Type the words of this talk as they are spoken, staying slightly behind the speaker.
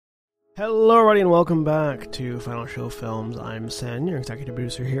Hello, everybody, and welcome back to Final Show Films. I'm Sen, your executive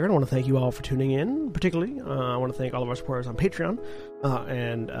producer here, and I want to thank you all for tuning in. Particularly, I want to thank all of our supporters on Patreon,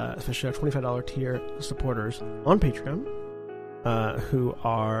 and especially our $25 tier supporters on Patreon, who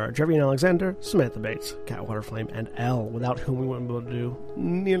are Jeremy Alexander, Samantha Bates, Cat Waterflame, and Elle, without whom we wouldn't be able to do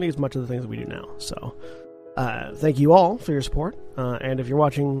nearly as much of the things that we do now. So, thank you all for your support, and if you're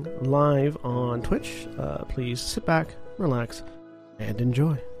watching live on Twitch, please sit back, relax, and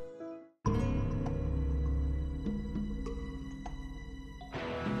enjoy.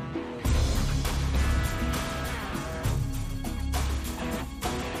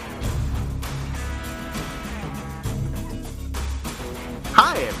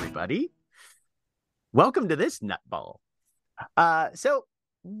 Hi, everybody. Welcome to this nutball. So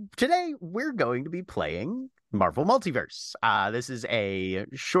today we're going to be playing Marvel Multiverse. This is a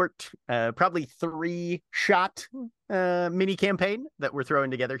short, probably 3-shot mini campaign that we're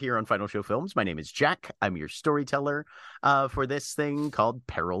throwing together here on Final Show Films. My name is Jack. I'm your storyteller for this thing called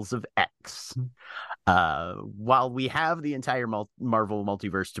Perils of X. While we have the entire Marvel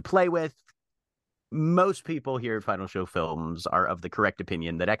Multiverse to play with, most people here at Final Show Films are of the correct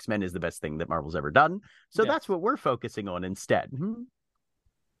opinion that X-Men is the best thing that Marvel's ever done. So That's what we're focusing on instead.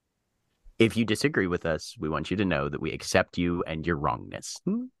 If you disagree with us, we want you to know that we accept you and your wrongness.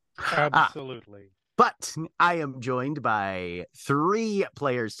 Absolutely. But I am joined by 3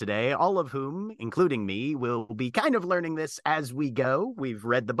 players today, all of whom, including me, will be kind of learning this as we go. We've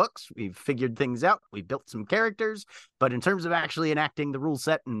read the books, we've figured things out, we've built some characters, but in terms of actually enacting the rule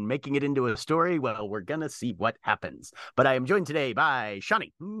set and making it into a story, well, we're gonna see what happens. But I am joined today by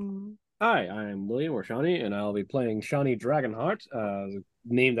Shawnee. Hi, I'm William or Shawnee, and I'll be playing Shawnee Dragonheart, the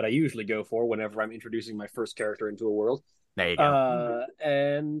name that I usually go for whenever I'm introducing my first character into a world. There you go.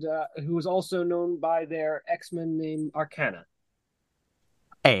 And who is also known by their X-Men name Arcana.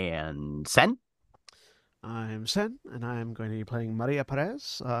 And Sen. I'm Sen, and I'm going to be playing Maria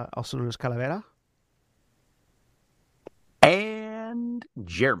Perez, also known as Calavera. And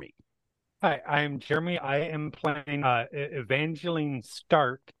Jeremy. Hi, I'm Jeremy. I am playing Evangeline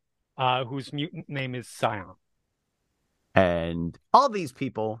Stark, whose mutant name is Scion. And all these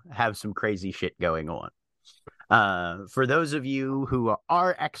people have some crazy shit going on. For those of you who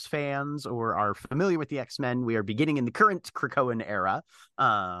are X fans or are familiar with the X-Men, we are beginning in the current Krakoan era,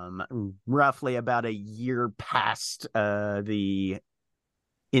 roughly about a year past the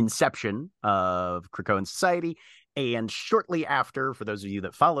inception of Krakoan society, and shortly after, for those of you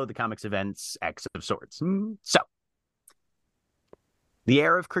that follow the comics events, X of Swords. So, the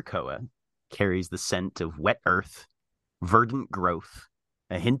air of Krakoa carries the scent of wet earth, verdant growth,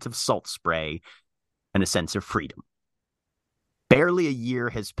 a hint of salt spray, and a sense of freedom. Barely a year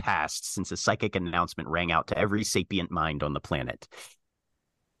has passed since a psychic announcement rang out to every sapient mind on the planet.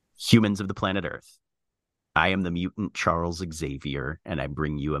 Humans of the planet Earth, I am the mutant Charles Xavier, and I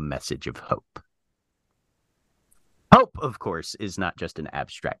bring you a message of hope. Hope, of course, is not just an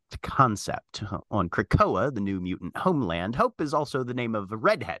abstract concept. On Krakoa, the new mutant homeland, hope is also the name of a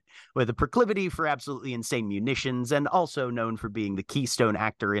redhead with a proclivity for absolutely insane munitions, and also known for being the keystone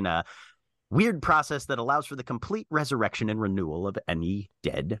actor in a weird process that allows for the complete resurrection and renewal of any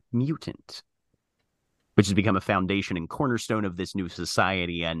dead mutant, which has become a foundation and cornerstone of this new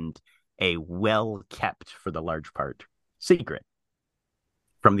society and a well-kept, for the large part, secret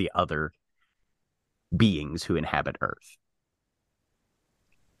from the other beings who inhabit Earth.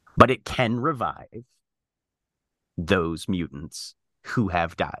 But it can revive those mutants who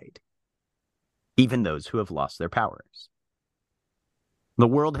have died, even those who have lost their powers. The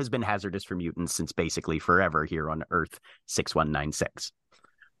world has been hazardous for mutants since basically forever here on Earth 6196.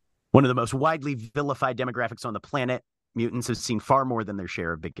 One of the most widely vilified demographics on the planet, mutants have seen far more than their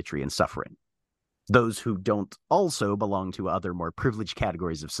share of bigotry and suffering. Those who don't also belong to other more privileged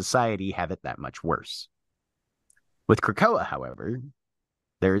categories of society have it that much worse. With Krakoa, however,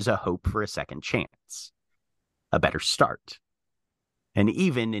 there is a hope for a second chance, a better start, and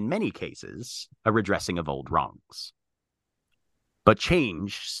even, in many cases, a redressing of old wrongs. But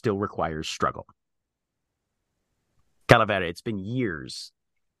change still requires struggle. Calavera, it's been years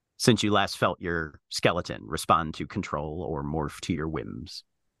since you last felt your skeleton respond to control or morph to your whims.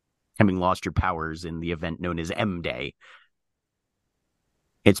 Having lost your powers in the event known as M-Day,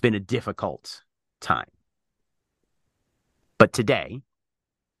 it's been a difficult time. But today,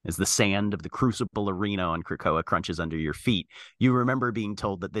 as the sand of the Crucible Arena on Krakoa crunches under your feet, you remember being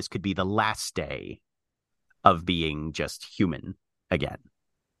told that this could be the last day of being just human again.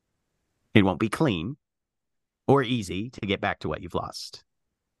 It won't be clean or easy to get back to what you've lost.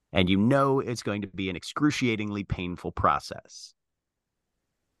 And you know it's going to be an excruciatingly painful process.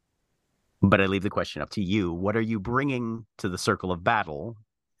 But I leave the question up to you. What are you bringing to the circle of battle,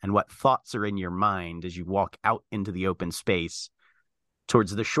 and what thoughts are in your mind as you walk out into the open space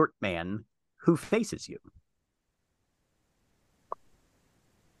towards the short man who faces you?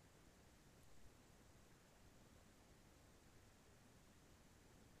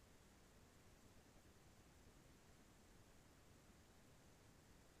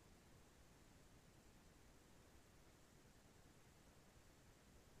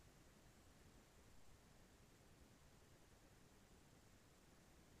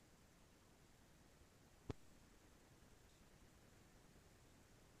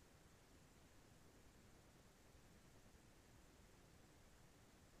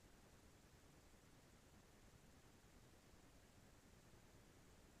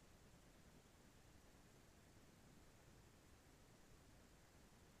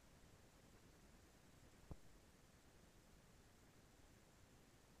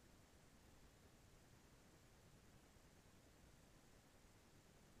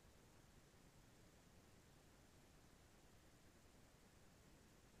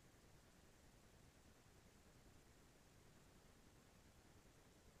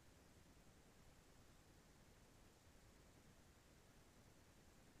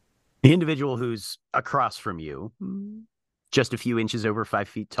 The individual who's across from you, just a few inches over 5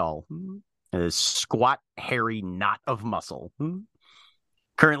 feet tall, a squat, hairy knot of muscle,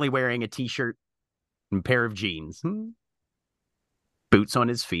 currently wearing a t-shirt and pair of jeans, boots on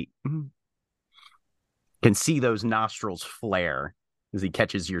his feet, can see those nostrils flare as he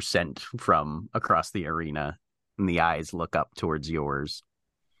catches your scent from across the arena, and the eyes look up towards yours.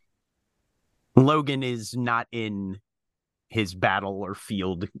 Logan is not in his battle or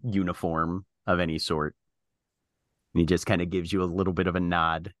field uniform of any sort. He just kind of gives you a little bit of a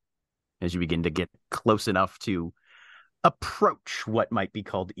nod as you begin to get close enough to approach what might be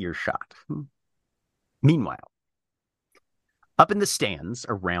called earshot. Meanwhile, up in the stands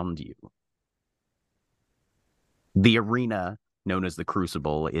around you, the arena known as the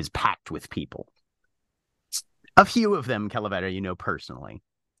Crucible is packed with people. A few of them, Calavera, you know personally.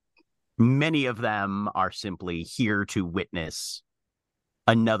 Many of them are simply here to witness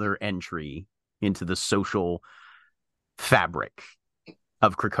another entry into the social fabric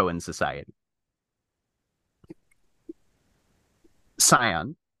of Krakoan society.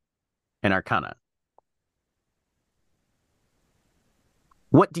 Scion and Arcana,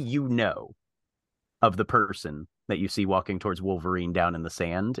 what do you know of the person that you see walking towards Wolverine down in the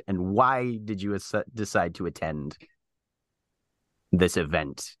sand, and why did you decide to attend this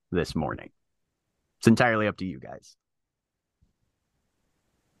event this morning? It's entirely up to you guys.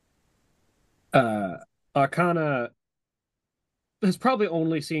 Arcana has probably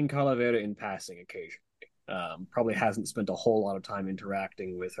only seen Calavera in passing occasionally. Probably hasn't spent a whole lot of time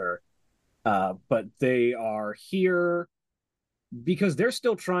interacting with her. But they are here because they're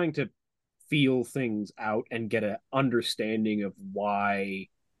still trying to feel things out and get an understanding of why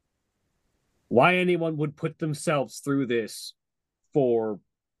anyone would put themselves through this for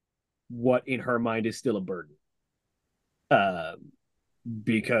what in her mind is still a burden.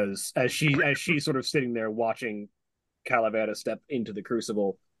 Because as she's sort of sitting there watching Calavera step into the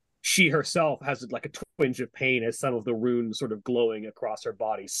Crucible, she herself has like a twinge of pain as some of the runes sort of glowing across her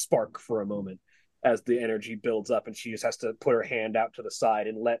body spark for a moment as the energy builds up, and she just has to put her hand out to the side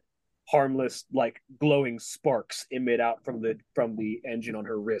and let harmless, like glowing sparks emit out from the engine on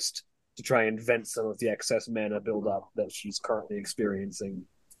her wrist to try and vent some of the excess mana buildup that she's currently experiencing.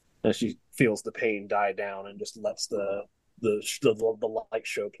 As she feels the pain die down and just lets the light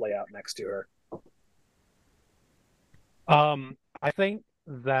show play out next to her. I think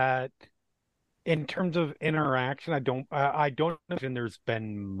that in terms of interaction, I don't imagine there's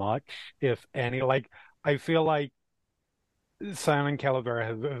been much, if any. Like, I feel like Simon and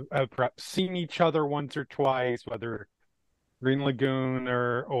Calavera have perhaps seen each other once or twice, whether Green Lagoon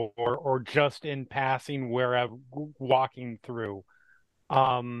or just in passing, wherever walking through.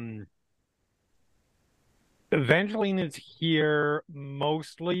 Evangeline is here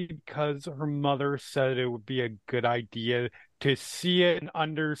mostly because her mother said it would be a good idea to see it and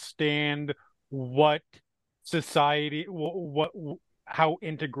understand what society, how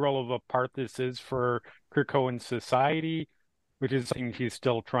integral of a part this is for Krakoan society, which is something she's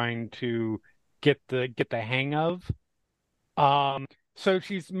still trying to get the hang of. So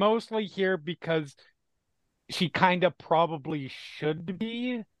she's mostly here because she kind of probably should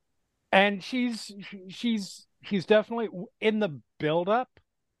be. And she's definitely in the build up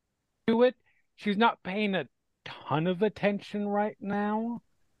to it. She's not paying a ton of attention right now.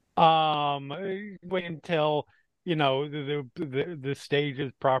 Wait until the stage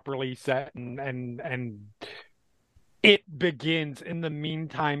is properly set and it begins. In the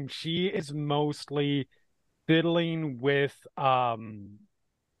meantime, she is mostly fiddling with one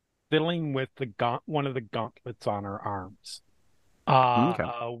of the gauntlets on her arms. Okay.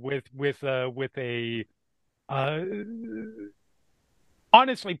 With a uh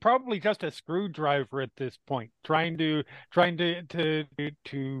honestly probably just a screwdriver at this point, trying to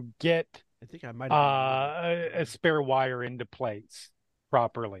get I think I might have a spare wire into place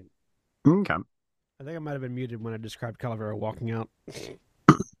properly. Okay. I think I might have been muted when I described Calavera walking out.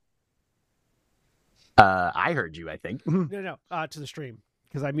 I heard you, I think. No, to the stream.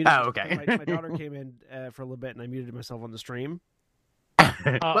 Because I muted. Oh, okay. My daughter came in for a little bit, and I muted myself on the stream.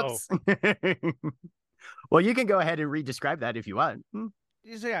 Whoops. Well, you can go ahead and re-describe that if you want.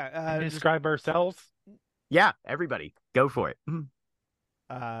 So yeah, Describe ourselves. Yeah, everybody, go for it.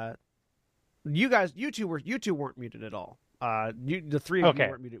 you two weren't muted at all. The three of you Okay.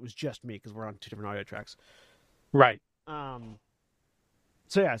 weren't muted. It was just me because we're on 2 different audio tracks. Right. So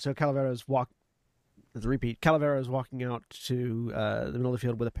Calavera's the repeat. Calavera is walking out to the middle of the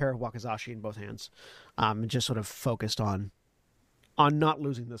field with a pair of wakizashi in both hands, and just sort of focused on not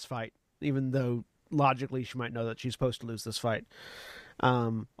losing this fight, even though logically she might know that she's supposed to lose this fight.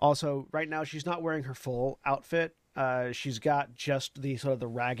 Also, right now she's not wearing her full outfit. She's got just the sort of the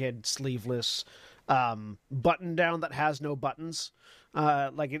ragged, sleeveless button down that has no buttons.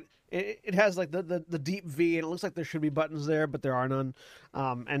 Like it has like the deep V, and it looks like there should be buttons there, but there are none.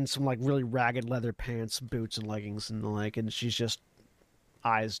 And some like really ragged leather pants, boots, and leggings, and the like. And she's just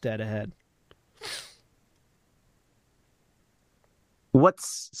eyes dead ahead.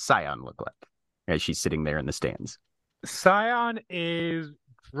 What's Scion look like as she's sitting there in the stands? Scion is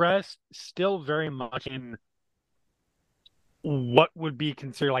dressed still very much in what would be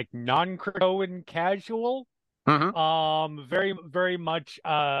considered like non-Krakoan casual. Mm-hmm. Very, very much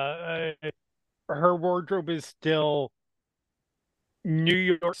her wardrobe is still New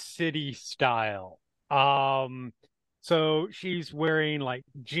York City style. So she's wearing like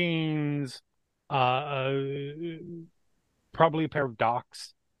jeans, probably a pair of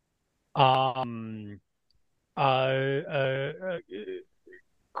Docs,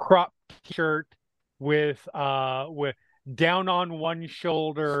 crop t-shirt with down on one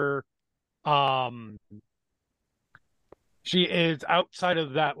shoulder. She is outside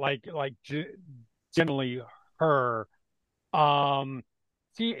of that generally her.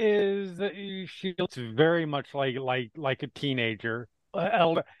 She looks very much like a teenager,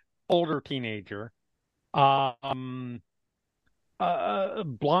 older teenager. Blonde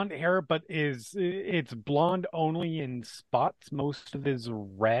hair, but it's blonde only in spots. Most of it is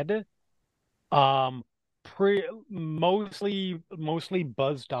red. Mostly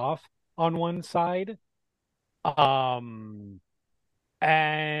buzzed off on one side. And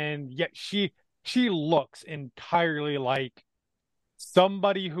yet she looks entirely like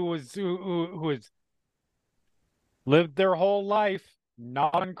somebody who has lived their whole life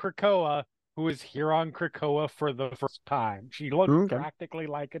not on Krakoa, who is here on Krakoa for the first time. She looks practically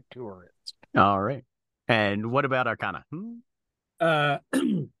like a tourist. All right. And what about Arcana?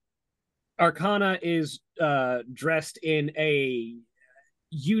 Arcana is dressed in a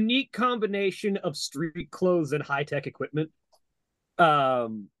unique combination of street clothes and high-tech equipment.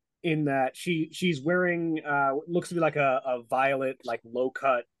 In that she's wearing what looks to be like a violet, like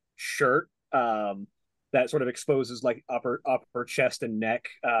low-cut shirt that sort of exposes like upper chest and neck,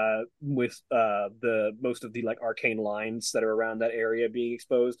 with the most of the like arcane lines that are around that area being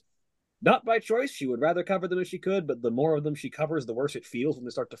exposed. Not by choice. She would rather cover them if she could, but the more of them she covers, the worse it feels when they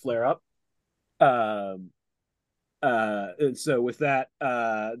start to flare up. And so with that,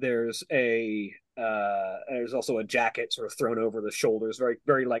 there's also a jacket sort of thrown over the shoulders, very,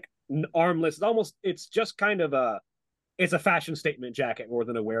 very like armless. It's just kind of it's a fashion statement jacket more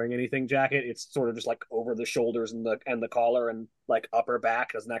than a wearing anything jacket. It's sort of just like over the shoulders and the collar and like upper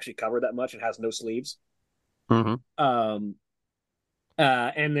back. Doesn't actually cover that much. It has no sleeves. Mm-hmm.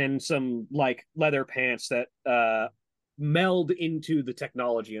 And then some like leather pants that meld into the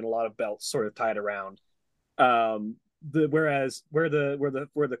technology, and a lot of belts sort of tied around. Whereas where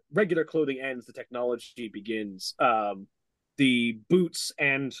the regular clothing ends, the technology begins. The boots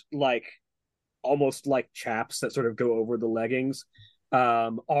and like almost like chaps that sort of go over the leggings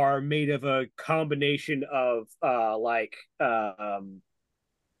are made of a combination of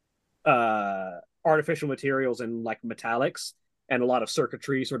artificial materials and like metallics, and a lot of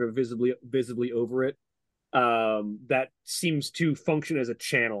circuitry sort of visibly over it. That seems to function as a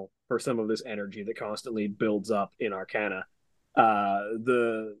channel for some of this energy that constantly builds up in Arcana.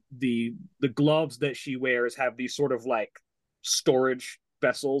 The gloves that she wears have these sort of like storage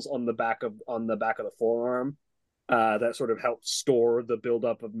vessels on the back of the forearm that sort of help store the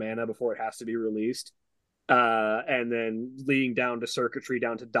buildup of mana before it has to be released. And then leading down to circuitry,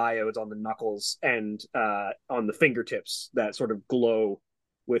 down to diodes on the knuckles and on the fingertips that sort of glow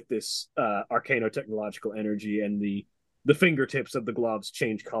with this arcano-technological energy, and the fingertips of the gloves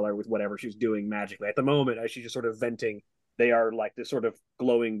change color with whatever she's doing magically. At the moment, as she's just sort of venting, they are like this sort of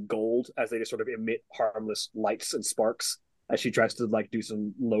glowing gold as they just sort of emit harmless lights and sparks as she tries to like do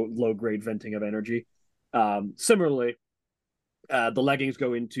some low grade venting of energy. Similarly, the leggings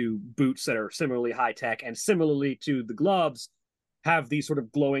go into boots that are similarly high tech, and similarly to the gloves, have these sort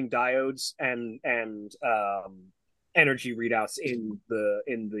of glowing diodes and energy readouts in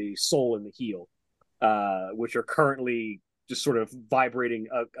the sole and the heel, which are currently just sort of vibrating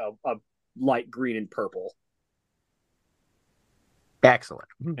a light green and purple. Excellent.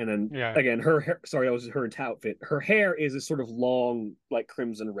 And then again, her hair, sorry, that was her outfit. Her hair is a sort of long, like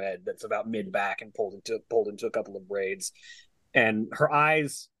crimson red that's about mid back and pulled into a couple of braids. And her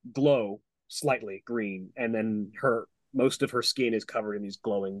eyes glow slightly green, and then most of her skin is covered in these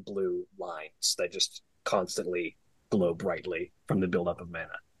glowing blue lines that just constantly glow brightly from the buildup of mana.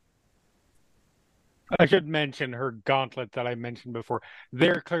 I should mention her gauntlet that I mentioned before.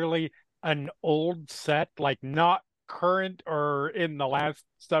 They're clearly an old set, like not current or in the last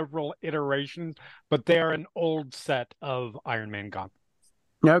several iterations, but they are an old set of Iron Man gauntlets.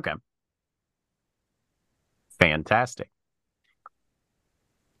 Okay. Fantastic.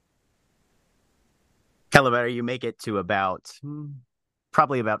 Calavera, you make it to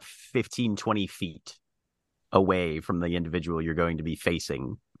probably about 15, 20 feet away from the individual you're going to be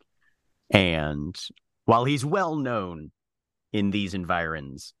facing. And while he's well known in these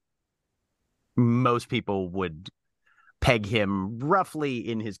environs, most people would peg him roughly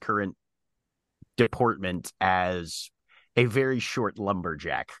in his current deportment as a very short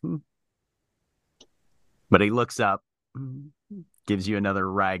lumberjack. But he looks up, gives you another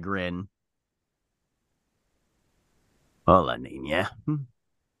wry grin. Hola, niña.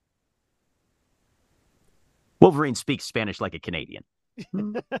 Wolverine speaks Spanish like a Canadian.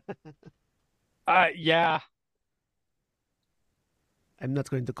 Yeah. I'm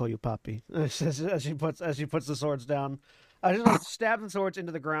not going to call you Papi. As she puts the swords down, I just stabs the swords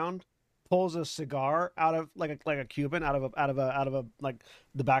into the ground, pulls a cigar out of like a Cuban out of a like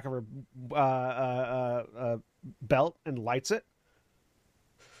the back of her belt and lights it.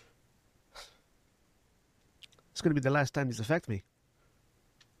 It's going to be the last time these affect me.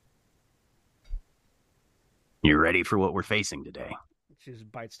 You ready for what we're facing today? She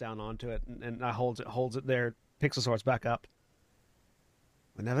just bites down onto it and holds it there, picks the swords back up.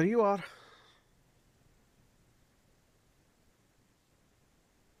 Whenever you are.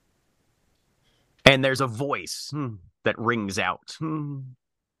 And there's a voice that rings out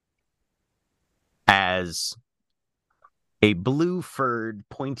as a blue-furred,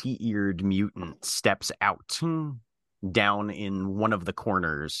 pointy-eared mutant steps out down in one of the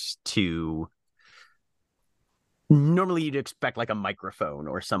corners to... Normally you'd expect like a microphone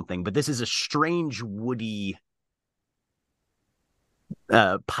or something, but this is a strange woody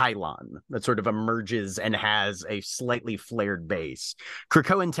pylon that sort of emerges and has a slightly flared base.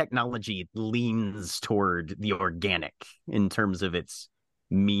 Krakoan technology leans toward the organic in terms of its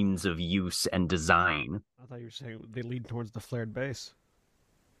means of use and design. I thought you were saying they lean towards the flared base.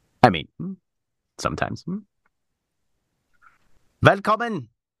 I mean, sometimes. Welcome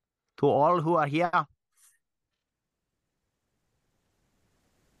to all who are here.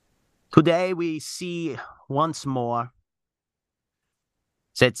 Today we see once more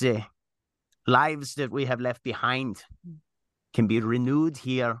that the lives that we have left behind can be renewed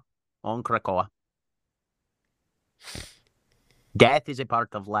here on Krakoa. Death is a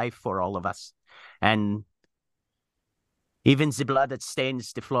part of life for all of us, and even the blood that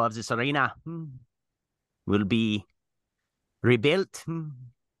stains the floor of this arena will be rebuilt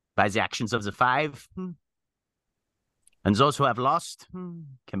by the actions of the five. And those who have lost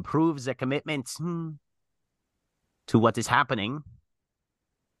can prove their commitment to what is happening,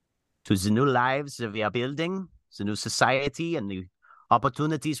 to the new lives that we are building, the new society and the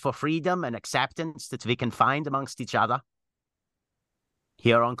opportunities for freedom and acceptance that we can find amongst each other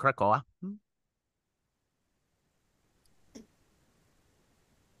here on Krakoa.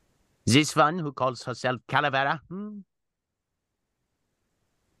 This one, who calls herself Calavera,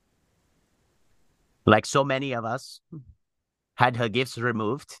 like so many of us, had her gifts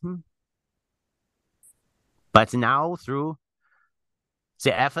removed. But now, through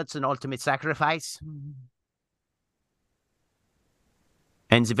the efforts and ultimate sacrifice,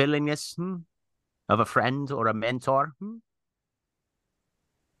 and the willingness of a friend or a mentor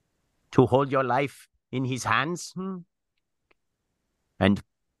to hold your life in his hands and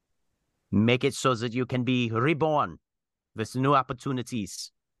make it so that you can be reborn with new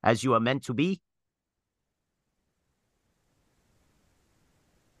opportunities as you are meant to be.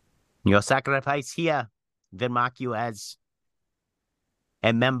 Your sacrifice here will mark you as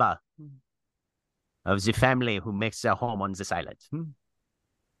a member of the family who makes their home on this island.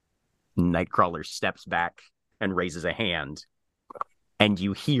 Nightcrawler steps back and raises a hand, and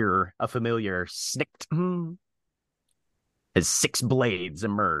you hear a familiar snicked as 6 blades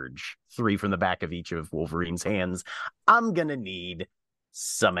emerge, 3 from the back of each of Wolverine's hands. I'm gonna need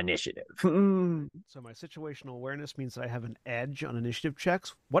some initiative. So my situational awareness means that I have an edge on initiative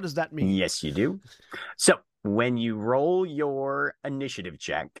checks. What does that mean? Yes, you do. So when you roll your initiative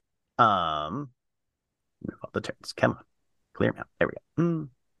check, move all the turns. Come on, clear them out. There we go.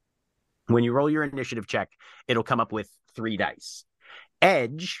 When you roll your initiative check, it'll come up with 3 dice.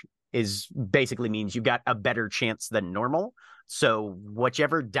 Edge is basically means you got a better chance than normal. So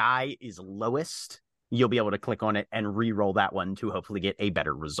whichever die is lowest, you'll be able to click on it and re-roll that one to hopefully get a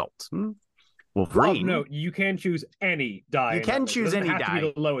better result. Wolverine. No, you can choose any die. You can choose any die. It doesn't have to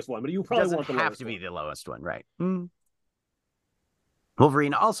be the lowest one, but you probably want the lowest one. Doesn't have to be the lowest one, right?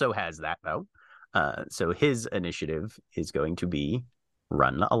 Wolverine also has that, though. So his initiative is going to be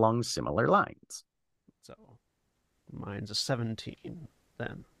run along similar lines. So mine's a 17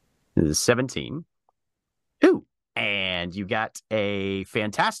 then. 17. Ooh, and you got a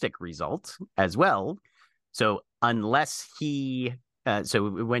fantastic result as well. So unless he... so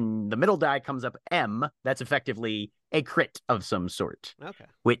when the middle die comes up M, that's effectively a crit of some sort. Okay.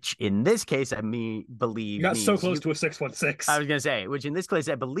 Which in this case, I believe you got means so close to a 616. I was going to say, which in this case,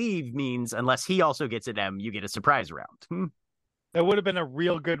 I believe means unless he also gets an M, you get a surprise round. That would have been a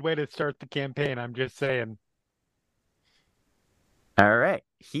real good way to start the campaign, I'm just saying. All right.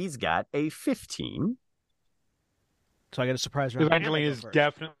 He's got a 15. So I get a surprise round. Evangeline is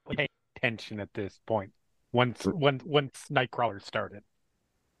definitely paying attention at this point. Once Nightcrawler started.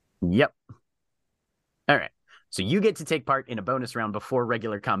 Yep. All right. So you get to take part in a bonus round before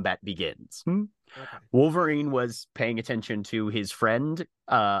regular combat begins. Okay. Wolverine was paying attention to his friend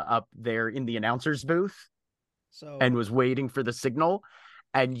up there in the announcer's booth and was waiting for the signal.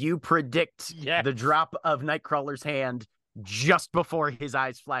 And you predict the drop of Nightcrawler's hand just before his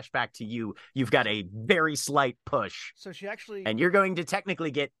eyes flash back to you. You've got a very slight push. So she actually... And you're going to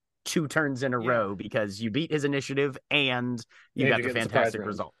technically get 2 turns in a row because you beat his initiative and you got the fantastic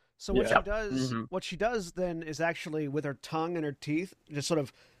result. So what she does then is actually with her tongue and her teeth just sort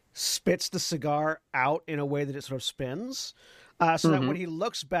of spits the cigar out in a way that it sort of spins, so that when he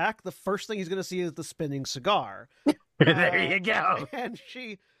looks back, the first thing he's going to see is the spinning cigar. There you go. And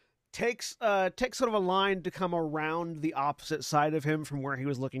she takes sort of a line to come around the opposite side of him from where he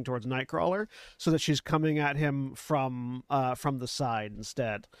was looking towards Nightcrawler, so that she's coming at him from the side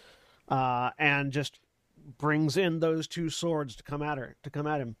instead, and just brings in those 2 swords to come at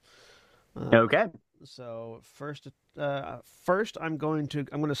him. Okay. So first I'm going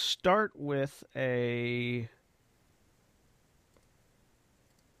to start with a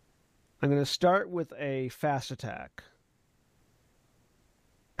fast attack.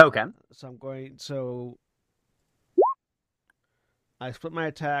 Okay. So I split my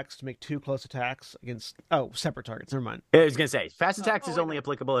attacks to make 2 close attacks against separate targets. Never mind. I was gonna say fast attacks is only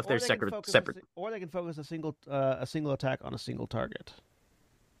applicable if they're separate. Or they can focus a single attack on a single target.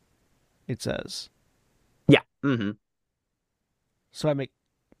 It says. Yeah. Mm-hmm. So I make.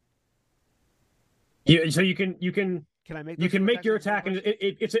 Yeah. So you can. Can I make? You can make your attack, and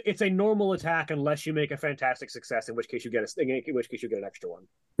it's a normal attack unless you make a fantastic success, in which case you get an extra one.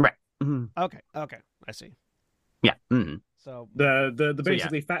 Right. Mm-hmm. Okay. I see. Yeah. Mm-hmm. So the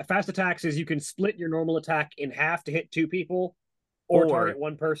basically fast attacks is you can split your normal attack in half to hit 2 people, or target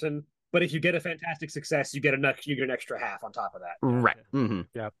 1 person. But if you get a fantastic success, you get an extra half on top of that. Right. Mm-hmm.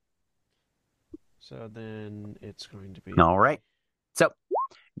 Yep. So then it's going to be all right. So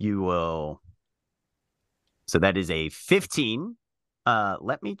you will. So that is a 15.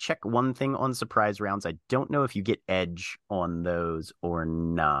 Let me check one thing on surprise rounds. I don't know if you get edge on those or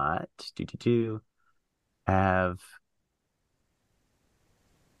not.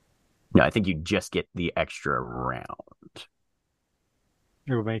 No, I think you just get the extra round.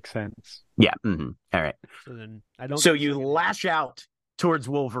 It would make sense. Yeah. Mm-hmm. All right. So then I don't. So you lash out towards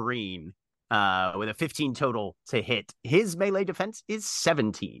Wolverine with a 15 total to hit. His melee defense is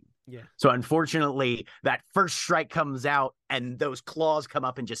 17. Yeah. So unfortunately, that first strike comes out and those claws come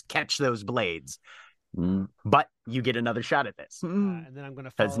up and just catch those blades. But you get another shot at this. And then I'm going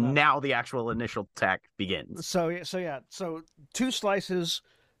to Because follow it up. now the actual initial attack begins. So 2 slices.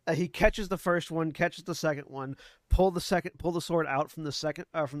 He catches the first one, catches the second one, pull the sword out from the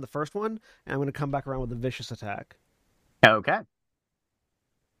first one, and I'm going to come back around with a vicious attack. Okay.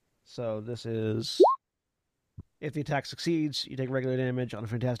 So this is, if the attack succeeds, you take regular damage. On a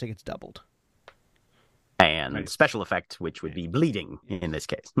fantastic, it's doubled. And Nice. special effect, which would be bleeding in this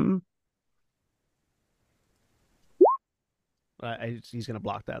case. He's going to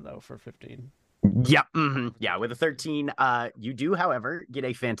block that though for 15. Yeah, yeah. With a 13, you do, however, get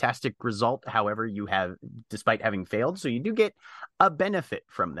a fantastic result. However, you have, despite having failed, so you do get a benefit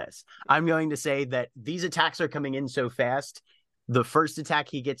from this. I'm going to say that these attacks are coming in so fast. The first attack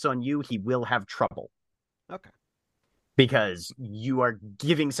he gets on you, he will have trouble. Okay. Because you are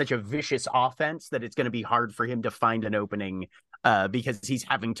giving such a vicious offense that it's going to be hard for him to find an opening, because he's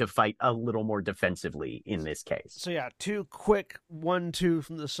having to fight a little more defensively in this case. So yeah, 2 quick 1-2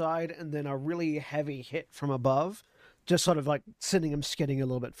 from the side, and then a really heavy hit from above, just sort of like sending him skidding a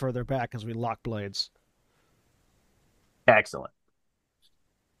little bit further back as we lock blades. Excellent.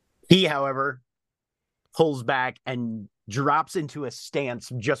 He, however, pulls back and drops into a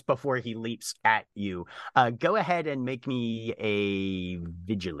stance just before he leaps at you. Go ahead and make me a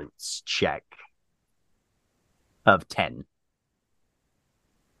vigilance check of 10.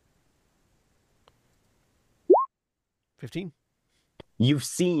 15. You've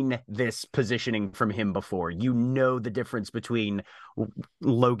seen this positioning from him before. You know the difference between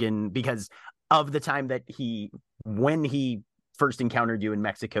Logan, because of the time that when he first encountered you in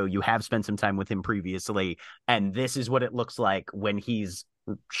Mexico, you have spent some time with him previously, and this is what it looks like when he's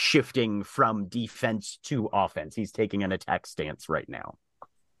shifting from defense to offense. He's taking an attack stance right now.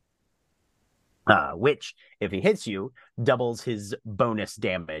 Which, if he hits you, doubles his bonus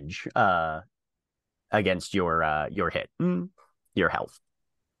damage against your hit, your health.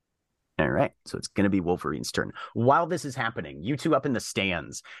 All right, so it's going to be Wolverine's turn. While this is happening, you two up in the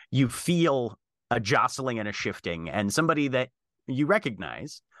stands, you feel a jostling and a shifting, and somebody that you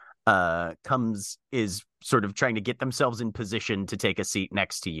recognize is sort of trying to get themselves in position to take a seat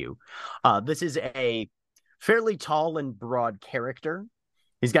next to you. This is a fairly tall and broad character.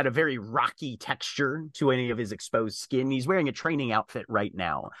 He's got a very rocky texture to any of his exposed skin. He's wearing a training outfit right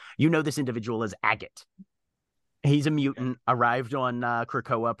now. You know this individual as Agate. He's a mutant, arrived on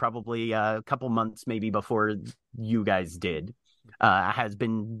Krakoa probably a couple months maybe before you guys did. Has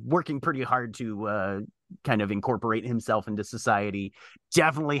been working pretty hard to kind of incorporate himself into society.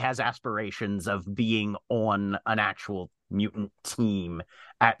 Definitely has aspirations of being on an actual mutant team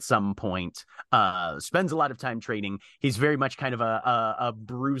at some point. Spends a lot of time training. He's very much kind of a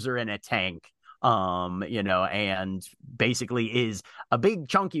bruiser and a tank, and basically is a big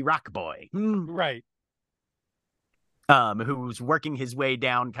chunky rock boy. Right. Who's working his way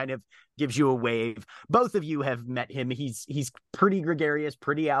down, kind of gives you a wave. Both of you have met him. He's pretty gregarious,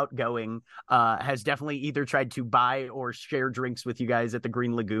 pretty outgoing, has definitely either tried to buy or share drinks with you guys at the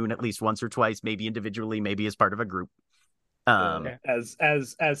Green Lagoon at least once or twice, maybe individually, maybe as part of a group.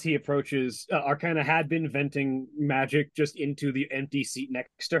 As he approaches, Arcana had been venting magic just into the empty seat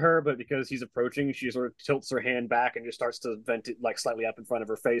next to her, but because he's approaching, she sort of tilts her hand back and just starts to vent it like slightly up in front of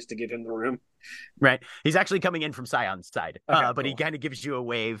her face to give him the room. Right. He's actually coming in from Scion's side, Okay, but cool. he kind of gives you a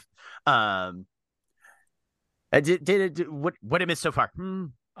wave. What did I miss so far?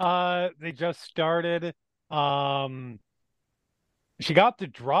 They just started. She got the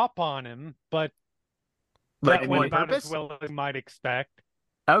drop on him, but Like that on went about purpose? as well as you might expect.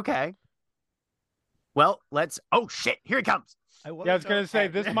 Okay. Well, oh shit, here he comes. I was going to say,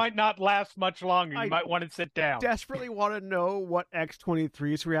 this might not last much longer. You might want to sit down. Desperately want to know what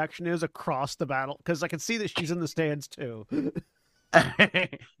X-23's reaction is across the battle, because I can see that she's in the stands too.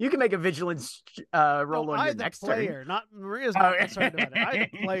 You can make a vigilance roll on your next player, turn. not Maria's not concerned about it. I,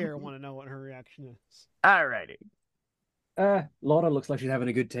 the player, want to know what her reaction is. Alrighty. Laura looks like she's having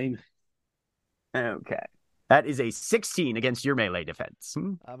a good team. Okay. That is a 16 against your melee defense.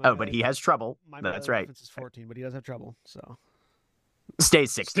 But he has trouble. That's right. Defense is 14, but he does have trouble. So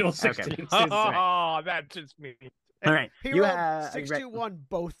stays 16. Still 16. Okay. Oh, that's just me. All right. He you rolled have 6-2-1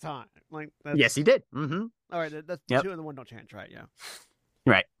 both times. Yes, he did. Mm-hmm. All right, that's Yep. 2 and the 1 don't change, right? Yeah.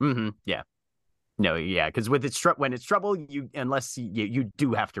 Right. Mm-hmm. Yeah. No, yeah, because when it's trouble, unless you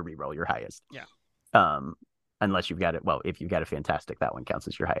do have to re-roll your highest. Yeah. Unless you've got it. Well, if you've got a fantastic, that one counts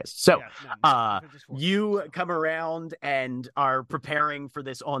as your highest. So, you come around and are preparing for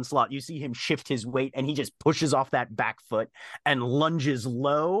this onslaught. You see him shift his weight, and he just pushes off that back foot and lunges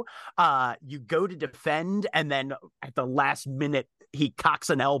low. You go to defend, and then at the last minute, he cocks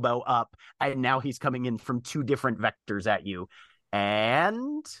an elbow up, and now he's coming in from 2 different vectors at you.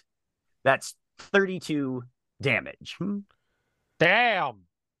 And that's 32 damage. Damn.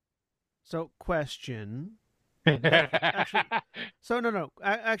 So, question. Actually, No.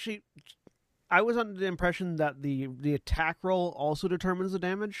 Actually, I was under the impression that the attack roll also determines the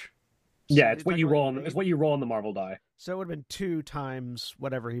damage. Yeah, it's what you roll. It's what you roll on the Marvel die. So it would have been 2 times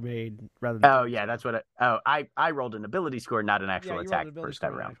whatever he made, rather than. Oh yeah, that's what. I rolled an ability score, not an actual attack first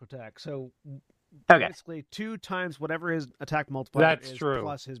time around. Actual attack. So okay, basically 2 times whatever his attack multiplier that's is, true.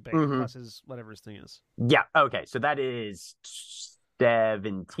 plus his base, plus his whatever his thing is. Yeah. Okay, so that is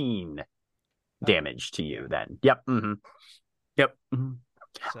 17 damage to you then. Yep. Yep.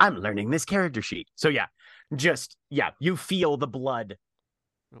 So, I'm learning this character sheet. So yeah, you feel the blood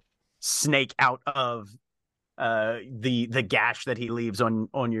snake out of the gash that he leaves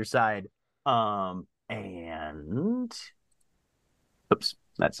on your side. And oops,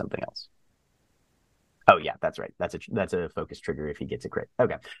 that's something else. Oh yeah, that's right. That's a focus trigger if he gets a crit.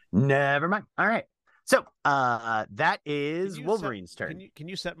 Okay. Never mind. All right. So that is Wolverine's turn. Can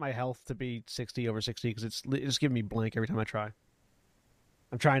you set my health to be 60 over 60? Because it's giving me blank every time I try.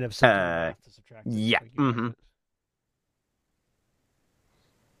 I'm trying to set to subtract. Yeah.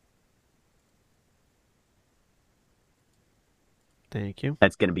 Thank you.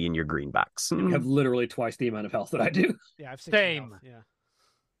 That's going to be in your green box. You have literally twice the amount of health that I do. Yeah, I have 60 Same. health. Yeah.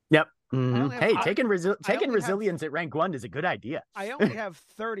 Yep. Hey, taking resilience at rank 1 is a good idea. I only have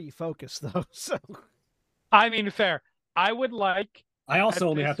 30 focus though, so. I mean, fair. I would like. I also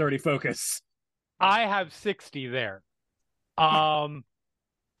only have 30 focus. I have 60 there.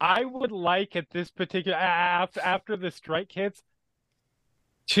 I would like at this particular after the strike hits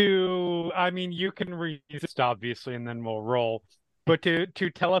to. I mean, you can resist obviously, and then we'll roll. But to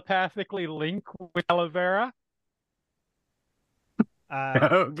telepathically link with Calavera.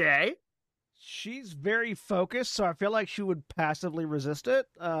 Okay. She's very focused, so I feel like she would passively resist it.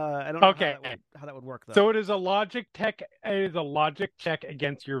 I don't know how that would work though. So it is a logic check. It is a logic check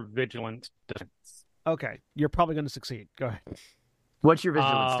against your vigilance defense. Okay, you're probably going to succeed. Go ahead. What's your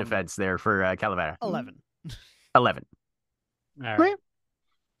vigilance defense there for Calavera? 11. 11. All right.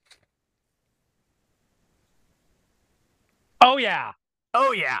 Oh yeah.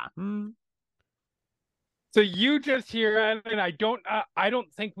 Oh yeah. So you just hear, and I don't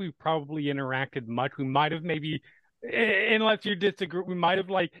think we probably interacted much. We might have maybe, unless you disagree, we might have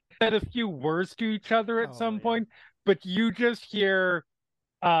like said a few words to each other at some point. But you just hear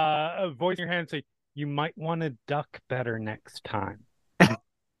a voice in your hand say, "You might want to duck better next time."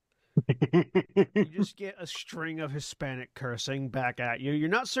 You just get a string of Hispanic cursing back at you. You're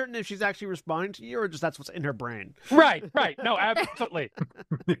not certain if she's actually responding to you or just that's what's in her brain. Right. No, absolutely.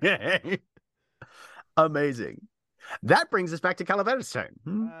 Amazing. That brings us back to Calavera's turn.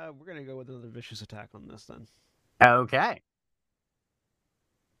 We're going to go with another vicious attack on this then. Okay.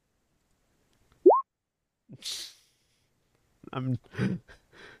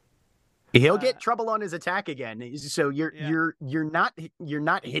 He'll get trouble on his attack again. So you're not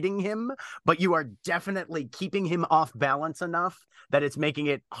hitting him, but you are definitely keeping him off balance enough that it's making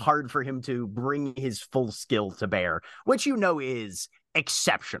it hard for him to bring his full skill to bear, which is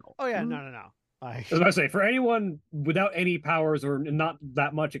exceptional. Oh yeah, no. I was about to say, for anyone without any powers or not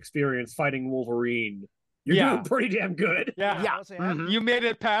that much experience fighting Wolverine, you're doing pretty damn good. Yeah. You made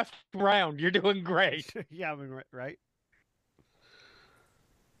it past round. You're doing great. Yeah, I mean, right.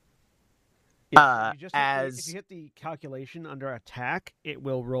 Yeah, if you hit the calculation under attack,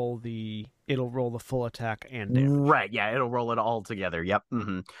 it'll roll the full attack and damage. Right, yeah, it'll roll it all together. Yep.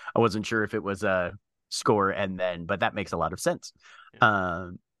 I wasn't sure if it was a score and then, but that makes a lot of sense. Yeah.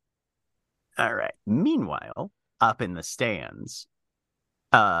 All right. Meanwhile, up in the stands,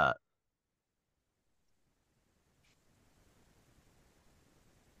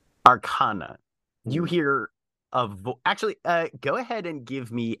 Arcana, you hear actually, go ahead and give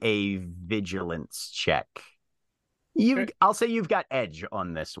me a vigilance check. I'll say you've got edge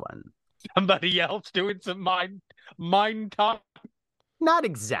on this one. Somebody else doing some mind talk? Not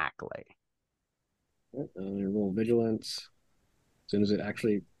exactly. Roll vigilance. As soon as it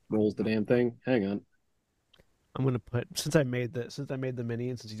actually rolls the damn thing. Hang on. I'm gonna put since I made the mini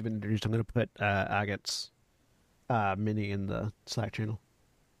and since he's been introduced, I'm gonna put Agate's mini in the Slack channel.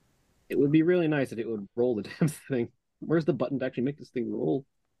 It would be really nice if it would roll the damn thing. Where's the button to actually make this thing roll?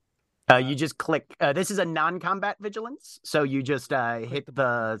 You just click. This is a non-combat vigilance, so you just hit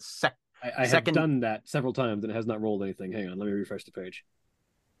the second. I have done that several times and it has not rolled anything. Hang on, let me refresh the page.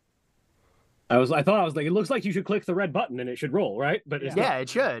 I thought I was like, it looks like you should click the red button and it should roll, right? But it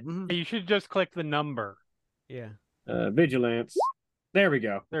should. You should just click the number. Yeah. Vigilance. There we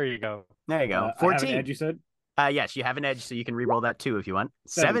go. There you go. There you go. I have 14. an edge, you said? Yes, you have an edge, so you can re-roll that too if you want.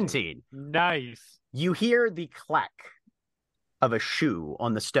 17. Nice. You hear the clack of a shoe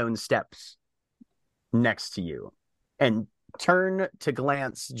on the stone steps next to you and turn to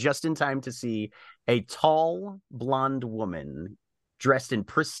glance just in time to see a tall, blonde woman dressed in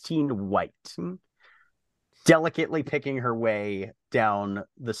pristine white, delicately picking her way down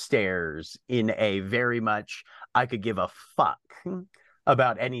the stairs in a very much, I could give a fuck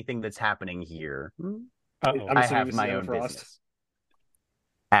about anything that's happening here. Uh-oh. I'm I assuming have this is my Emma own Frost. business.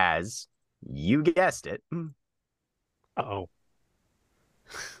 As you guessed it, Uh-oh.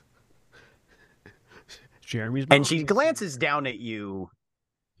 Jeremy's and mom. she glances down at you,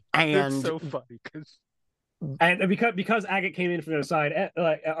 and It's so funny because And because Agate came in from the other side,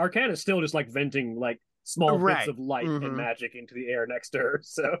 Arcana's still just like venting like small Right. bits of light Mhm. and magic into the air next to her.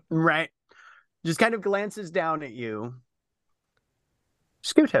 So right, just kind of glances down at you.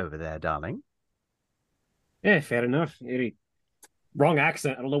 Scoot over there, darling. yeah, fair enough. Wrong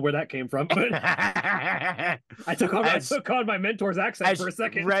accent. I don't know where that came from, but I took on my mentor's accent for a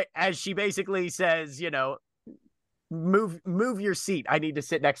second. Right, as she basically says, move your seat. I need to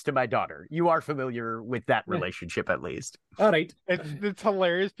sit next to my daughter. You are familiar with that relationship, at least. All right. it's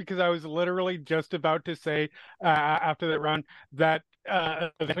hilarious because I was literally just about to say after that round that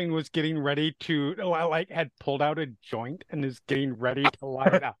Vin was getting ready to had pulled out a joint and is getting ready to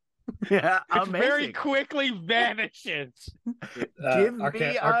light it up. Yeah, It very amazing. quickly vanishes. Give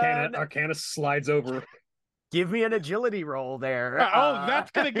me Arcana slides over. Give me an agility roll there. Oh,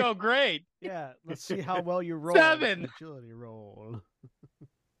 that's gonna go great. Yeah, let's see how well you roll. 7. Agility roll.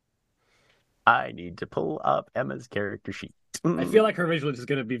 I need to pull up Emma's character sheet. I feel like her vigilance is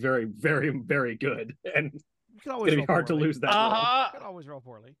going to be very, very, very good, and You can it's always going to roll be hard to poorly. lose that. You can always roll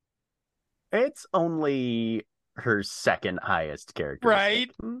poorly. It's only her second highest character. Right.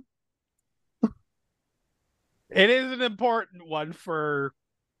 It is an important one for.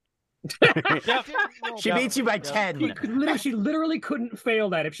 Yep. She beats you by 10. She literally couldn't fail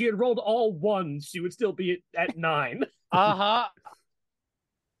that. If she had rolled all ones, she would still be at 9. Uh-huh.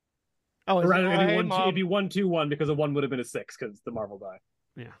 Oh, Or rather, Hey, it'd be 1-2-1 because a 1 would have been a 6 because the Marvel die.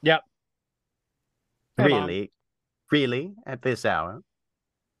 Yeah. Yep. Hey, Mom. Really? At this hour?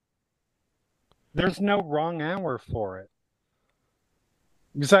 There's no wrong hour for it.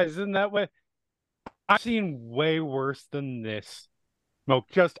 Besides, isn't that what I've seen way worse than this? Smoke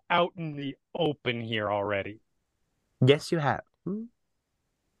just out in the open here already. Yes, you have.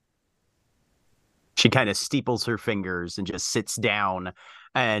 She kind of steeples her fingers and just sits down,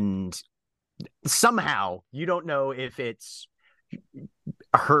 and somehow you don't know if it's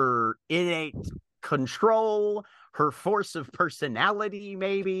her innate control, her force of personality,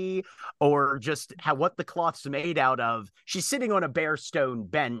 maybe, or just what the cloth's made out of. She's sitting on a bare stone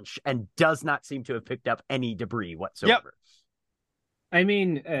bench and does not seem to have picked up any debris whatsoever. I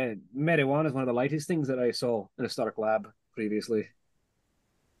mean, marijuana is one of the lightest things that I saw in a Stark lab previously.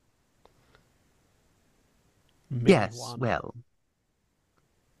 Yes, Marijuana. well,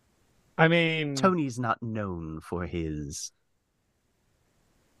 I mean, Tony's not known for his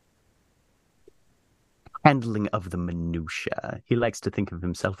handling of the minutiae. He likes to think of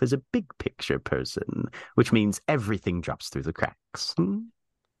himself as a big picture person, which means everything drops through the cracks.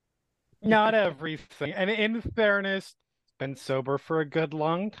 not everything. And in fairness, been sober for a good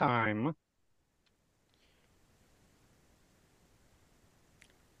long time.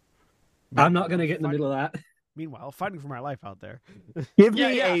 I'm not going to get in the middle of that. Meanwhile, fighting for my life out there. Give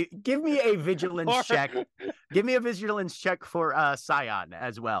Yeah, me a vigilance Or- check. Give me a vigilance check for Scion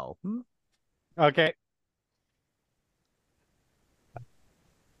as well. Okay.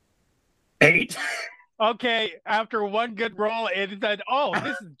 8. Okay, after one good roll, it said, "Oh,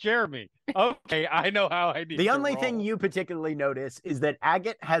 this is Jeremy." Okay, I know how I need The to only roll. thing you particularly notice is that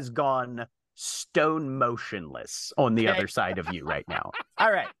Agate has gone stone motionless on the other side of you right now.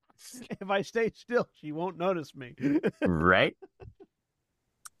 All right. If I stay still, she won't notice me. Right?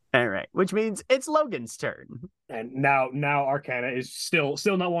 All right. Which means it's Logan's turn. And now Arcana is still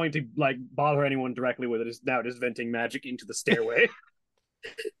not wanting to like bother anyone directly with it. Is now just venting magic into the stairway.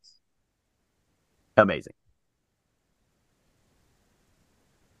 Amazing.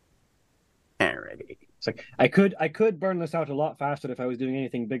 Alrighty. It's like I could burn this out a lot faster if I was doing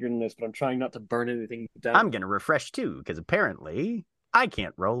anything bigger than this, but I'm trying not to burn anything down. I'm going to refresh too, because apparently I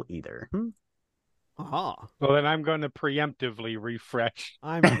can't roll either. Aha. Well, then I'm going to preemptively refresh.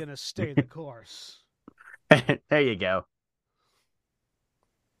 I'm going to stay the course. There you go.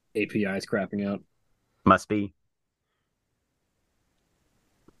 API is crapping out. Must be.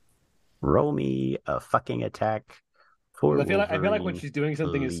 Roll me a fucking attack For I feel like when Wolverine, she's doing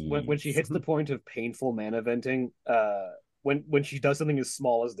something is when she please. hits the point of painful mana venting. When she does something as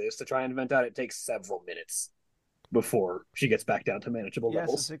small as this to try and vent out, it takes several minutes before she gets back down to manageable Yes,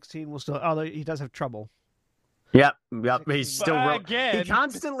 a levels. 16 will still. Although he does have trouble. Yep. 16. He's still Again. He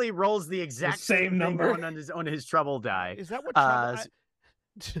constantly rolls the exact same same number thing on his trouble die. Is that what trouble?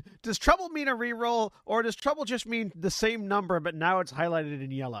 Does trouble mean a reroll, or does trouble just mean the same number, but now it's highlighted in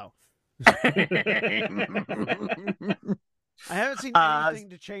yellow? I haven't seen anything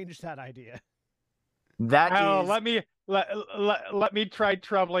to change that idea. That is let me try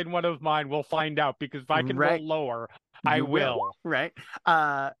troubling one of mine. We'll find out, because if I can roll lower, I will. Right.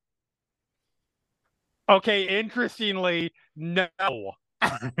 Okay, interestingly, no.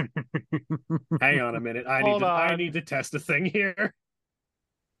 Hang on a minute. I need to test a thing here.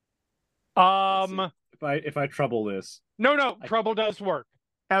 If I trouble this. No, trouble does work.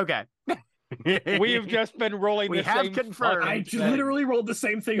 Okay. We have just been rolling the same. Confirmed. I literally rolled the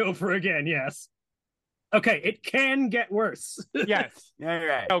same thing over again. Yes. Okay, it can get worse. Yes. All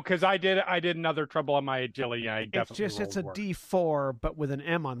right. No, because I did another trouble on my agility. It's a D4, but with an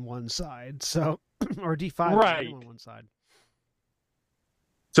M on one side. So, or D5 with an M on one side.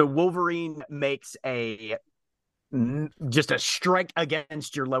 So Wolverine makes just a strike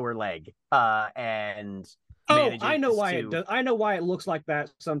against your lower leg, and I know why it does. I know why it looks like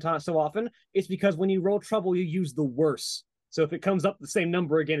that sometimes so often. It's because when you roll trouble, you use the worse. So if it comes up the same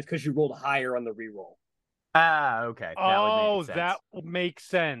number again, it's because you rolled higher on the reroll. Okay. That would make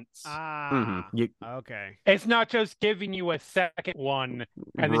sense. Okay. It's not just giving you a second one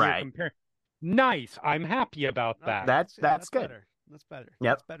and then you're comparing. Nice. I'm happy about that. That's good. Better. That's better.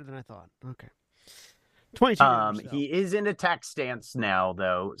 Yep. That's better than I thought. Okay. 22. He is in attack stance now,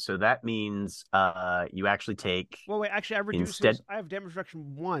 though, so that means you actually take. Well, wait. Actually, I reduced his. I have damage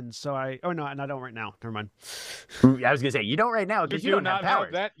reduction 1, so I. Oh no, and I don't right now. Never mind. I was gonna say you don't right now because you don't have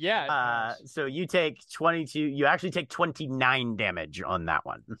powers. That yet. So you take 22. You actually take 29 damage on that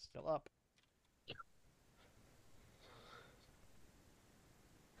one. Still up.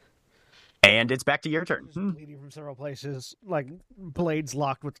 And it's back to your turn. Bleeding from several places, like blades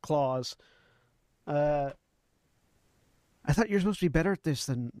locked with claws. I thought you're supposed to be better at this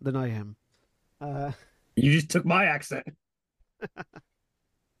than I am. You just took my accent.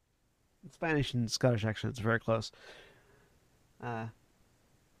 Spanish and Scottish accents are very close. Yeah,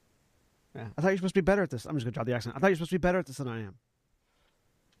 I thought you were supposed to be better at this. I'm just gonna drop the accent. I thought you were supposed to be better at this than I am.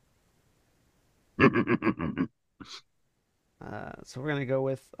 So we're gonna go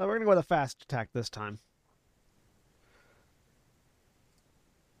with a fast attack this time.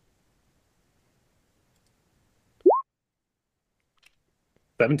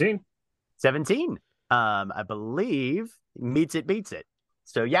 $17. I believe meets it, beats it.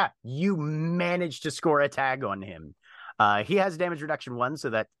 So yeah, you managed to score a tag on him. He has damage reduction 1,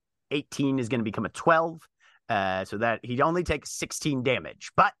 so that 18 is going to become a 12. So that he only takes 16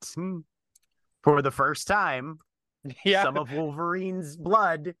 damage. But for the first time, some of Wolverine's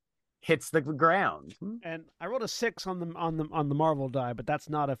blood hits the ground. And I rolled a 6 on the Marvel die, but that's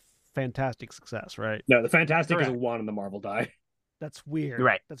not a fantastic success, right? No, the fantastic is a 1 on the Marvel die. That's weird.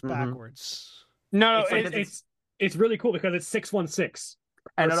 Right. That's backwards. No, it's really cool because it's 616.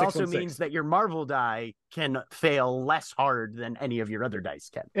 And it also means that your Marvel die can fail less hard than any of your other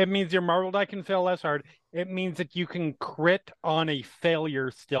dice can. It means your Marvel die can fail less hard. It means that you can crit on a failure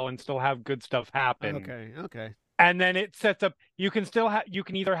still and still have good stuff happen. Okay. And then it sets up. You can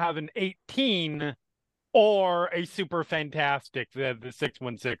either have an 18 or a super fantastic, the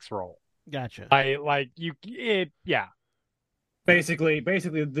 616 roll. Gotcha. Basically,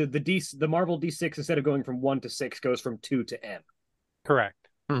 the Marvel D6 instead of going from 1 to 6 goes from 2 to M. Correct.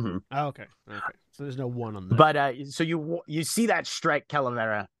 Mm-hmm. Okay. So there's no 1 on that. But so you see that strike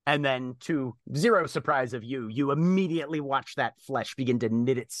Calavera, and then to zero surprise of you immediately watch that flesh begin to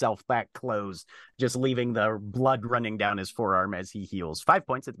knit itself back closed, just leaving the blood running down his forearm as he heals 5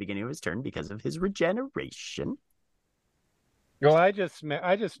 points at the beginning of his turn because of his regeneration. Well, I just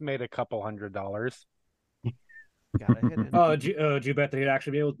made a couple $100. Gotta hit it. Do you bet that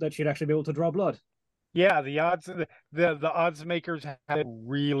she'd actually be able to draw blood? Yeah, the odds makers had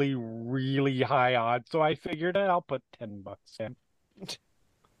really, really high odds, so I figured I'll put $10 in.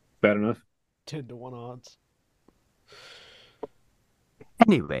 Bad enough. 10 to 1 odds.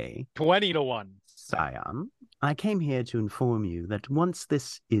 Anyway, 20 to 1. Scion, I came here to inform you that once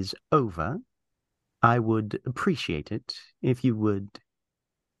this is over, I would appreciate it if you would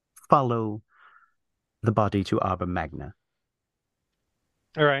follow the body to Arbor Magna.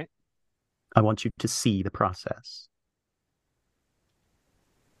 All right. I want you to see the process.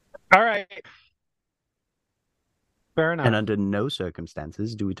 All right. Fair enough. And under no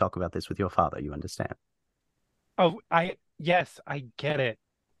circumstances do we talk about this with your father, you understand? Oh, yes, I get it.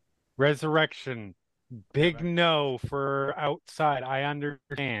 Resurrection. Big no for outside. I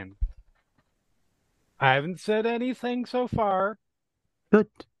understand. I haven't said anything so far. Good.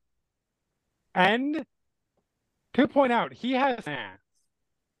 And to point out, he has an ass.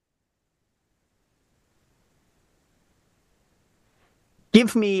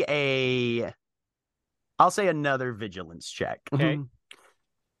 Give me I'll say another vigilance check. Okay.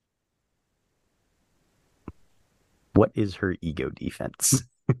 What is her ego defense?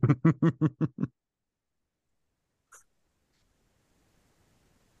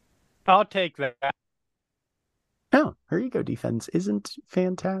 I'll take that. No, her ego defense isn't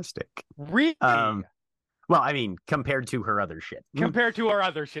fantastic. Really? Well, I mean, compared to her other shit. Compared to our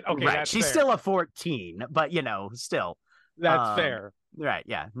other shit. Okay, right. that's She's fair. still a 14, but still. That's fair. Right,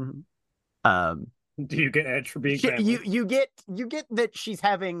 yeah. Do you get edge for being family? You get that she's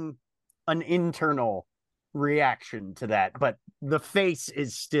having an internal reaction to that, but the face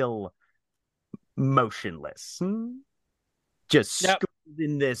is still motionless. Just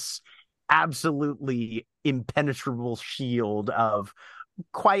in this absolutely impenetrable shield of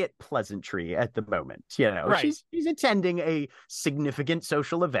quiet pleasantry at the moment. Right. She's attending a significant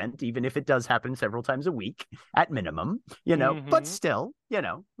social event, even if it does happen several times a week at minimum, but still,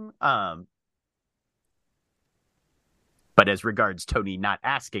 but as regards Tony not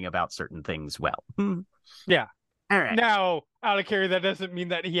asking about certain things, well. Yeah. All right. Now, out of care, that doesn't mean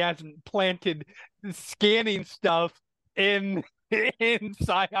that he hasn't planted scanning stuff in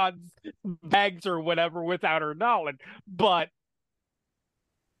Scion's bags or whatever without her knowledge. But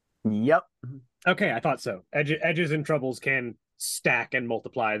yep. Okay, I thought so. Edges and troubles can stack and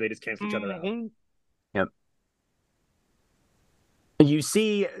multiply. They just cancel each other out. Yep. You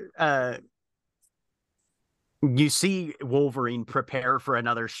see Wolverine prepare for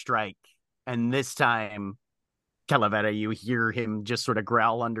another strike, and this time, Calavera, you hear him just sort of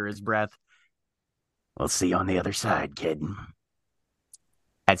growl under his breath. We'll see you on the other side, kid.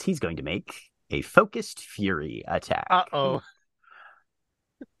 As he's going to make a focused fury attack. Uh-oh.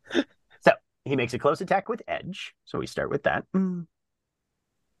 So, he makes a close attack with edge, so we start with that.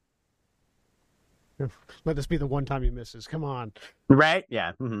 Let this be the one time he misses. Come on. Right?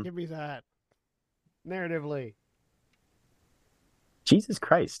 Yeah. Give me that. Narratively. Jesus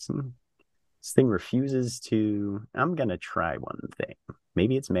Christ. This thing refuses to... I'm going to try one thing.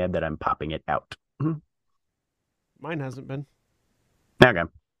 Maybe it's mad that I'm popping it out. Mine hasn't been. Okay.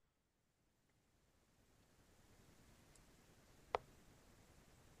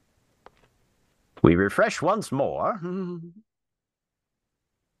 We refresh once more. And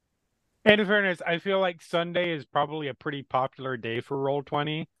in fairness, I feel like Sunday is probably a pretty popular day for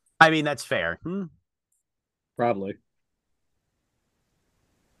Roll20. I mean, that's fair. Probably.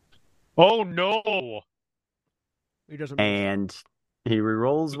 Oh, no! He doesn't. And he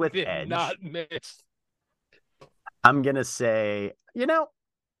rerolls with Did edge. not miss. I'm gonna say,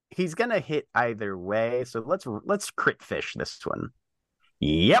 he's gonna hit either way. So let's crit fish this one.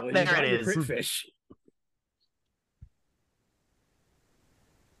 Yep, Well, there it is. Crit fish.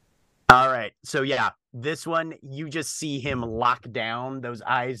 All right. So yeah, this one you just see him lock down, those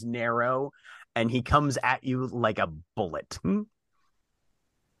eyes narrow, and he comes at you like a bullet. And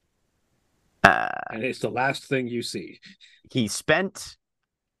it's the last thing you see. He spent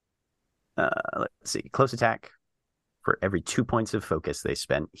let's see, close attack. For every 2 points of focus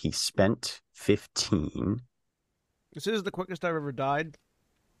he spent 15. This is the quickest I've ever died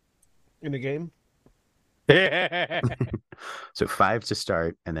in a game. So 5 to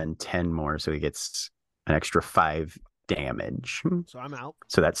start, and then 10 more, so he gets an extra 5 damage. So I'm out.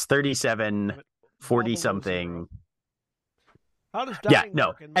 So that's 37, 40-something. How does dying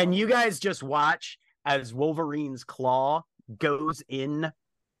work in and you guys just watch as Wolverine's claw goes in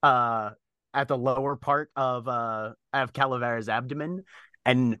at the lower part of Calavera's abdomen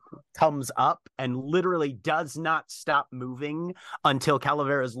and comes up and literally does not stop moving until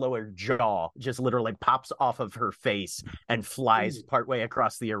Calavera's lower jaw just literally pops off of her face and flies partway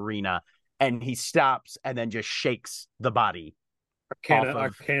across the arena. And he stops and then just shakes the body.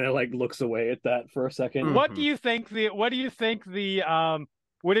 Arcana like looks away at that for a second. What do you think the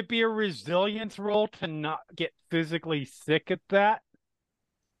would it be a resilience roll to not get physically sick at that?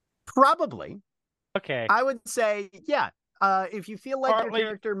 Probably. Okay. I would say, yeah. If you feel like your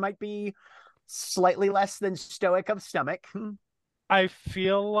character might be slightly less than stoic of stomach. I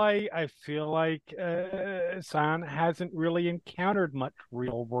feel like Scion hasn't really encountered much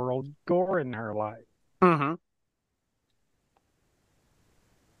real world gore in her life. Mm-hmm.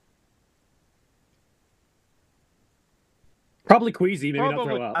 Probably queasy, maybe not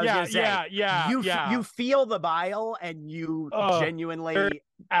Probably, throw up. I was gonna say, yeah. You feel the bile and you genuinely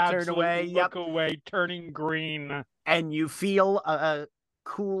turn away. Look away, turning green. And you feel a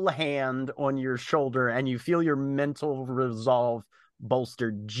cool hand on your shoulder, and you feel your mental resolve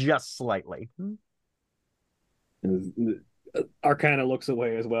bolstered just slightly. Arcana looks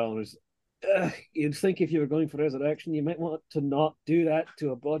away as well, and is, you'd think if you were going for resurrection, you might want to not do that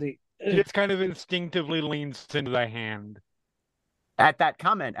to a body. He just kind of instinctively leans into the hand. At that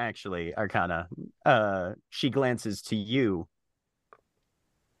comment, actually, Arcana, she glances to you.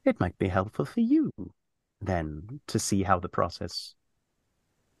 It might be helpful for you, then, to see how the process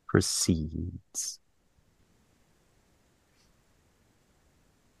proceeds.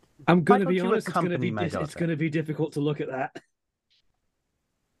 I'm going to be honest, it's going to be difficult to look at that.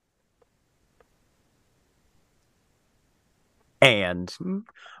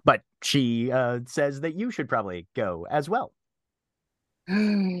 But she says that you should probably go as well. All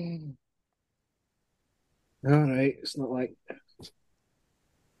right, it's not like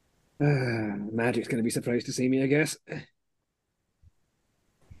Magic's going to be surprised to see me, I guess.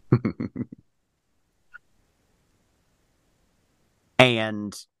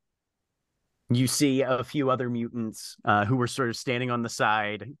 And you see a few other mutants who were sort of standing on the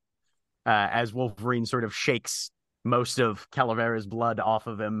side as Wolverine sort of shakes most of Calavera's blood off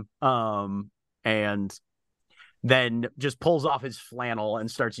of him, and then just pulls off his flannel and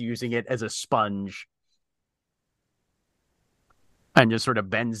starts using it as a sponge, and just sort of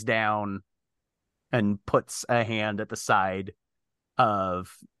bends down and puts a hand at the side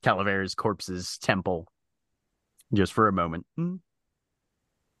of Calavera's corpse's temple just for a moment.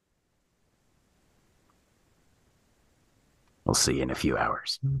 We'll see you in a few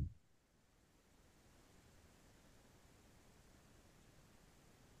hours.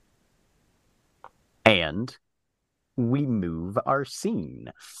 And we move our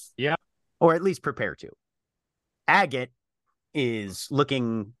scene. Yeah. Or at least prepare to. Agate is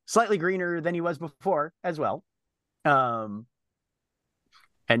looking slightly greener than he was before as well. And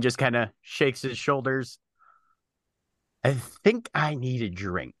just kind of shakes his shoulders. I think I need a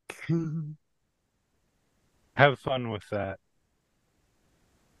drink. Have fun with that.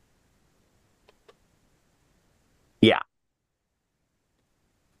 Yeah.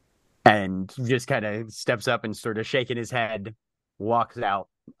 And just kind of steps up and sort of shaking his head, walks out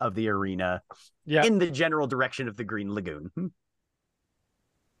of the arena in the general direction of the Green Lagoon.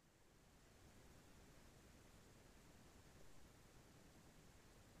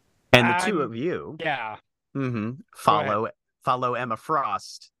 And the two of you follow Emma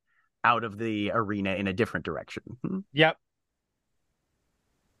Frost out of the arena in a different direction. Yep.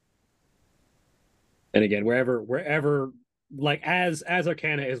 And again, wherever, like as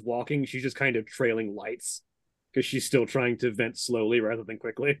Arcana is walking, she's just kind of trailing lights because she's still trying to vent slowly rather than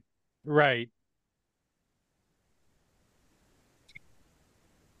quickly. Right.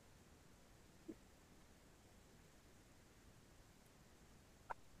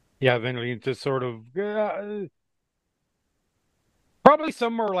 Yeah, then just sort of probably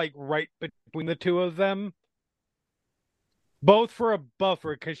somewhere like right between the two of them, both for a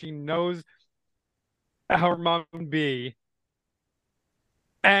buffer because she knows how her mom would be,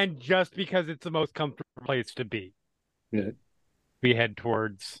 and just because it's the most comfortable place to be. Yeah. We head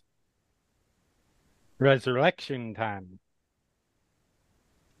towards resurrection time.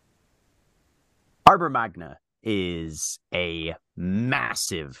 Arbor Magna is a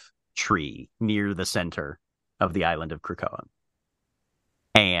massive tree near the center of the island of Krakoa.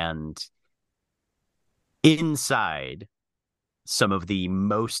 And inside, some of the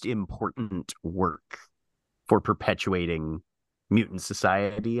most important work for perpetuating mutant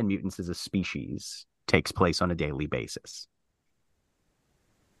society and mutants as a species takes place on a daily basis.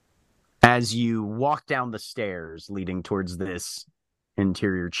 As you walk down the stairs leading towards this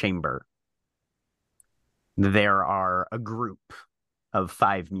interior chamber, there are a group of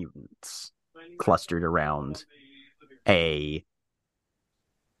 5 mutants clustered around you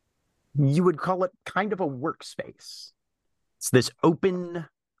would call it kind of a workspace. It's this open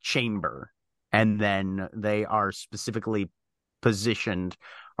chamber, and then they are specifically positioned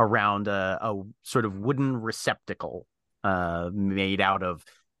around a sort of wooden receptacle made out of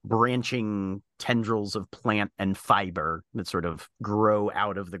branching tendrils of plant and fiber that sort of grow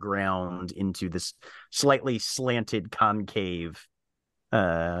out of the ground into this slightly slanted concave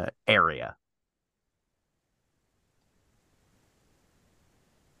area.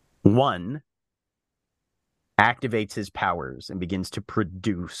 One activates his powers and begins to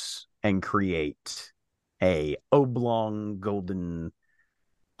produce and create a oblong golden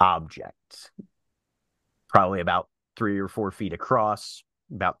object, probably about 3 or 4 feet across,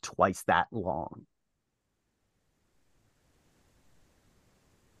 about twice that long.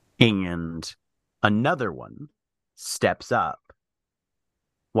 And another one steps up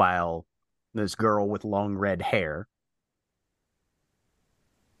while this girl with long red hair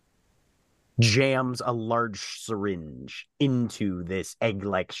jams a large syringe into this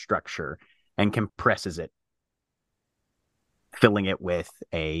egg-like structure and compresses it, filling it with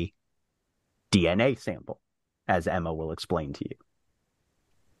a DNA sample, as Emma will explain to you.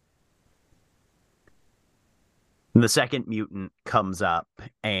 The second mutant comes up,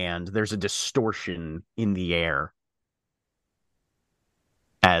 and there's a distortion in the air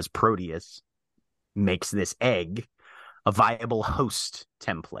as Proteus makes this egg a viable host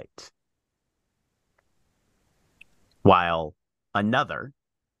template. While another,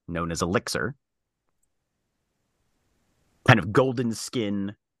 known as Elixir, kind of golden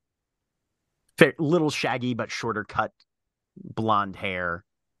skin, little shaggy but shorter cut, blonde hair,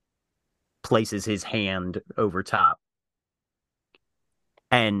 places his hand over top.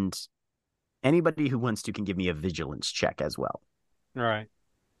 And anybody who wants to can give me a vigilance check as well. All right.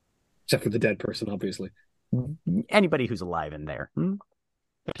 Except for the dead person, obviously. Anybody who's alive in there.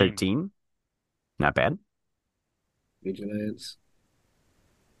 13. Not bad. Vigilance.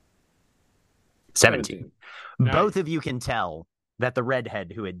 17. Nice. Both of you can tell that the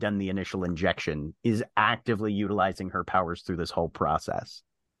redhead who had done the initial injection is actively utilizing her powers through this whole process.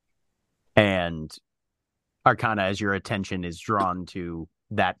 And Arcana, as your attention is drawn to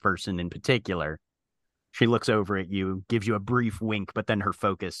that person in particular, she looks over at you, gives you a brief wink, but then her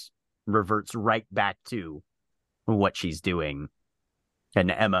focus reverts right back to what she's doing.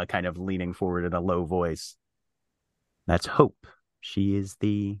 And Emma kind of leaning forward in a low voice. That's Hope. She is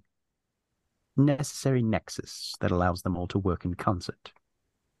the necessary nexus that allows them all to work in concert.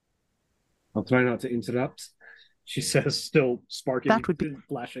 I'll try not to interrupt, she says, still sparking, That would be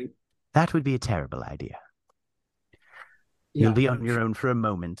flashing. That would be a terrible idea. Yeah, You'll be on your own for a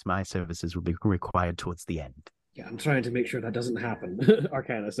moment. My services will be required towards the end. Yeah, I'm trying to make sure that doesn't happen,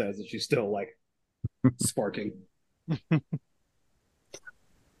 Arcana says, and she's still, like, sparking.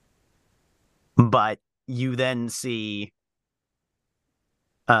 But you then see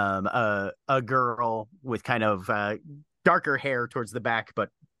a girl with kind of darker hair towards the back, but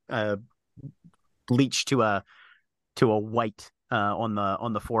bleached to a white on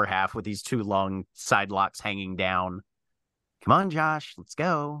the forehalf with these 2 long side locks hanging down. Come on, Josh, let's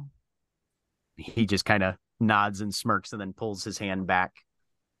go. He just kind of nods and smirks and then pulls his hand back.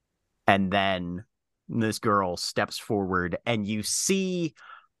 And then this girl steps forward and you see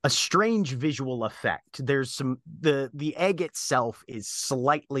a strange visual effect. There's the egg itself is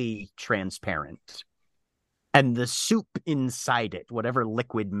slightly transparent. And the soup inside it, whatever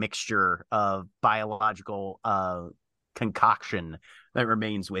liquid mixture of biological concoction that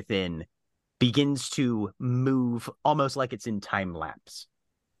remains within, begins to move almost like it's in time lapse.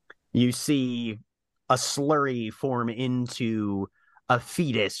 You see a slurry form into a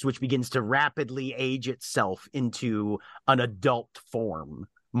fetus, which begins to rapidly age itself into an adult form,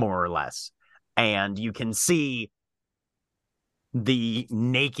 more or less. And you can see the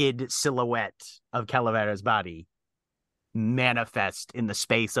naked silhouette of Calavera's body manifest in the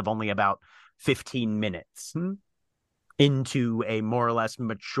space of only about 15 minutes into a more or less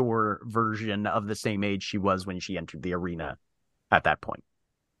mature version of the same age she was when she entered the arena at that point.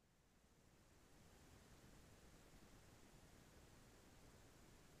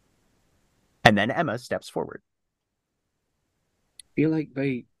 And then Emma steps forward. I feel like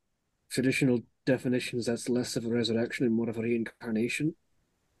by traditional definitions, that's less of a resurrection and more of a reincarnation.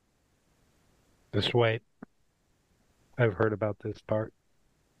 Just wait. I've heard about this part.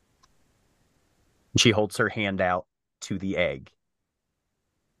 She holds her hand out to the egg.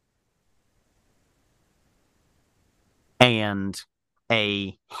 And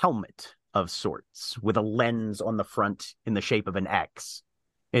a helmet of sorts with a lens on the front in the shape of an X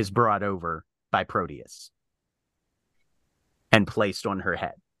is brought over by Proteus and placed on her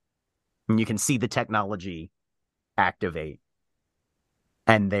head. And you can see the technology activate.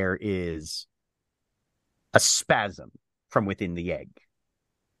 And there is a spasm from within the egg.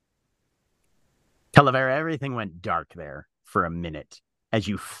 Calavera, everything went dark there for a minute as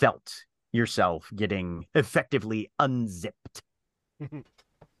you felt yourself getting effectively unzipped.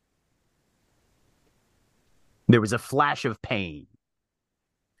 There was a flash of pain.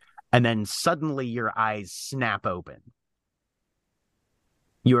 And then suddenly your eyes snap open.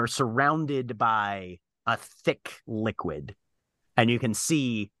 You are surrounded by a thick liquid. And you can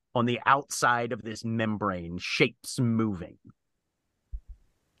see on the outside of this membrane shapes moving.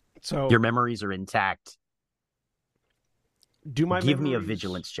 So your memories are intact. Give me a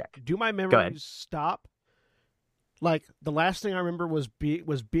vigilance check. Do my ahead. memories stop? Like, the last thing I remember was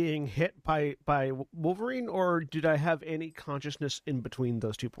being hit by Wolverine, or did I have any consciousness in between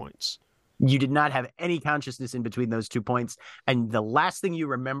those 2 points? You did not have any consciousness in between those 2 points, and the last thing you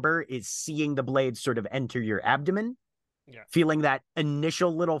remember is seeing the blade sort of enter your abdomen, feeling that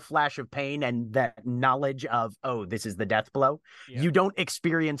initial little flash of pain and that knowledge of, oh, this is the death blow. Yeah. You don't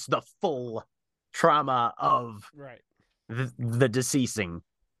experience the full trauma of the deceasing.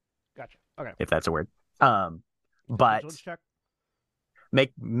 Gotcha. Okay. If that's a word. But check.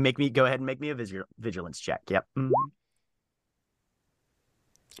 Make me go ahead and make me a vigilance check. Yep.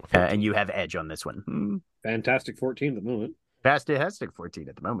 And you have edge on this one. Fantastic 14 at the moment. Fantastic 14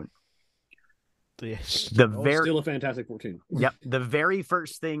 at the moment. Yes. Still a fantastic 14. Yep. The very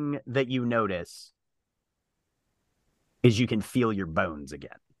first thing that you notice is you can feel your bones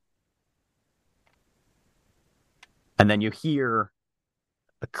again. And then you hear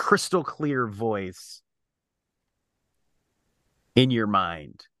a crystal clear voice in your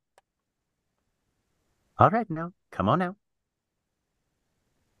mind. All right, now, come on now.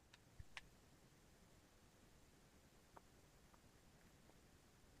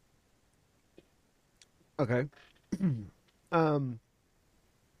 Okay.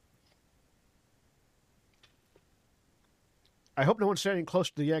 I hope no one's standing close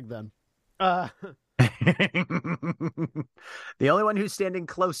to the egg then. The only one who's standing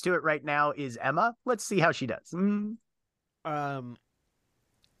close to it right now is Emma. Let's see how she does.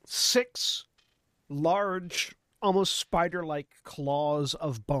 6 large, almost spider-like claws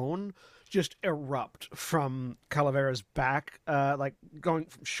of bone just erupt from Calavera's back, like going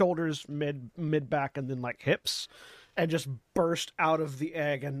from shoulders, mid back, and then like hips, and just burst out of the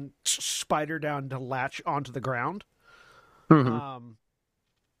egg and spider down to latch onto the ground. Mm-hmm.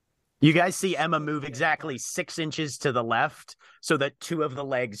 You guys see Emma move exactly 6 inches to the left so that 2 of the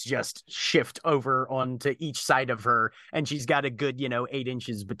legs just shift over onto each side of her, and she's got a good, 8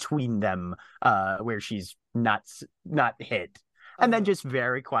 inches between them, where she's not hit. And then just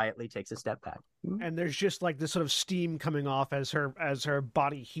very quietly takes a step back. And there's just like this sort of steam coming off as her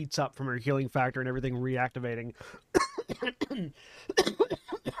body heats up from her healing factor and everything reactivating.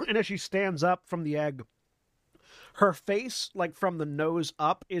 And as she stands up from the egg, her face, like from the nose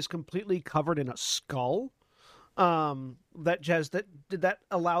up, is completely covered in a skull. That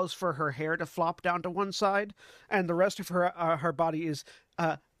allows for her hair to flop down to one side, and the rest of her body is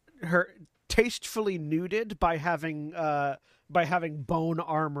her tastefully nuded by having bone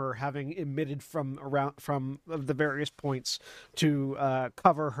armor having emitted from the various points to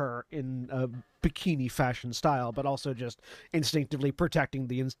cover her in a bikini fashion style, but also just instinctively protecting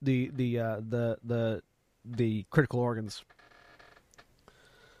the critical organs.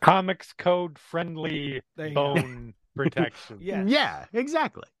 Comics code friendly bone protection. Yes. Yeah,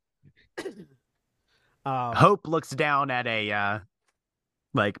 exactly. Hope looks down at a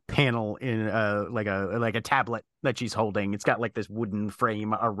panel in like a tablet that she's holding. It's got like this wooden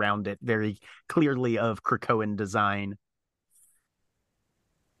frame around it, very clearly of Krakoan design.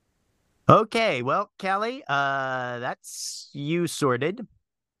 Okay, well, Callie, that's you sorted.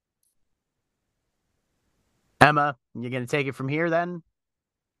 Emma, you gonna take it from here then?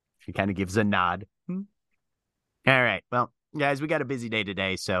 She kind of gives a nod. All right, well, guys, we got a busy day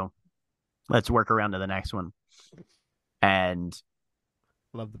today, so let's work around to the next one. And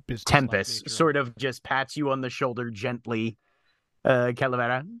love the business. Tempest sort of just pats you on the shoulder gently,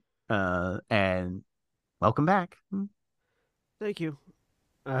 Calavera, and welcome back. Thank you.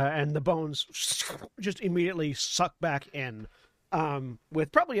 And the bones just immediately suck back in,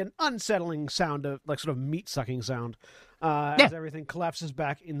 with probably an unsettling sound of like sort of meat sucking sound, as everything collapses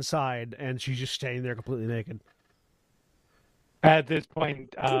back inside, and she's just staying there completely naked. At this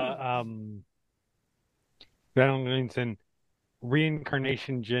point, Valentin,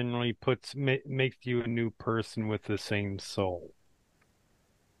 reincarnation generally makes you a new person with the same soul.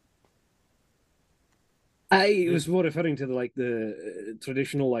 I was more referring to the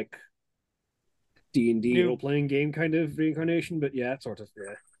traditional like D&D role-playing game kind of reincarnation, but yeah, sort of,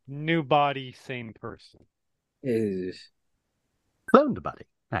 yeah. New body, same person. Cloned body,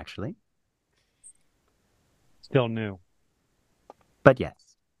 actually. Still new. But yes.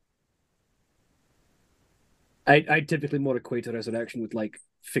 I typically more equate a resurrection with like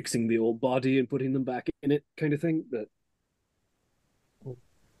fixing the old body and putting them back in it kind of thing, but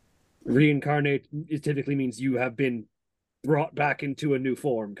reincarnate it typically means you have been brought back into a new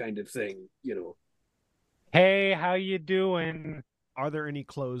form kind of thing, Hey, how you doing? Are there any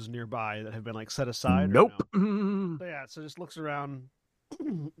clothes nearby that have been like set aside? Nope. No? So, yeah, so just looks around.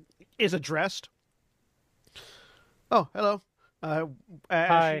 Is it dressed? Oh, hello. Uh,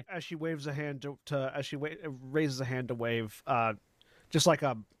 Hi. as she waves a hand to as she raises a hand to wave, just like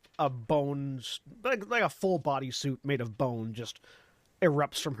a bone, like a full body suit made of bone, just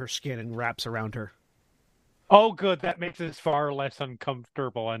erupts from her skin and wraps around her. Oh, good. That makes this far less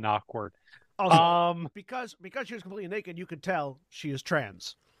uncomfortable and awkward. Also, because she was completely naked, you could tell she is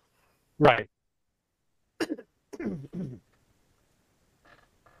trans. Right.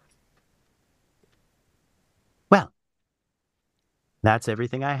 Well, that's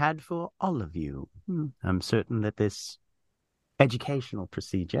everything I had for all of you. I'm certain that this educational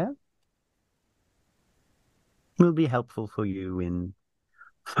procedure will be helpful for you in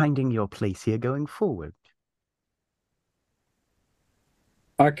finding your place here going forward.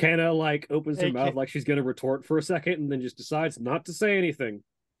 Arcana opens her AK mouth like she's gonna retort for a second, and then just decides not to say anything.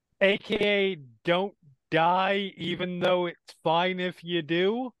 AKA don't die, even though it's fine if you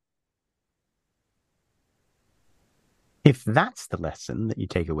do. If that's the lesson that you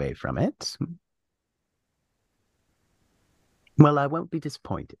take away from it, well, I won't be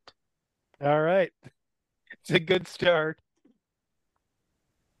disappointed. All right. It's a good start.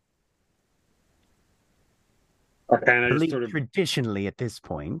 Arcana I just believe sort of traditionally at this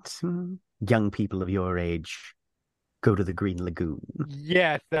point, young people of your age go to the Green Lagoon.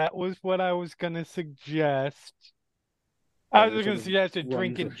 Yes, that was what I was going to suggest. I was going to suggest a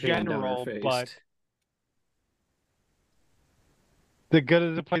drink in general, but the good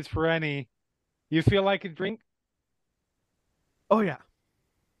is a place for any. You feel like a drink? Oh yeah.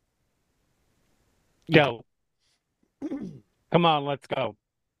 Go. Come on, let's go.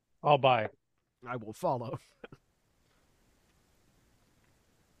 I'll buy. I will follow.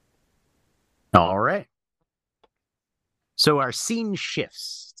 All right. So our scene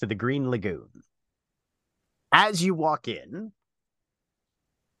shifts to the Green Lagoon. As you walk in,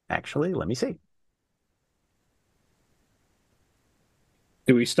 actually, let me see.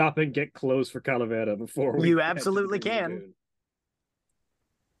 Do we stop and get clothes for Calavera before we? You absolutely can. Lagoon?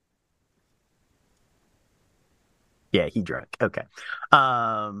 Yeah, he drunk. Okay.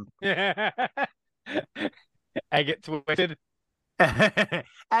 I get twisted.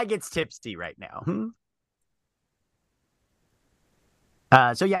 Agate's tipsy right now.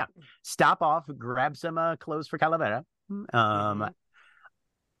 So yeah, stop off, grab some clothes for Calavera.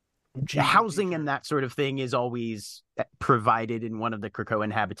 Housing and that sort of thing is always provided in one of the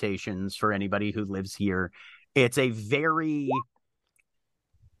Krakoan habitations for anybody who lives here. It's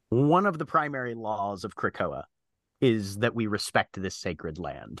one of the primary laws of Krakoa is that we respect this sacred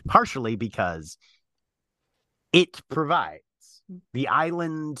land, partially because it provides. The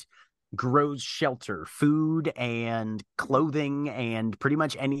island grows shelter, food, and clothing, and pretty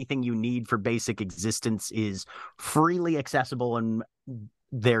much anything you need for basic existence is freely accessible, and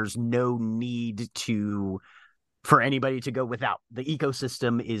there's no need for anybody to go without. The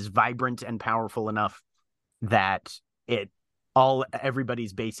ecosystem is vibrant and powerful enough that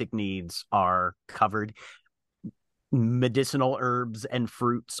everybody's basic needs are covered. Medicinal herbs and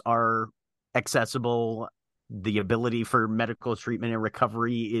fruits are accessible. The ability for medical treatment and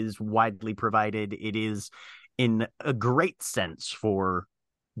recovery is widely provided. It is, in a great sense, for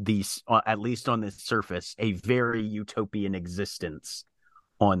these, at least on this surface, a very utopian existence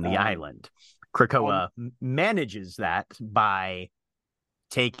on the island. Krakoa manages that by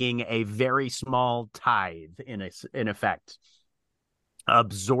taking a very small tithe, in effect,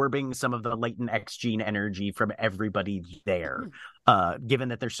 absorbing some of the latent X gene energy from everybody there. Given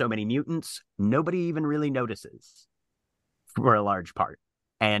that there's so many mutants, nobody even really notices for a large part.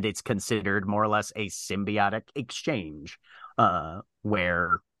 And it's considered more or less a symbiotic exchange,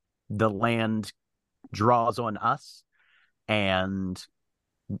 where the land draws on us and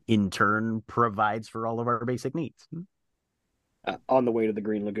in turn provides for all of our basic needs. On the way to the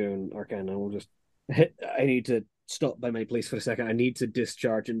Green Lagoon, Arcana will just I need to stop by my place for a second. I need to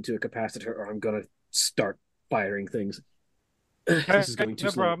discharge into a capacitor or I'm going to start firing things. This is going too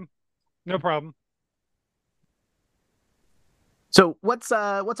slow. No problem. So what's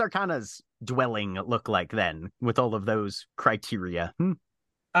Arcana's dwelling look like then, with all of those criteria?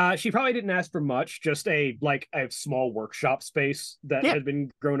 She probably didn't ask for much, just a small workshop space that had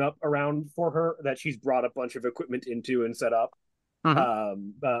been grown up around for her that she's brought a bunch of equipment into and set up.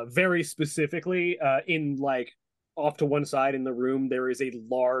 Very specifically, in off to one side in the room, there is a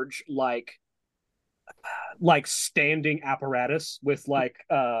large standing apparatus with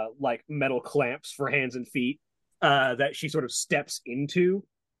metal clamps for hands and feet that she sort of steps into,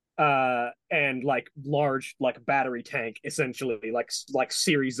 and large battery tank, essentially like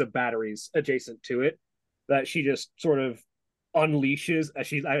series of batteries adjacent to it that she just sort of unleashes as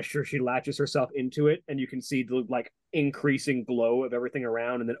she latches herself into it, and you can see the like increasing glow of everything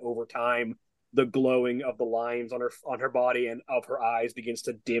around, and then over time the glowing of the lines on her body and of her eyes begins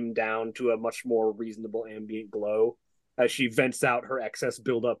to dim down to a much more reasonable ambient glow as she vents out her excess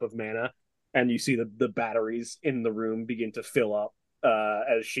buildup of mana, and you see the batteries in the room begin to fill up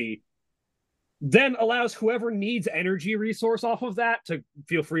as she then allows whoever needs energy resource off of that to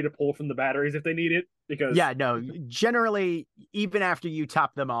feel free to pull from the batteries if they need it. Because generally, even after you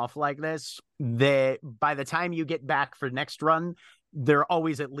top them off like this, by the time you get back for next run, they're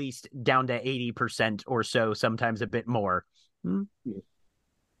always at least down to 80% or so, sometimes a bit more. Yeah,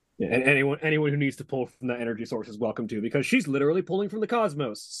 and anyone who needs to pull from that energy source is welcome to, because she's literally pulling from the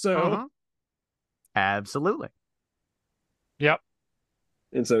cosmos. So absolutely. Yep.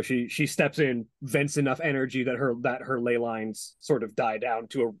 And so she steps in, vents enough energy that her ley lines sort of die down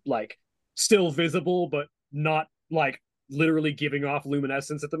to a like still visible but not like literally giving off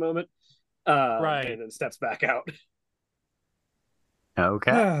luminescence at the moment. Right. And then steps back out.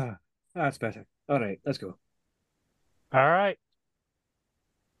 Okay. That's better. All right, let's go. All right.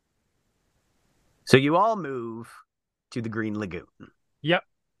 So you all move to the Green Lagoon. Yep.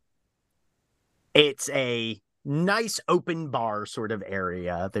 It's a nice open bar sort of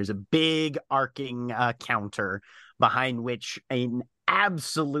area. There's a big arcing counter behind which an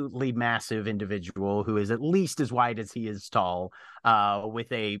absolutely massive individual who is at least as wide as he is tall,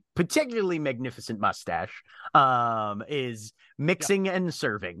 with a particularly magnificent mustache, is mixing and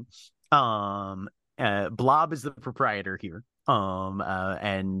serving. Blob is the proprietor here.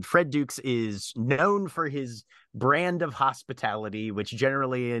 And Fred Dukes is known for his brand of hospitality, which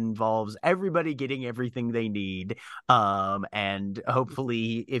generally involves everybody getting everything they need. And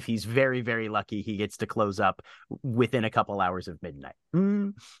hopefully, if he's very, very lucky, he gets to close up within a couple hours of midnight.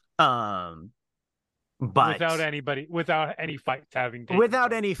 But without any fights having taken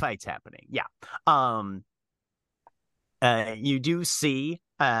without place. any fights happening. Yeah. You do see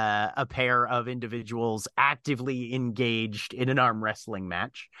a pair of individuals actively engaged in an arm wrestling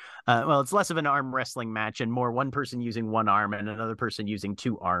match. Well, it's less of an arm wrestling match and more one person using one arm and another person using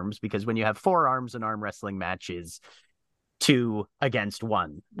two arms, because when you have four arms, an arm wrestling match is 2 against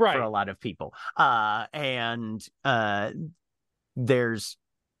 1 Right. for a lot of people. And there's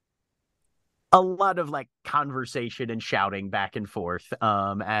a lot of like conversation and shouting back and forth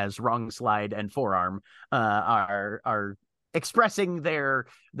as Wrong Slide and Forearm are expressing their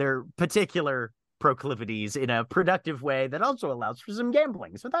particular proclivities in a productive way that also allows for some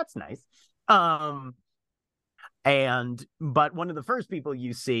gambling. So that's nice. But one of the first people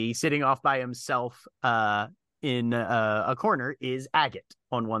you see sitting off by himself in a corner is Agate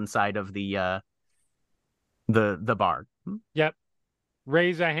on one side of the bar. Yep.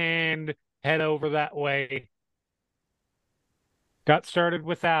 Raise a hand, head over that way. Got started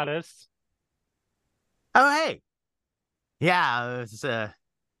without us. Oh, hey. Yeah, it's oh,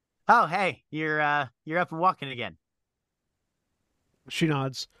 hey, you're up and walking again. She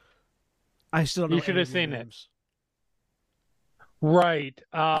nods. I still don't know. You should have any of seen your it. names. Right.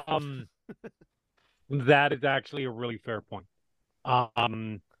 That is actually a really fair point.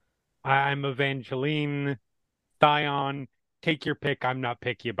 I'm Evangeline, Dion. Take your pick. I'm not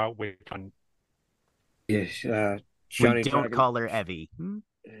picky about which one. Yes, We don't call her Evie.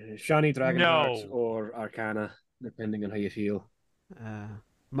 Shani Dragonheart No. or Arcana, depending on how you feel.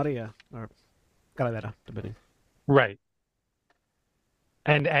 Maria or Calavera, depending. Right.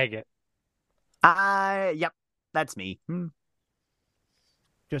 And Agate. Yep, that's me.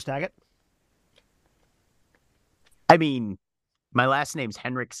 Just Agate? I mean, my last name's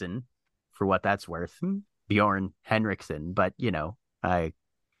Henriksen, for what that's worth. Bjorn Henriksen, but you know, I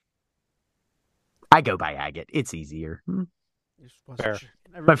go by Agate. It's easier. Fair.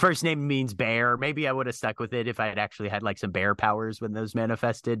 My first name means bear. Maybe I would have stuck with it if I had actually had like some bear powers when those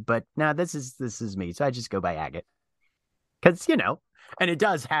manifested. But no, this is me. So I just go by Agate. Because, you know, and it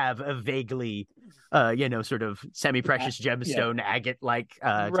does have a vaguely, sort of semi-precious gemstone agate-like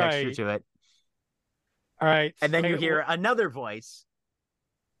texture to it. All right. And then you hear another voice,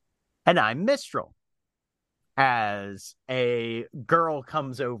 and I'm Mistral, as a girl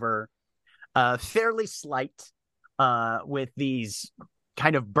comes over, fairly slight, with these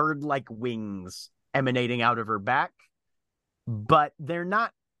kind of bird-like wings emanating out of her back, but they're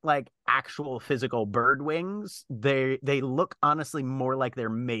not like actual physical bird wings. They look honestly more like they're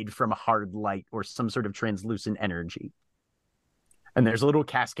made from hard light or some sort of translucent energy. And there's little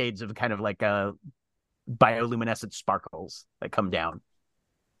cascades of kind of like bioluminescent sparkles that come down.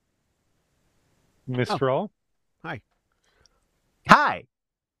 Mistral. Hi. Hi.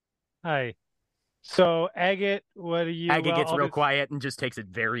 Hi. So Agate, what do you? Agate Well, gets real quiet and just takes a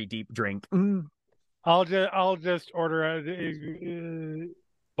very deep drink. I'll just order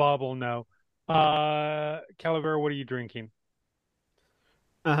Bob will know. Calaver, what are you drinking?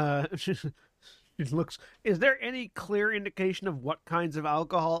 It looks. Is there any clear indication of what kinds of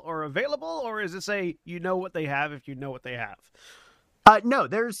alcohol are available, or is it say you know what they have if you know what they have? No,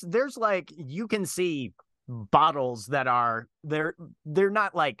 there's like you can see bottles that are they're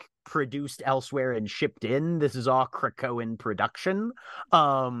not like produced elsewhere and shipped in. This is all Krakoan production.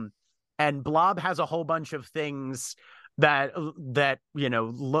 And Blob has a whole bunch of things that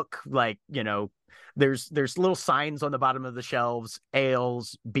look like there's little signs on the bottom of the shelves: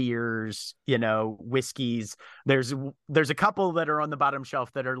 ales, beers, whiskeys. There's a couple that are on the bottom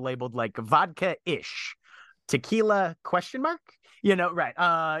shelf that are labeled like vodka-ish, tequila ? Right.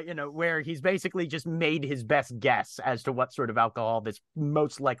 Where he's basically just made his best guess as to what sort of alcohol this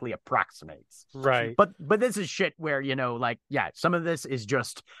most likely approximates. Right. But this is shit where, some of this is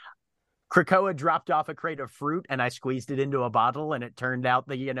just Krakoa dropped off a crate of fruit and I squeezed it into a bottle and it turned out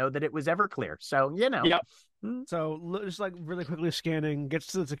that, that it was Everclear. So, Yep. So just like really quickly scanning, gets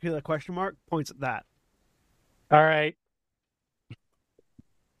to the tequila ? Points at that. All right.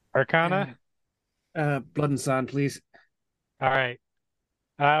 Arcana? Blood and sand, please. All right.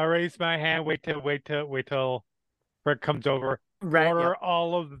 I'll raise my hand. Wait till Rick comes over. Right, Order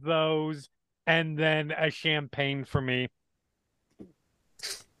all of those and then a champagne for me.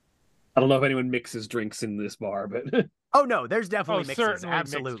 I don't know if anyone mixes drinks in this bar, but Oh no, there's definitely mixes. Certainly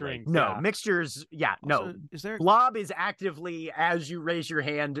Absolutely. mixed drinks, no, yeah. Mixtures, Also, no. is there Blob is actively, as you raise your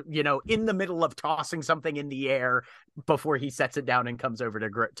hand, in the middle of tossing something in the air before he sets it down and comes over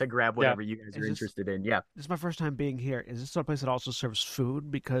to grab whatever you guys are interested in. Yeah. This is my first time being here. Is this a place that also serves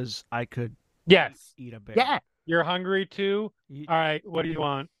food? Because I could Yes. eat a bear. Yeah. You're hungry too? All right. What do you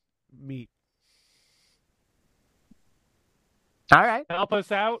want? Meat. All right. Help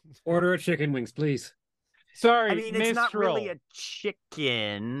us out? order a chicken wings, please. Sorry, I mean, it's not really a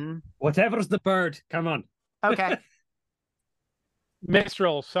chicken. Whatever's the bird, come on. Okay.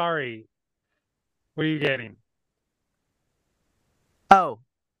 Mistral, sorry. What are you getting? Oh,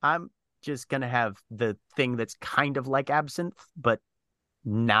 I'm just going to have the thing that's kind of like absinthe, but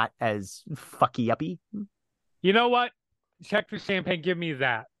not as fucky-uppy. You know what? Check the champagne. Give me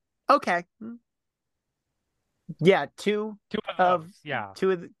that. Okay. Yeah, two of those. Yeah.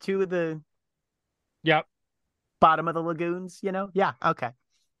 two of the Yep. bottom of the lagoons, Yeah, okay.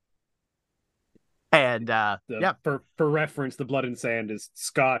 And For reference, the blood and sand is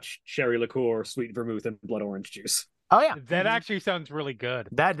scotch, sherry liqueur, sweet vermouth, and blood orange juice. Oh yeah. That actually sounds really good.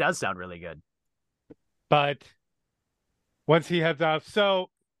 That does sound really good. But once he heads off, so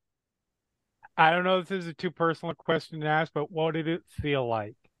I don't know if this is a too personal question to ask, but what did it feel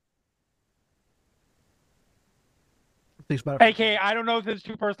like? Thanks about it. AK, I don't know if it's a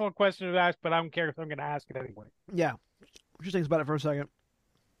too personal a question to ask, but I don't care if I'm going to ask it anyway. Yeah. Just thinks about it for a second.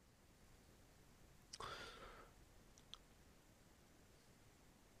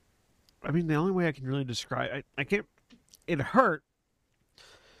 I mean, the only way I can really describe I can't. It hurt,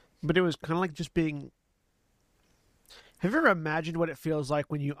 but it was kind of like just being. Have you ever imagined what it feels like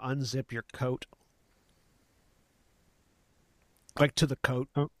when you unzip your coat? Like to the coat?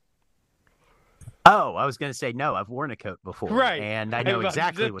 Oh, I was going to say, no, I've worn a coat before. Right. And I know I've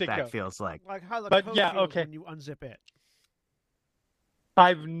exactly unzipped what a that coat. feels like. Like how the But coat yeah, feels okay. when you unzip it.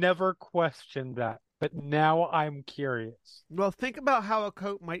 I've never questioned that, but now I'm curious. Well, think about how a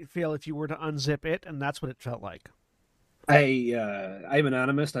coat might feel if you were to unzip it, and that's what it felt like. I'm an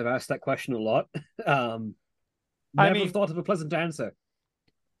animist. I've asked that question a lot. Never thought of a pleasant answer.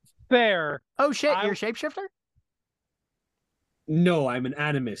 Fair. Oh shit, you're a shapeshifter? No, I'm an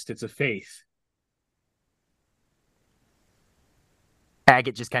animist. It's a faith.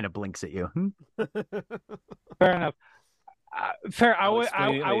 Agate just kind of blinks at you. Fair enough. Fair. I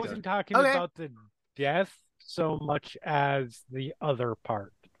explain it later. wasn't talking Okay. about the death so much as the other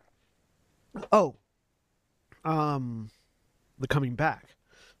part. Oh. The coming back.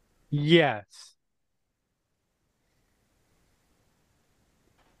 Yes.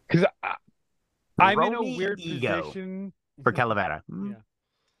 Because I'm in a Romy weird ego. position. For Calavera. Yeah.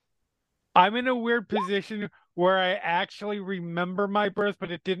 I'm in a weird position where I actually remember my birth,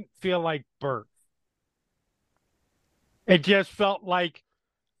 but it didn't feel like birth. It just felt like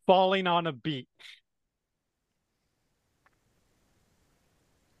falling on a beach.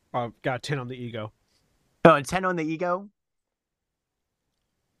 Got a 10 on the ego. Oh, and 10 on the ego?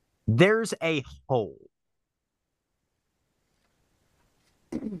 There's a hole.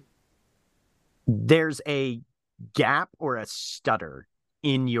 There's a gap or a stutter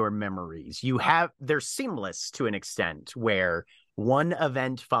in your memories. They're seamless to an extent where one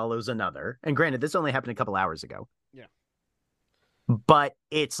event follows another. And granted, this only happened a couple hours ago. Yeah. But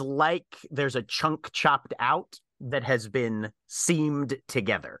it's like there's a chunk chopped out that has been seamed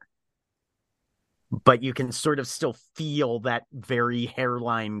together. But you can sort of still feel that very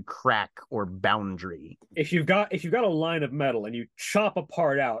hairline crack or boundary. If you've got a line of metal and you chop a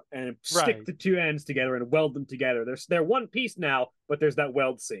part out and stick the two ends together and weld them together, they're one piece now, but there's that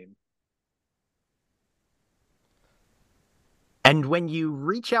weld seam. And when you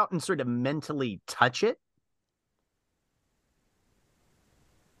reach out and sort of mentally touch it,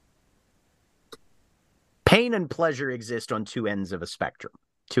 pain and pleasure exist on two ends of a spectrum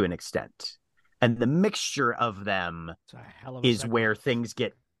to an extent. And the mixture of them is where things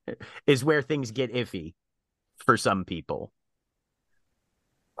get iffy for some people.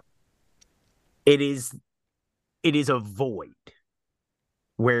 It is a void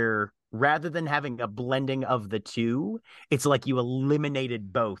where rather than having a blending of the two, it's like you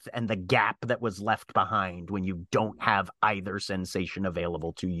eliminated both, and the gap that was left behind when you don't have either sensation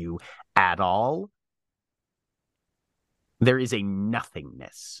available to you at all, there is a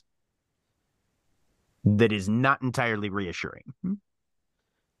nothingness that is not entirely reassuring.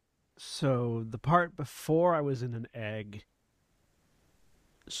 So the part before I was in an egg,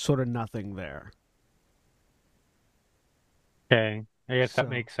 sort of nothing there. Okay, I guess that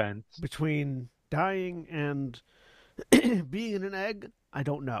makes sense. Between dying and being in an egg, I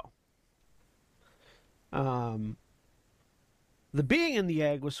don't know. The being in the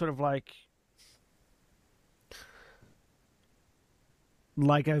egg was sort of like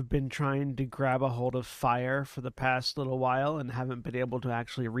I've been trying to grab a hold of fire for the past little while and haven't been able to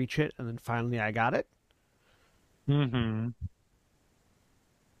actually reach it, and then finally I got it. Mm-hmm.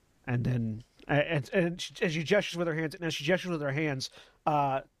 And then, and as she gestures with her hands,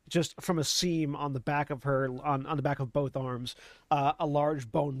 just from a seam on the back of her, on the back of both arms, a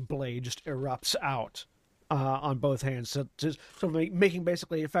large bone blade just erupts out on both hands, so making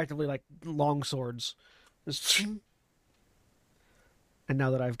basically effectively like long swords. And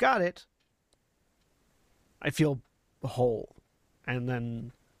now that I've got it, I feel whole. And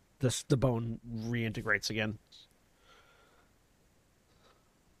then the bone reintegrates again.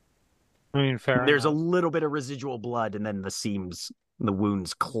 I mean, fair There's enough. a little bit of residual blood, and then the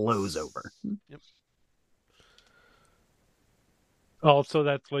wounds close over. Yep. Also,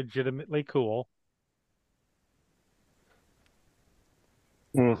 that's legitimately cool.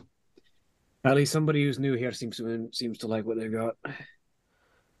 At least somebody who's new here seems to like what they've got.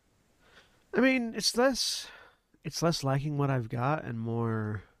 I mean, it's less liking what I've got and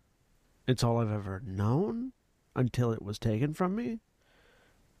more it's all I've ever known until it was taken from me.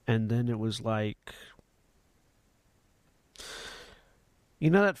 And then it was like, you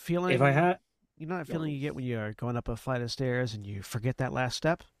know that feeling? You know that feeling you get when you're going up a flight of stairs and you forget that last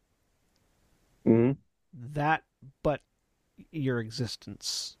step? Mm-hmm. That, but your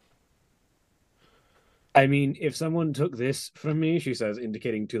existence. I mean, if someone took this from me, she says,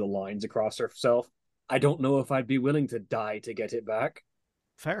 indicating to the lines across herself, I don't know if I'd be willing to die to get it back.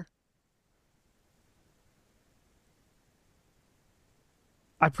 Fair.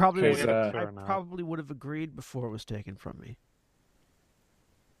 I probably would have agreed before it was taken from me.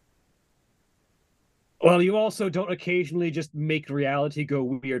 Well, you also don't occasionally just make reality go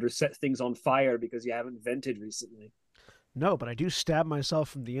weird or set things on fire because you haven't vented recently. No, but I do stab myself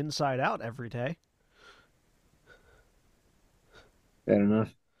from the inside out every day. Fair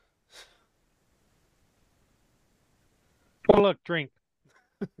enough. Well, look, drink.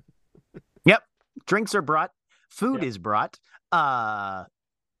 Yep. Drinks are brought. Food is brought.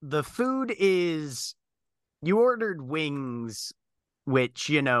 The food is, you ordered wings,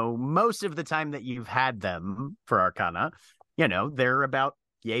 which, most of the time that you've had them for Arcana, they're about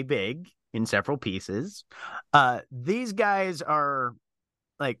yay big in several pieces. These guys are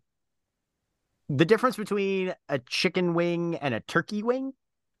like the difference between a chicken wing and a turkey wing.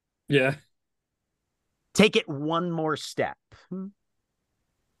 Yeah. Take it one more step.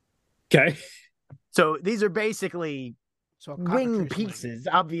 Okay. So these are basically wing pieces,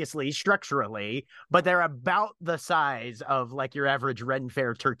 obviously, structurally, but they're about the size of like your average Ren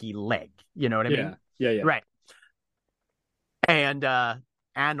Fair turkey leg. You know what I mean? Yeah. Right. And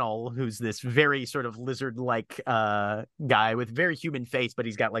Anil, who's this very sort of lizard-like guy with very human face, but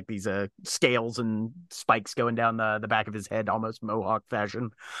he's got like these scales and spikes going down the back of his head, almost mohawk fashion,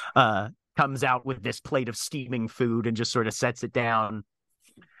 comes out with this plate of steaming food and just sort of sets it down.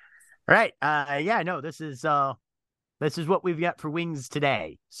 All right. This is what we've got for wings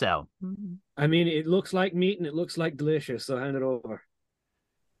today. So, I mean, it looks like meat and it looks like delicious, so hand it over.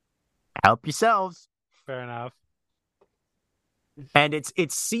 Help yourselves. Fair enough. And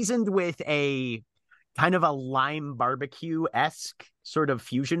it's seasoned with a kind of a lime barbecue-esque sort of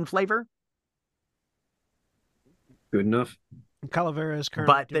fusion flavor. Good enough. Calavera is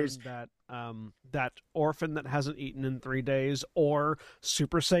currently But doing there's that orphan that hasn't eaten in 3 days, or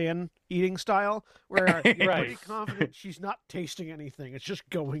Super Saiyan eating style, where you're Right. pretty confident she's not tasting anything. It's just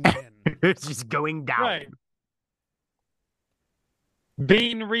going in. it's just going down. Right.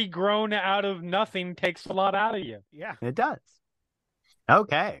 Being regrown out of nothing takes a lot out of you. Yeah. It does.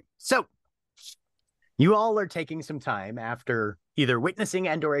 Okay. So you all are taking some time after either witnessing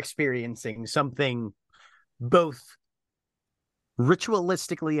and or experiencing something both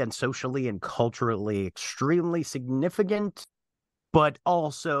ritualistically and socially and culturally extremely significant, but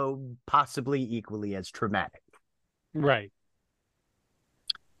also possibly equally as traumatic. Right.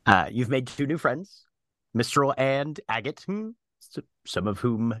 You've made 2 new friends, Mistral and Agate, some of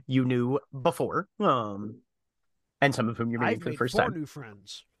whom you knew before, and some of whom you're meeting I've for the made first 4 time. new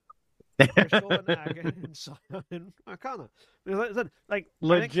friends. Crystal and Aga and Sion and Arcana. Like,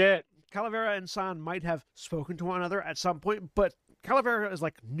 Legit. Calavera and Sion might have spoken to one another at some point, but Calavera is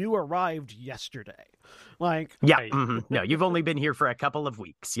like new arrived yesterday. Like, Yeah. Right. No, you've only been here for a couple of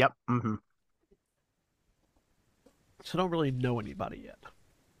weeks. Yep. so don't really know anybody yet.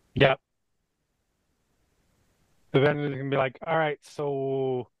 Yep. So then it's gonna be like, all right,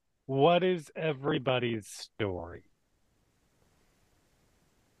 so what is everybody's story?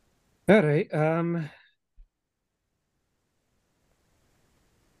 All right.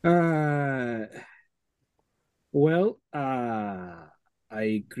 Well,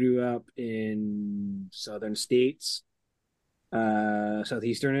 I grew up in southern states,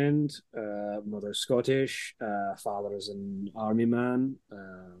 southeastern end. Mother's Scottish. Father is an army man.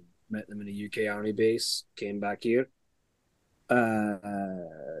 Met them in a UK army base. Came back here.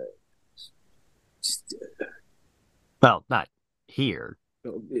 Well, not here.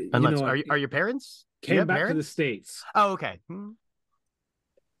 Unless I are your parents? Do you came have back to the parents? States. Oh, okay.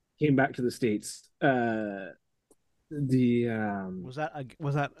 Came back to the States. The Was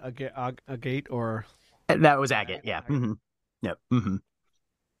that a gate or That was Agate. Yeah. Yep.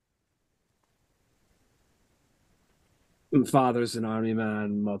 father's an army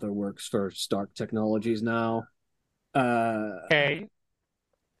man. Mother works for Stark Technologies now. Okay.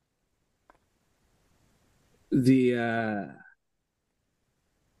 The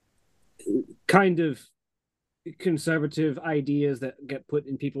kind of conservative ideas that get put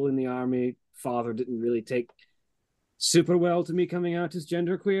in people in the army. Father didn't really take super well to me coming out as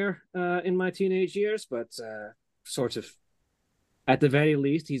genderqueer in my teenage years, but sort of, at the very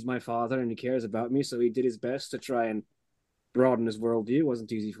least, he's my father and he cares about me, so he did his best to try and broaden his worldview. It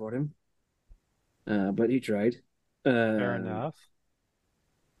wasn't easy for him, but he tried. Fair enough.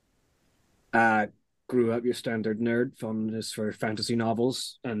 Grew up your standard nerd, fondness for fantasy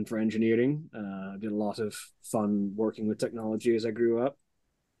novels and for engineering. Did a lot of fun working with technology as I grew up.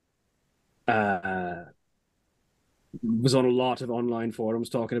 Was on a lot of online forums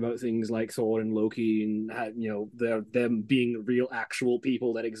talking about things like Thor and Loki and them being real actual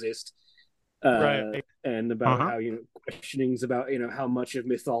people that exist. Right. And about how questionings about how much of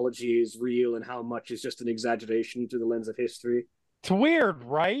mythology is real and how much is just an exaggeration through the lens of history. It's weird,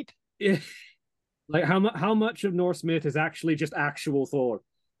 right? Yeah. Like how much of Norse myth is actually just actual Thor?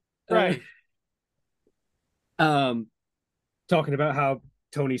 Right. Talking about how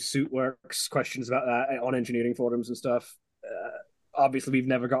Tony's suit works, questions about that on engineering forums and stuff. Obviously, we've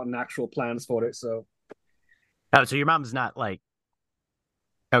never gotten actual plans for it, so. Oh, so your mom's not like.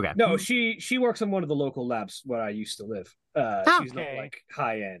 Okay. No, she works on one of the local labs where I used to live. She's not like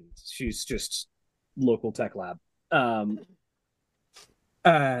high end. She's just local tech lab.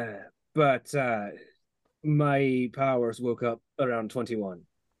 But my powers woke up around 21.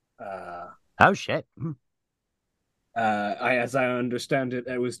 Oh shit. As I understand it,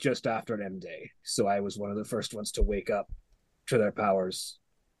 it was just after M Day, so I was one of the first ones to wake up to their powers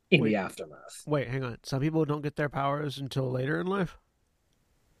in the aftermath. Wait, hang on. Some people don't get their powers until later in life?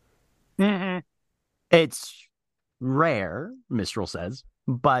 It's rare, Mistral says,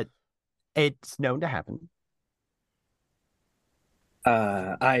 but it's known to happen.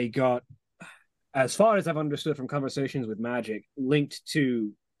 I got, as far as I've understood from conversations with magic, linked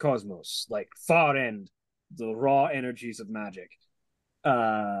to Cosmos, like far end, the raw energies of magic.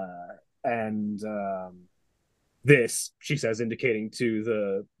 This, she says, indicating to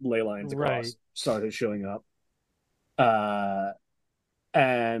the ley lines across, started showing up.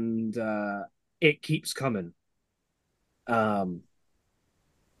 And it keeps coming. You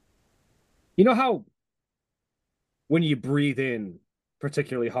know how when you breathe in,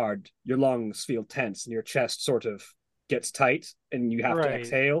 particularly hard, your lungs feel tense and your chest sort of gets tight and you have to Right.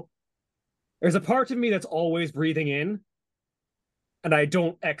 exhale. There's a part of me that's always breathing in, and I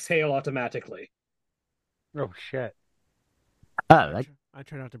don't exhale automatically. Oh shit. Oh, I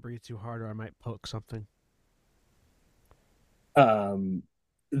try not to breathe too hard, or I might poke something. The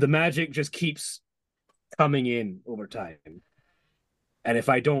magic just keeps coming in over time, and if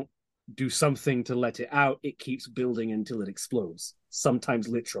I don't do something to let it out, it keeps building until it explodes. Sometimes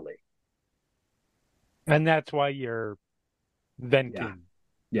literally. And that's why you're venting.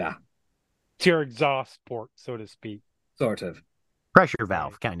 Yeah, It's your exhaust port, so to speak. sort of. pressure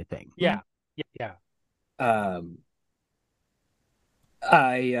valve kind of thing. Yeah. Yeah. Um,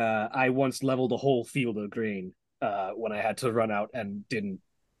 I once leveled a whole field of grain when I had to run out and didn't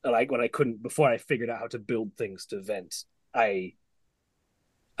like when I couldn't before I figured out how to build things to vent.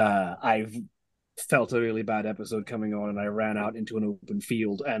 I've felt a really bad episode coming on, and I ran out into an open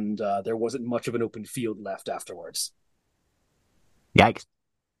field, and there wasn't much of an open field left afterwards. Yikes.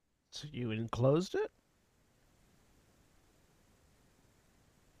 So you enclosed it?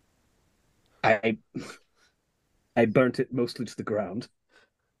 I I burnt it mostly to the ground.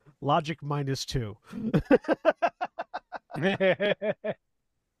 Logic -2.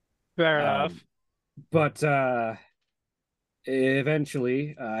 Fair enough. But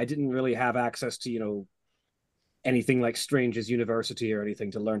eventually, I didn't really have access to anything like Strange's University or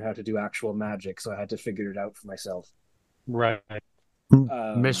anything to learn how to do actual magic, so I had to figure it out for myself. Right.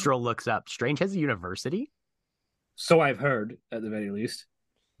 Mistral looks up. Strange has a university? So I've heard, at the very least.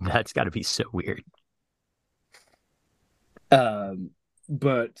 That's got to be so weird.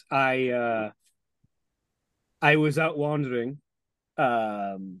 But I was out wandering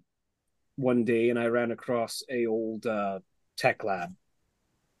one day, and I ran across a old tech lab,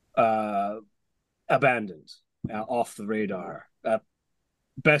 abandoned, off the radar.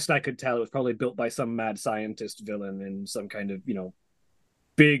 Best I could tell, it was probably built by some mad scientist villain in some kind of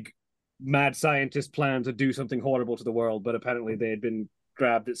big mad scientist plan to do something horrible to the world, but apparently they had been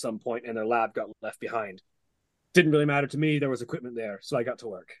grabbed at some point and their lab got left behind. Didn't really matter to me. There was equipment there, so I got to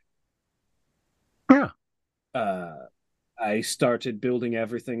work. Yeah. I started building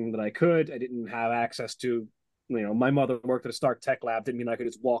everything that I could. I didn't have access to, my mother worked at a Stark Tech lab. Didn't mean I could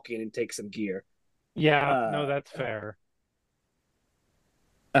just walk in and take some gear. Yeah, no, that's fair.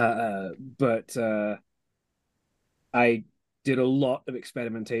 But I did a lot of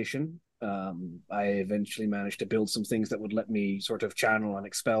experimentation. I eventually managed to build some things that would let me sort of channel and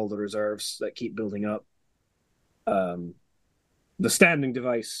expel the reserves that keep building up. The standing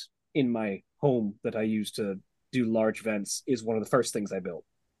device in my home that I use to do large vents is one of the first things I built.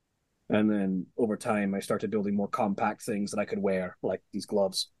 And then over time, I started building more compact things that I could wear, like these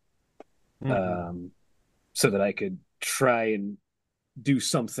gloves, so that I could try and do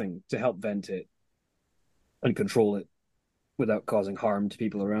something to help vent it and control it without causing harm to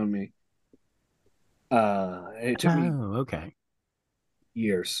people around me. And it took me okay.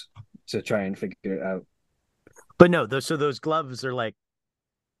 years to try and figure it out. But no, those gloves are like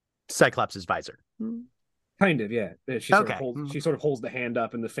Cyclops' visor. Kind of, yeah. She sort of holds the hand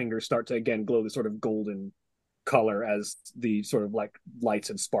up, and the fingers start to again glow this sort of golden color as the sort of like lights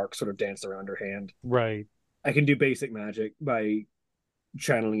and sparks sort of dance around her hand. Right. I can do basic magic by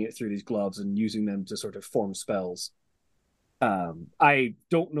channeling it through these gloves and using them to sort of form spells. I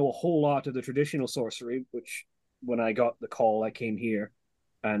don't know a whole lot of the traditional sorcery, which when I got the call, I came here,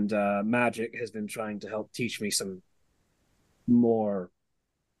 and magic has been trying to help teach me some more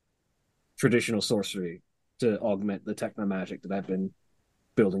traditional sorcery to augment the techno magic that I've been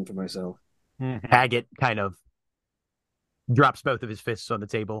building for myself. Haggett kind of drops both of his fists on the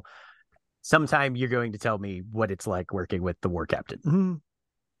table. Sometime you're going to tell me what it's like working with the war captain.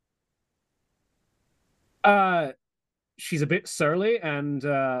 She's a bit surly and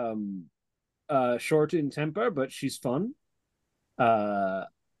short in temper, but she's fun.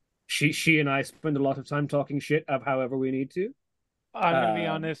 She and I spend a lot of time talking shit of however we need to. I'm gonna be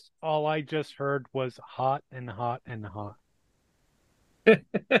honest, all I just heard was hot and hot and hot.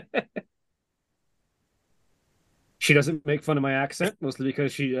 She doesn't make fun of my accent, mostly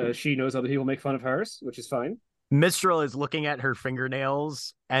because she knows other people make fun of hers, which is fine. Mistral is looking at her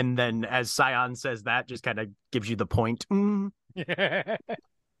fingernails, and then as Scion says that, just kind of gives you the point. When the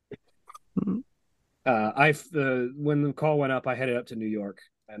call went up, I headed up to New York,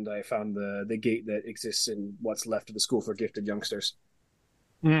 and I found the gate that exists in what's left of the School for Gifted Youngsters.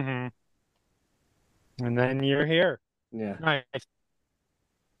 And then you're here. Yeah. Nice.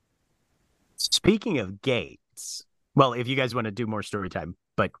 Speaking of gates, well, if you guys want to do more story time,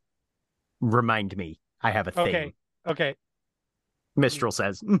 but remind me, I have a thing. Okay. Mistral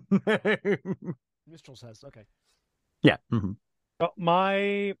says. Mistral says, okay. Yeah. Mm-hmm.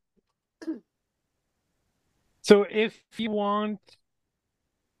 So if you want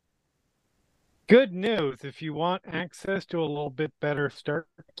good news, if you want access to a little bit better start,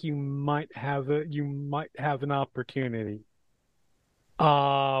 you might have an opportunity.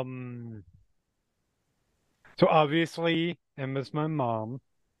 So obviously Emma's my mom.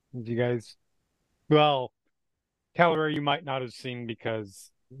 You guys, well, Calvary you might not have seen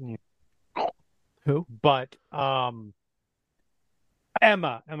because Who? but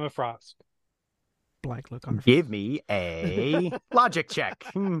Emma Frost. Blank look on her Give me a logic check.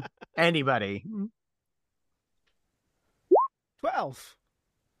 Anybody. 12.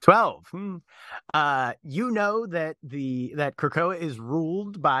 12. You know that that Krakoa is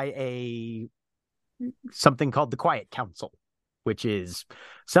ruled by something called the Quiet Council, which is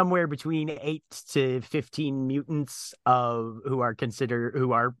somewhere between 8 to 15 mutants who are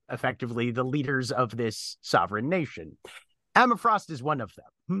effectively the leaders of this sovereign nation. Emma Frost is one of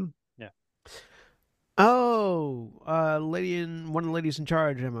them. Yeah. Oh, one of the ladies in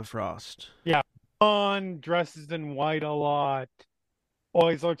charge, Emma Frost. Yeah. Dresses in white a lot.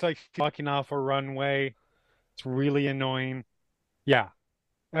 Always looks like she's walking off a runway. It's really annoying. Yeah.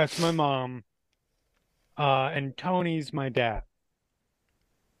 That's my mom. And Tony's my dad.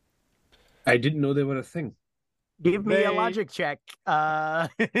 I didn't know they were a thing. Give me a logic check. And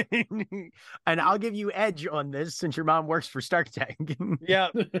I'll give you edge on this since your mom works for Stark Tech. Yeah.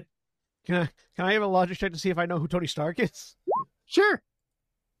 Can I have a logic check to see if I know who Tony Stark is? Sure.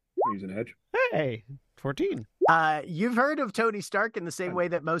 Use an edge. Hey, 14. You've heard of Tony Stark in the same way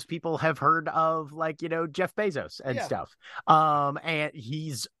that most people have heard of, like, Jeff Bezos and stuff. And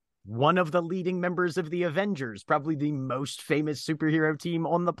he's one of the leading members of the Avengers, probably the most famous superhero team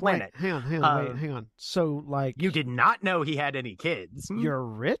on the planet. Wait, hang on. So, like, you did not know he had any kids. You're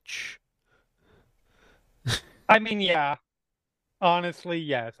rich? I mean, yeah. Honestly,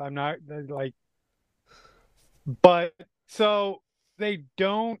 yes. I'm not like, but so they're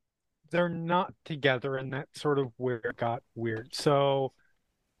not together, and that's sort of where it got weird. So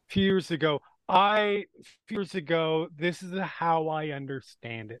a few years ago, this is how I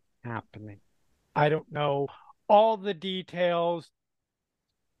understand it happening. I don't know all the details.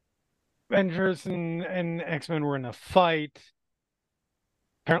 Avengers and X-Men were in a fight.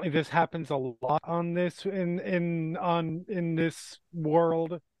 Apparently this happens a lot on this in this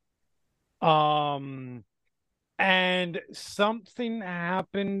world. And something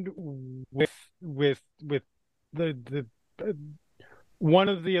happened with the one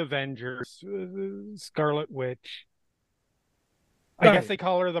of the Avengers, Scarlet Witch. I guess they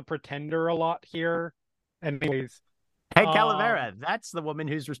call her the Pretender a lot here. Anyways, hey, Calavera, that's the woman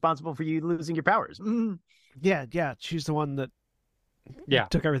who's responsible for you losing your powers. Yeah, she's the one that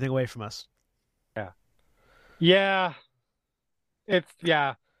took everything away from us. Yeah. It's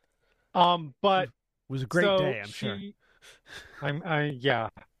but it was a great day, I'm sure. Yeah.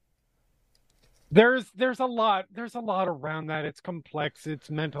 There's a lot around that. It's complex.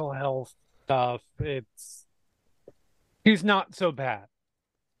 It's mental health stuff. She's not so bad.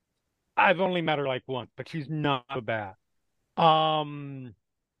 I've only met her like once, but she's not so bad. I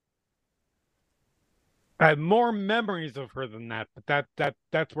have more memories of her than that, but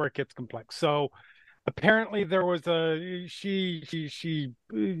that's where it gets complex. So apparently there was she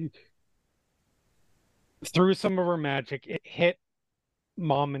through some of her magic, it hit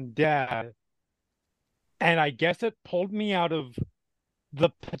mom and dad, and I guess it pulled me out of the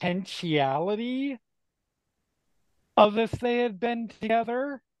potentiality of if they had been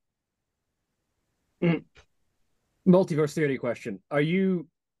together. Multiverse theory question. Are you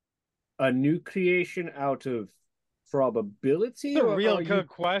a new creation out of probability? It's a real good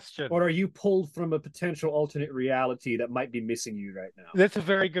question. Or are you pulled from a potential alternate reality that might be missing you right now? That's a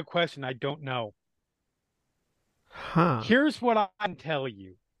very good question. I don't know. Huh. Here's what I can tell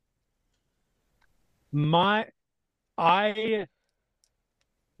you. I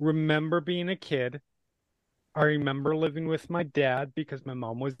remember being a kid. I remember living with my dad because my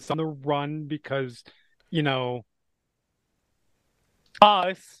mom was on the run because,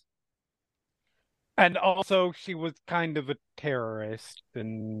 us. And also she was kind of a terrorist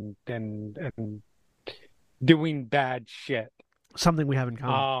and doing bad shit. Something we have in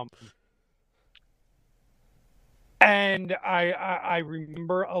common. And I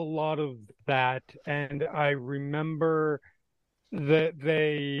remember a lot of that, and I remember that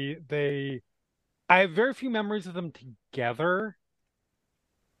I have very few memories of them together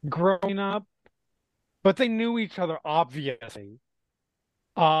growing up, but they knew each other obviously.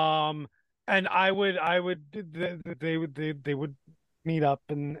 And they would meet up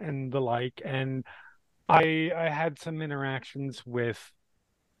and the like. And I had some interactions with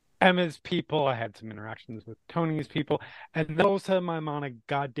Emma's people. I had some interactions with Tony's people. And then all of a sudden I'm on a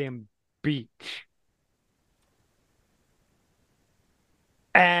goddamn beach.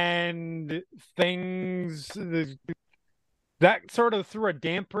 And things that sort of threw a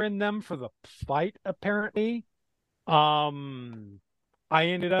damper in them for the fight, apparently. I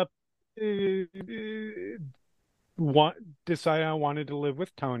ended up deciding I wanted to live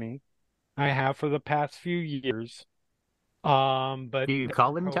with Tony. I have for the past few years. But Do you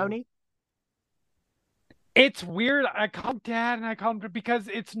call him Tony? It's weird. I call him Dad and I call him because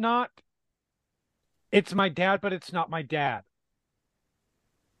it's my dad, but it's not my dad.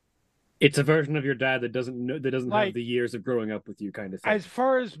 It's a version of your dad that doesn't Like, have the years of growing up with you, kind of thing. As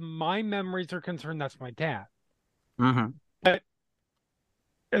far as my memories are concerned, that's my dad. Mm-hmm. But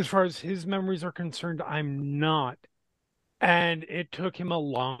as far as his memories are concerned, I'm not. And it took him a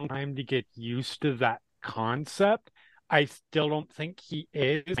long time to get used to that concept. I still don't think he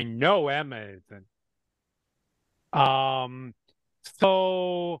is. I know Emma isn't.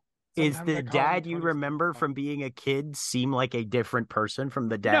 So Is sometimes I the call him dad you Tony's remember dad. from being a kid seem like a different person from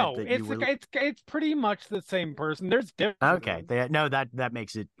the dad No, that it's you were? it's pretty much the same person. There's differences. Okay, no, that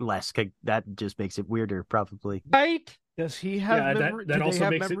makes it less. That just makes it weirder, probably. Right? Does he have memory? that do also they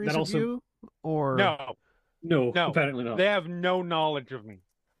have makes it- memories that of also- you? Or No, No, apparently not. they have no knowledge of me.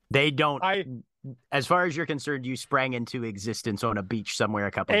 They don't. I As far as you're concerned, you sprang into existence on a beach somewhere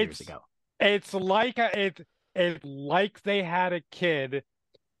a couple years ago. It's like it's like they had a kid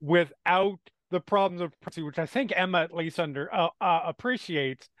without the problems of pregnancy, which I think Emma at least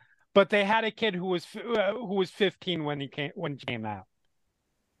appreciates. But they had a kid who was 15 when she came out,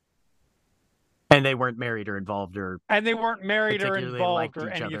 And they weren't married or involved or and they weren't married or particularly involved liked or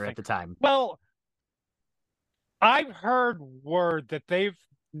each anything. other at the time. Well, I've heard word that they've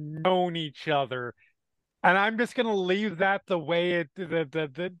known each other, and I'm just gonna leave that the way it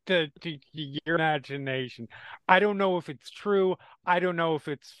to your imagination. I don't know if it's true. I don't know if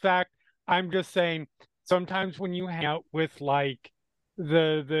it's fact. I'm just saying sometimes when you hang out with like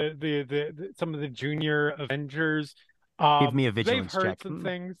the some of the junior Avengers, Give me a they've vigilance heard check. some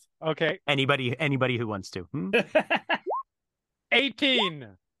things. Okay, Anybody who wants to. 18.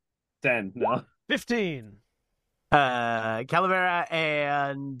 10, no. 15. Calavera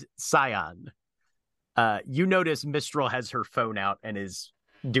and Scion. You notice Mistral has her phone out and is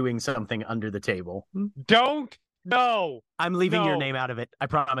doing something under the table. Don't. No. I'm leaving your No. name out of it. I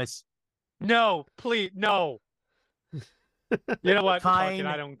promise. No, please, no. You know what? Fuck Fine. it,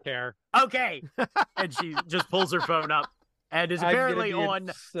 I don't care. Okay. And she just pulls her phone up and is I'm gonna apparently be in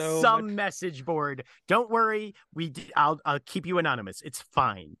on so some much- message board. Don't worry. I'll keep you anonymous. It's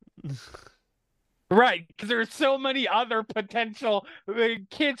fine. Right, because there's so many other potential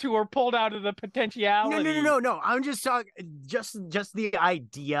kids who are pulled out of the potentiality. No. I'm just talking. Just the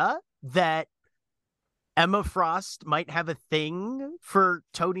idea that Emma Frost might have a thing for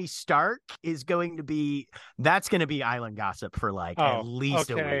Tony Stark is going to be island gossip for like at least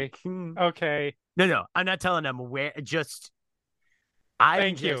a week. Okay. No, I'm not telling them where. I'm just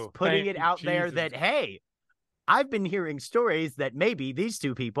putting it out there that hey, I've been hearing stories that maybe these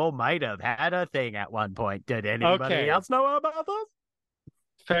two people might have had a thing at one point. Did anybody else know about this?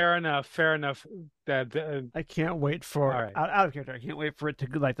 Fair enough. I can't wait for All right. out of character. I can't wait for it to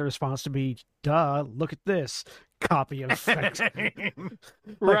like the response to be, "Duh! Look at this copy of fact."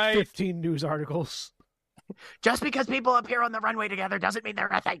 Right. 15 news articles. Just because people appear on the runway together doesn't mean they're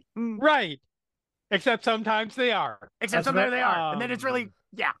a thing. Right. Except sometimes they are. Except sometimes they are, and then it's really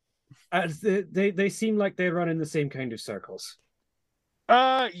They seem like they run in the same kind of circles.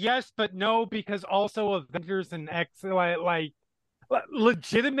 Yes, but no, because also Avengers and X like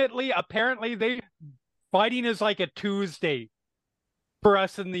legitimately, apparently they fighting is like a Tuesday for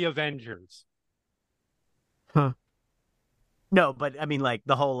us in the Avengers. Huh. No, but I mean, like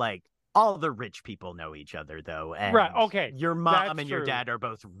the whole like all the rich people know each other though, and Right, okay, your mom that's and your true. dad are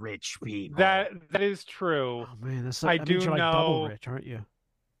both rich people. That is true. Oh man, that I means do you're like know- double rich, aren't you?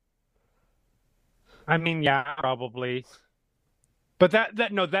 I mean, yeah, probably. But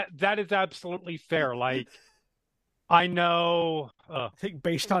that is absolutely fair. Like, I know. I think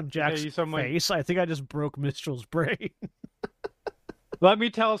based on Jack's face, I think I just broke Mistral's brain. Let me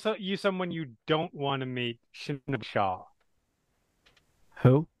tell you someone you don't want to meet, Shinobi Shaw.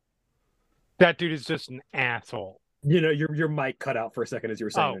 Who? That dude is just an asshole. You know, your mic cut out for a second as you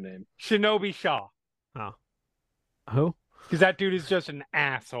were saying Oh. your name. Shinobi Shaw. Oh. Who? Because that dude is just an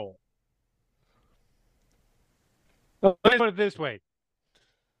asshole. Let me put it this way.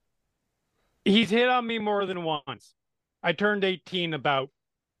 He's hit on me more than once. I turned 18 about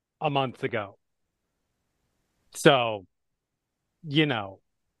a month ago. So, you know.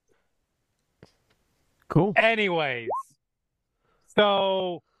 Cool. Anyways,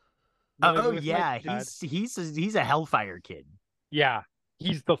 so living Oh with my yeah, dad. he's a Hellfire kid. Yeah,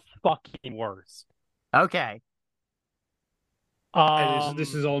 he's the fucking worst. Okay.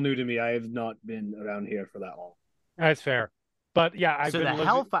 This is all new to me. I have not been around here for that long. That's fair. But yeah, So the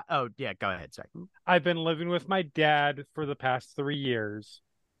Hellfire. Oh yeah, go ahead. Sorry. I've been living with my dad for the past 3 years.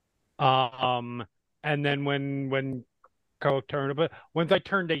 And then when once I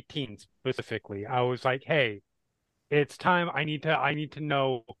turned 18 specifically, I was like, hey, it's time. I need to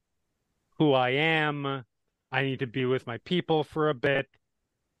know who I am. I need to be with my people for a bit.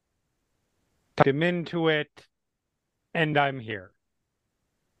 Come into it, and I'm here.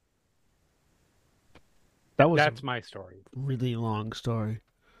 That's my story. Really long story.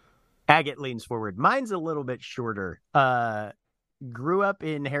 Agate leans forward. Mine's a little bit shorter. Grew up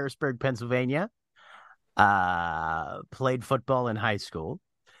in Harrisburg, Pennsylvania. Played football in high school.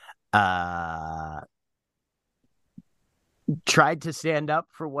 Tried to stand up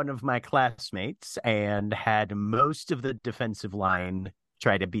for one of my classmates and had most of the defensive line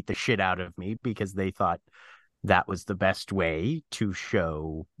try to beat the shit out of me because they thought that was the best way to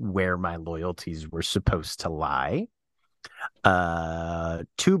show where my loyalties were supposed to lie.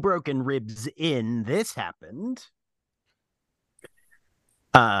 2 broken ribs in, this happened.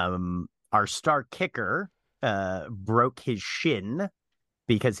 Our star kicker broke his shin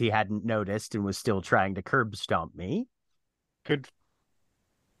because he hadn't noticed and was still trying to curb stomp me. Good.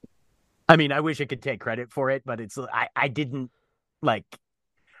 I mean, I wish I could take credit for it, but I didn't like.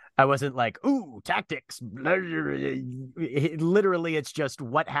 I wasn't like, ooh, tactics. Literally, it's just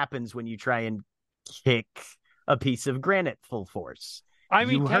what happens when you try and kick a piece of granite full force. I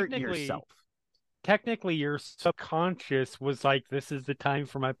mean, you hurt yourself. Technically, your subconscious was like, this is the time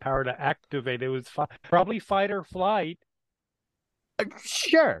for my power to activate. It was probably fight or flight.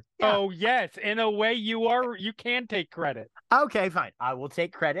 Sure. Yeah. Oh, yes. In a way, you can take credit. Okay, fine. I will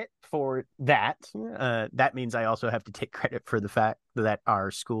take credit for that. That means I also have to take credit for the fact that our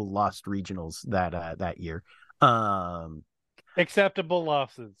school lost regionals that year. Acceptable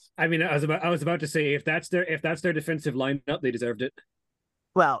losses. I mean, I was about to say, if that's their defensive lineup, they deserved it.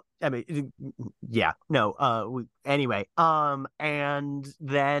 Well, I mean, yeah, no. Anyway, and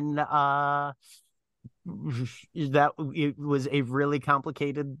then that it was a really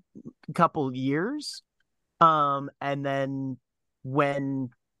complicated couple years. And then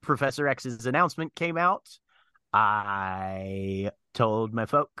when Professor X's announcement came out, I told my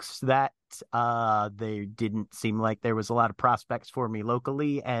folks that they didn't seem like there was a lot of prospects for me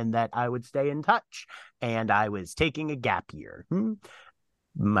locally and that I would stay in touch. And I was taking a gap year.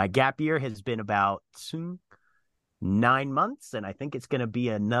 My gap year has been about 9 months, and I think it's going to be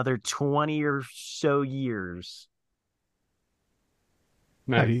another 20 or so years.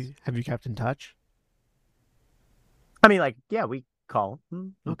 Nice. Have you kept in touch? I mean, like, yeah, we call,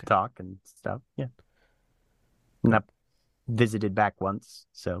 Okay. talk and stuff. Yeah. And I visited back once,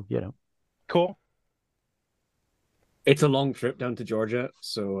 so, Cool. It's a long trip down to Georgia,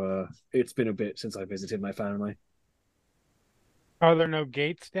 so it's been a bit since I visited my family. Are there no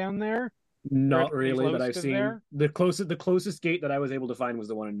gates down there? Not really that I've to seen. there? The closest gate that I was able to find was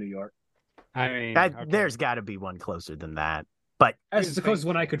the one in New York. I mean, okay. There's got to be one closer than that. But That's the closest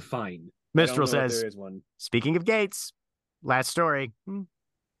one I could find. Mistral I don't know if says, there is one. speaking of gates, last story. Oh,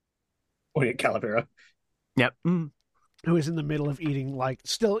 yeah, Calavera. Yep. Who is in the middle of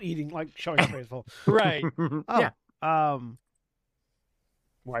still eating, showing his face full. Right. Oh, yeah.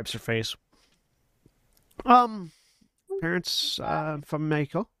 Wipes her face. Parents from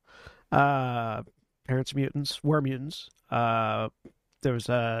Mexico. Parents were mutants. I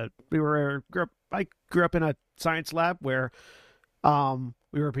grew up in a science lab where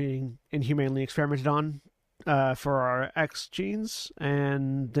we were being inhumanely experimented on for our X genes,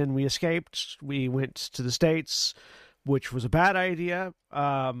 and then we escaped. We went to the States, which was a bad idea.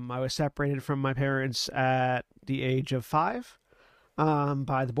 I was separated from my parents at the age of 5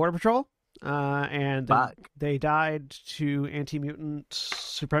 by the Border Patrol. And then they died to anti-mutant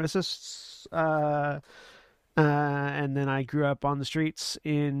supremacists. And then I grew up on the streets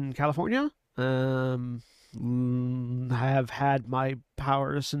in California. Have had my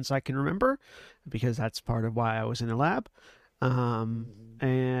powers since I can remember, because that's part of why I was in the lab.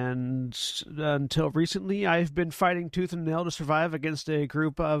 And until recently, I've been fighting tooth and nail to survive against a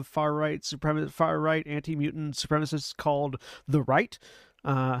group of far-right anti-mutant supremacists called the Right.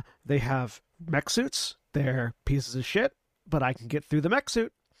 They have mech suits. They're pieces of shit, but I can get through the mech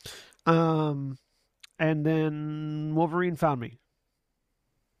suit. And and then Wolverine found me.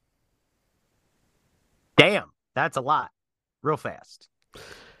 Damn, that's a lot. Real fast.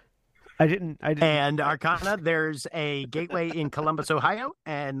 I didn't. And Arcana, there's a gateway in Columbus, Ohio,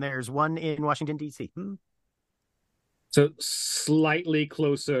 and there's one in Washington, D.C. So slightly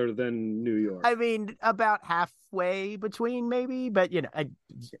closer than New York. I mean, about halfway between, maybe, but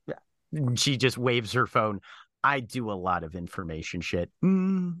she just waves her phone. I do a lot of information shit.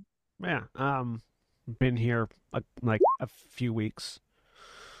 Yeah. Been here like a few weeks.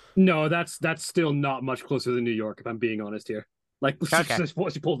 No, that's still not much closer than New York, if I'm being honest here. Like, Okay.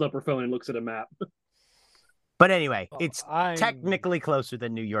 she pulls up her phone and looks at a map. But anyway, it's technically closer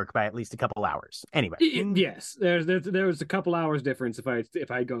than New York by at least a couple hours. Anyway. Yes, there's a couple hours difference if I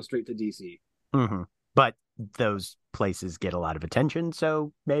had gone straight to DC. Mm-hmm. But those places get a lot of attention,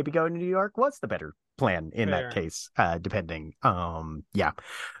 so maybe going to New York was the better plan in that case, depending. Yeah.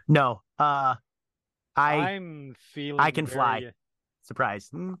 No, I'm feeling I can fly.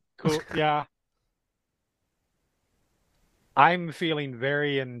 Surprise. Cool. Yeah. I'm feeling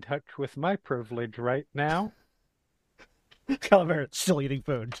very in touch with my privilege right now. Calavera's still eating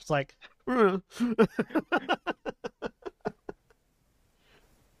food, just like. Well,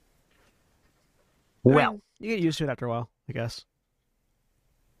 you get used to it after a while, I guess.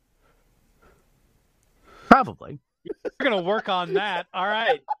 probably. We're gonna work on that. All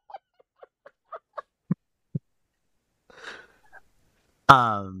right.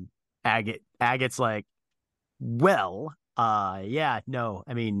 Agate's like, well, yeah, no,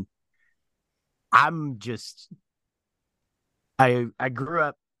 I mean, I'm just, I grew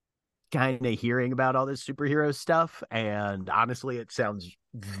up kind of hearing about all this superhero stuff, and honestly, it sounds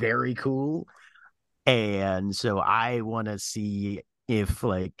very cool, and so I want to see if,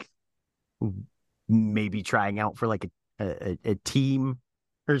 like, maybe trying out for, like, a team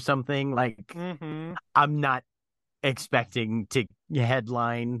or something, like, I'm not expecting to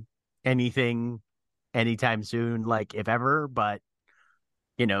headline anything anytime soon, like, if ever, but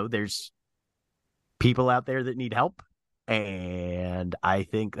there's people out there that need help, and I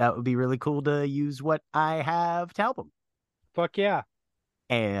think that would be really cool to use what I have to help them. Fuck yeah.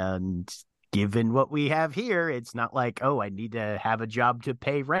 And given what we have here, it's not like, oh, I need to have a job to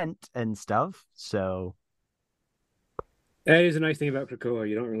pay rent and stuff, so That is a nice thing about Krakoa.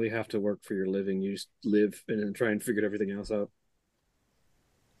 You don't really have to work for your living. You just live and then try and figure everything else out.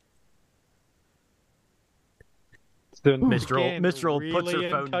 So Mistral really puts her in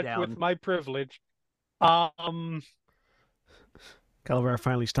phone touch down. with my privilege. Calavera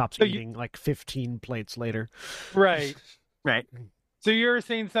finally stops eating like 15 plates later. Right. Right. So you're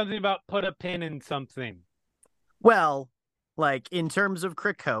saying something about put a pin in something. Well, like, in terms of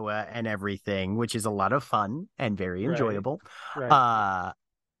Krakoa and everything, which is a lot of fun and very enjoyable. Right.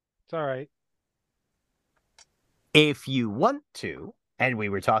 It's all right. If you want to, and we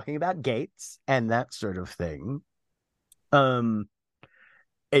were talking about gates and that sort of thing,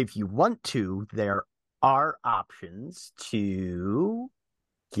 if you want to, there are options to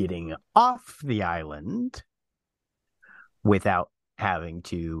getting off the island without having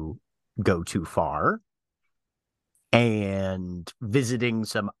to go too far and visiting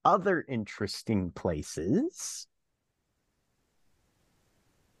some other interesting places.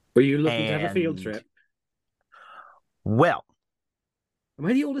 Were you looking to have a field trip? Well, am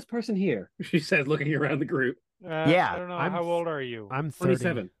I the oldest person here? She says, looking around the group. Yeah. I don't know. How old are you? I'm 30.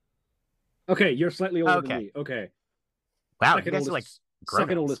 27. Okay, you're slightly older than me. Okay. Wow, Second you guys oldest, are like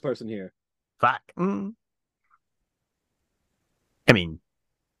second oldest person here. Fuck. I mean,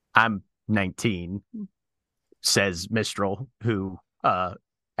 I'm 19, says Mistral, who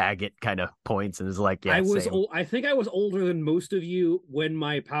Agate kind of points and is like, yeah, I think I was older than most of you when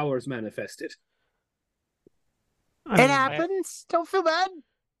my powers manifested. It happens. Don't feel bad.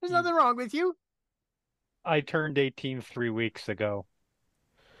 There's nothing wrong with you. I turned 18 3 weeks ago.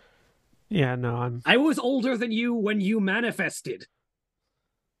 Yeah, no, I was older than you when you manifested.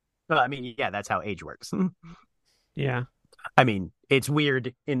 Well, I mean, yeah, that's how age works. Yeah. I mean, it's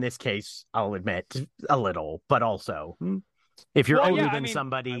weird in this case, I'll admit, a little, but also, if you're older than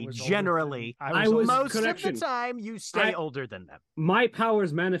somebody, generally, most of the time, you stay older than them. My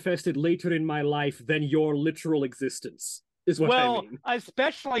powers manifested later in my life than your literal existence, is what I mean.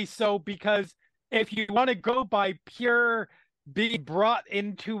 Especially so because if you want to go by pure being brought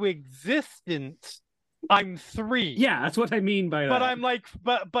into existence, I'm 3. Yeah, that's what I mean by that. But I'm like,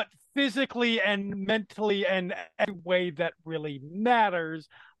 but physically and mentally and every way that really matters,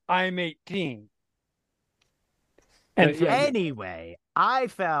 I'm 18. And anyway, I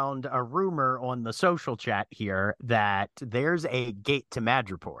found a rumor on the social chat here that there's a gate to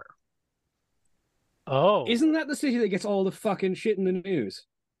Madripoor. Oh, Isn't that the city that gets all the fucking shit in the news?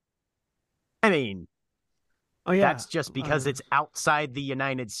 I mean, Oh yeah, that's just because it's outside the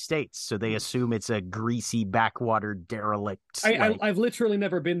United States, so they assume it's a greasy backwater derelict. I've literally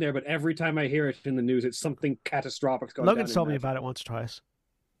never been there, but every time I hear it in the news, it's something catastrophic going Logan down. told me about it once or twice.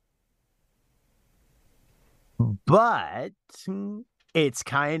 But it's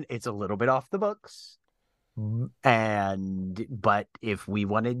a little bit off the books. But if we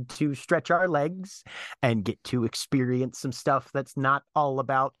wanted to stretch our legs and get to experience some stuff that's not all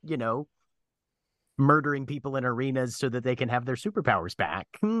about, murdering people in arenas so that they can have their superpowers back.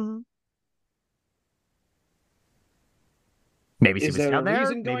 Maybe see Is what's there a down there.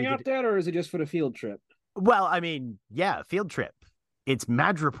 reason going Maybe out there, or is it just for the field trip? Well, I mean, yeah, field trip. It's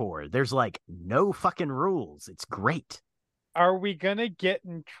Madripoor. There's like no fucking rules. It's great. are we gonna get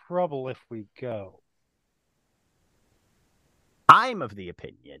in trouble if we go? I'm of the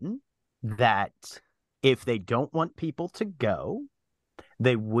opinion that if they don't want people to go,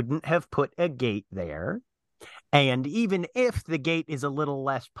 they wouldn't have put a gate there. And even if the gate is a little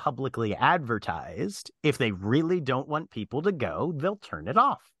less publicly advertised, if they really don't want people to go, they'll turn it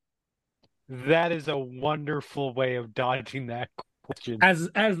off. That is a wonderful way of dodging that question. As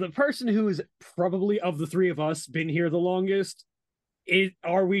the person who is probably of the three of us been here the longest,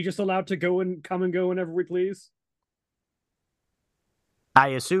 are we just allowed to go and come and go whenever we please? I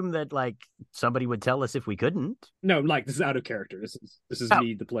assume that like somebody would tell us if we couldn't. No, like this is out of character. This is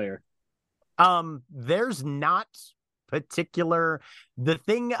me, the player. There's not particular. The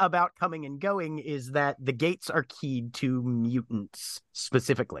thing about coming and going is that the gates are keyed to mutants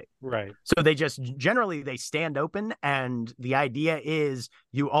specifically. Right. So they stand open, and the idea is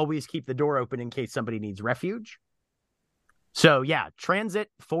you always keep the door open in case somebody needs refuge. So yeah, transit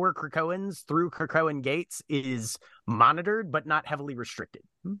for Krakoans through Krakoan gates is monitored but not heavily restricted.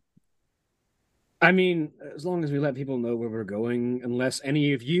 I mean, as long as we let people know where we're going, unless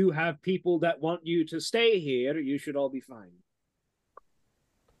any of you have people that want you to stay here, you should all be fine.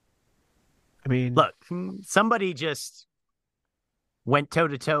 I mean, Look, somebody just went toe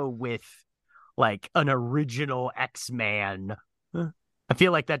to toe with like an original X-Man. I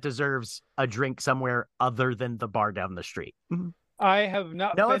feel like that deserves a drink somewhere other than the bar down the street. I have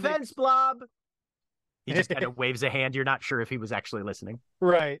not. No offense, Blob. He just kind of waves a hand. You're not sure if he was actually listening.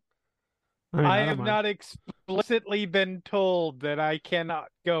 Right. I don't have mind. not explicitly been told that I cannot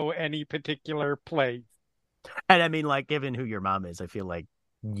go any particular place. And I mean, like, given who your mom is, I feel like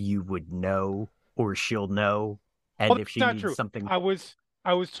you would know or she'll know. And if she needs something. I was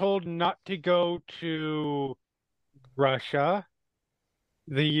told not to go to Russia,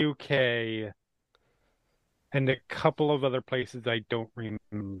 the UK, and a couple of other places I don't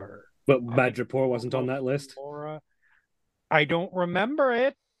remember. But Madripoor wasn't on that list? I don't remember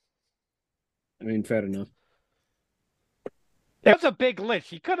it. I mean, fair enough. It was a big list.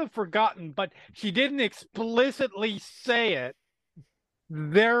 She could have forgotten, but she didn't explicitly say it.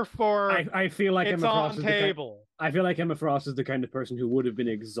 Therefore, I feel like it's Emma on Frost is table. I feel like Emma Frost is the kind of person who would have been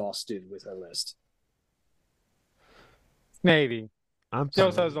exhausted with her list. Maybe.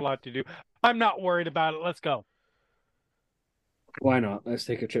 Still has a lot to do. I'm not worried about it. Let's go. Why not? Let's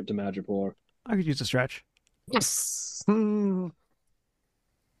take a trip to Madripoor. I could use a stretch. Yes. And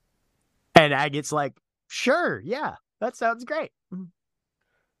Agate's like, sure, yeah, that sounds great.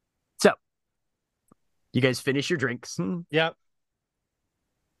 So, you guys finish your drinks. Yep.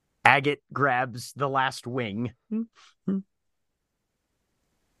 Agate grabs the last wing. And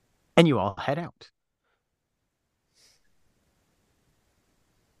you all head out.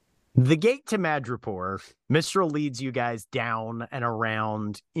 The gate to Madripoor, Mistral leads you guys down and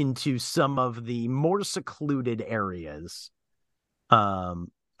around into some of the more secluded areas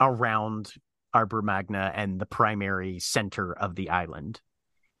around Arbor Magna and the primary center of the island.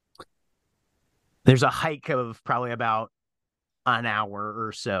 There's a hike of probably about an hour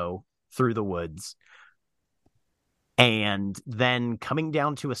or so through the woods. And then coming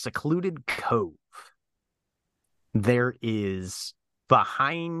down to a secluded cove, there is,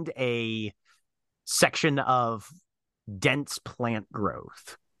 behind a section of dense plant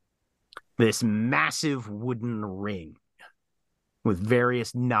growth, this massive wooden ring with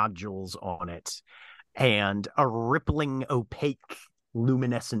various nodules on it and a rippling, opaque,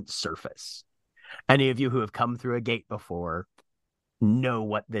 luminescent surface. Any of you who have come through a gate before know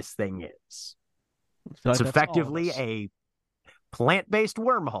what this thing is. It's effectively a plant-based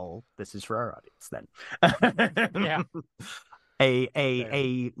wormhole. This is for our audience then. Yeah.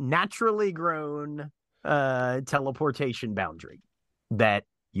 A naturally grown teleportation boundary that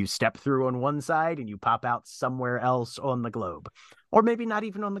you step through on one side and you pop out somewhere else on the globe. Or maybe not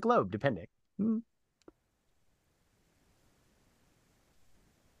even on the globe, depending.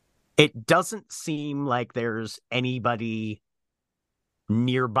 It doesn't seem like there's anybody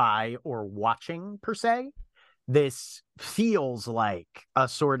nearby or watching, per se. This feels like a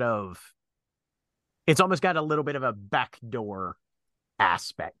sort of... It's almost got a little bit of a backdoor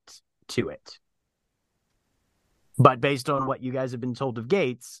aspect to it. But based on what you guys have been told of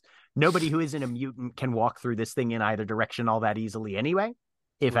gates, nobody who isn't a mutant can walk through this thing in either direction all that easily anyway,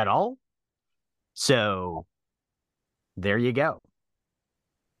 if at all. So, there you go.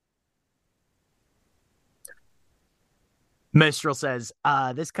 Mistral says,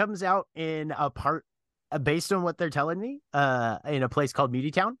 this comes out in a part, based on what they're telling me, in a place called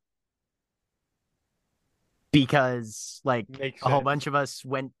Mutietown. Because, like, Makes a whole sense. bunch of us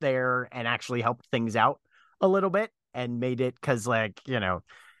went there and actually helped things out a little bit and made it, because, like, you know,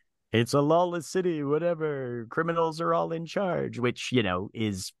 it's a lawless city, whatever. Criminals are all in charge, which, you know,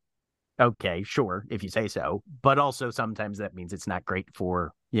 is okay, sure, if you say so. But also sometimes that means it's not great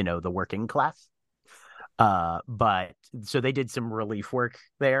for, you know, the working class. But so they did some relief work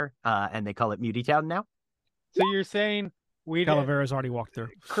there, and they call it Mutietown now. So you're saying Calavera's already walked through.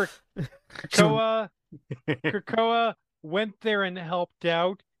 Krakoa went there and helped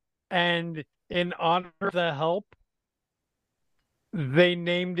out, and in honor of the help, they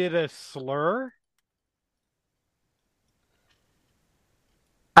named it a slur?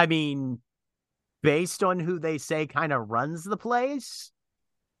 I mean, based on who they say kind of runs the place,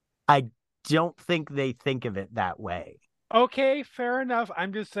 I don't think they think of it that way. Okay, fair enough.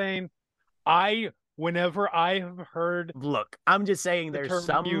 I'm just saying, whenever I have heard Look, I'm just saying there's term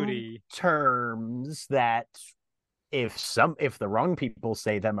some beauty. terms that if the wrong people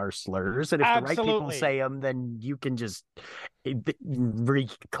say them are slurs, and if the right people Absolutely. say them, then you can just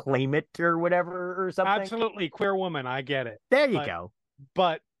reclaim it or whatever or something. Absolutely, queer woman, I get it. There you go.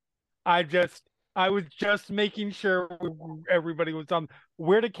 But I was just making sure everybody was on.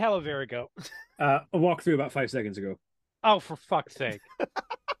 Where did Calavera go? I walked through about 5 seconds ago. Oh, for fuck's sake.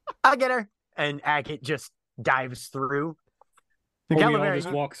 I'll get her. And Agate just dives through. We all Calavera,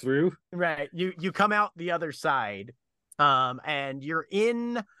 just walk through. right. You come out the other side, and you're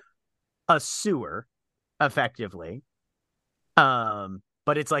in a sewer, effectively. But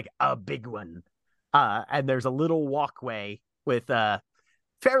it's like a big one. And there's a little walkway with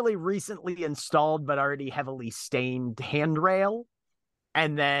fairly recently installed but already heavily stained handrail,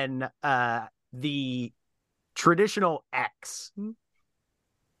 and then the traditional X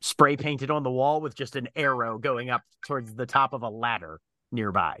spray painted on the wall with just an arrow going up towards the top of a ladder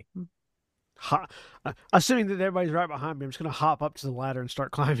nearby. Assuming that everybody's right behind me, I'm just going to hop up to the ladder and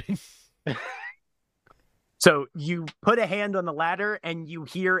start climbing. So you put a hand on the ladder and you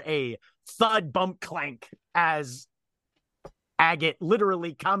hear a thud, bump, clank as Agate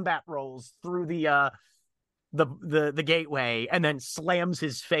literally combat rolls through the gateway and then slams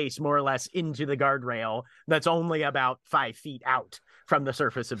his face more or less into the guardrail that's only about 5 feet out from the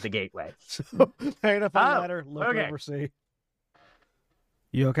surface of the gateway. So, hanging up on the ladder, look over, see.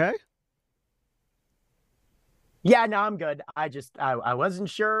 You okay? Yeah, no, I'm good. I wasn't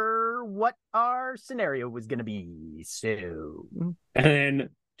sure what our scenario was going to be, so... And then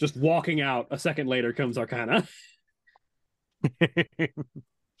just walking out, a second later comes Arcana.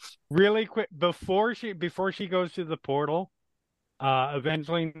 Really quick, before she goes to the portal,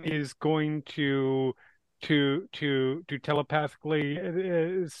 Evangeline is going to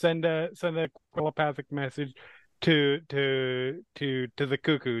telepathically send a telepathic message to the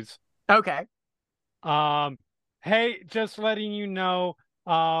cuckoos. Okay. Hey, just letting you know,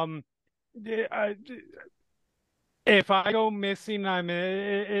 if I go missing,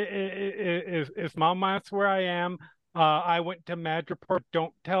 if Mom asks where I am, I went to Madripoor.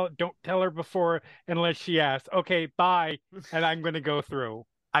 Don't tell her before unless she asks. Okay, bye, and I'm gonna go through.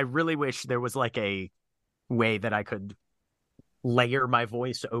 I really wish there was like a way that I could layer my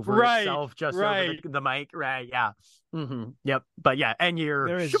voice over itself just over the mic. Right, yeah. Mm-hmm. Yep. But yeah, and you're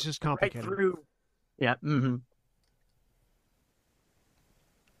there is just complicated. Right through. Yeah. Mm-hmm.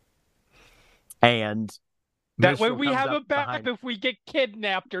 And that way we have a backup if we get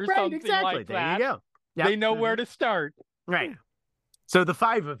kidnapped or something exactly. like there that. You go. Yep. They know where to start. Right. So the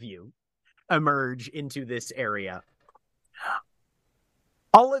 5 of you emerge into this area.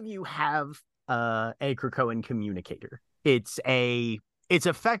 All of you have a Krakoan communicator. It's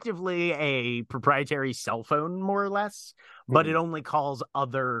effectively a proprietary cell phone, more or less, but it only calls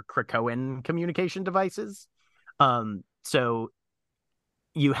other Krakoan communication devices. So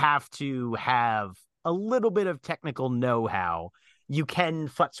you have to have a little bit of technical know-how. You can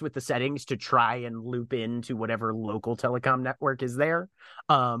futz with the settings to try and loop into whatever local telecom network is there,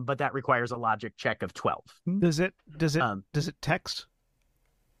 but that requires a logic check of 12. Does it text?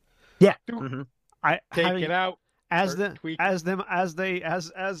 Yeah. I Take having, it out. as Start the tweaking. as them as they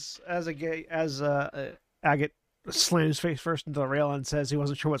as a gay as Agate slams face first into the rail and says he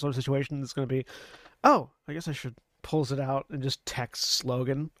wasn't sure what sort of situation it's going to be. Oh, I guess I should pulls it out and just texts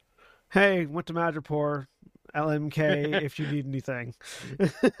Logan. Hey, went to Madripoor, LMK if you need anything.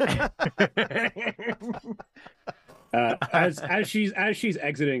 As she's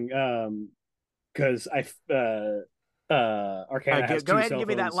exiting, because Arcana has go two ahead and cell give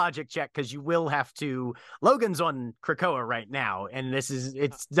me that phones. logic check, because you will have to. Logan's on Krakoa right now, and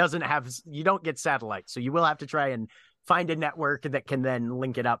you don't get satellite, so you will have to try and find a network that can then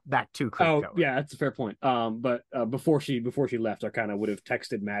link it up back to Krakoa. Oh yeah, that's a fair point. But before she left, Arcana would have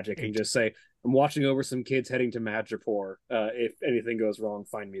texted Magic and just say, "I'm watching over some kids heading to Madripoor. If anything goes wrong,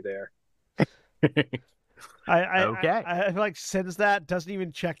 find me there." I feel like sends that, doesn't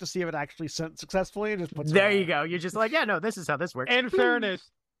even check to see if it actually sent successfully, and just puts There it you go. You're just like, yeah, no, this is how this works. In fairness,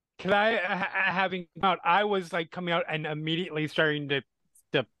 can I having out? I was like coming out and immediately starting to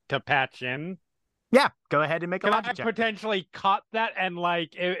patch in. Yeah, go ahead and make a Can I logic check. potentially caught that and like,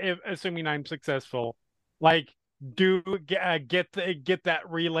 if assuming I'm successful, like get that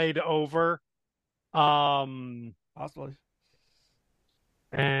relayed over, possibly.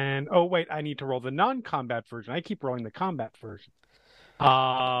 And oh wait, I need to roll the non-combat version. I keep rolling the combat version.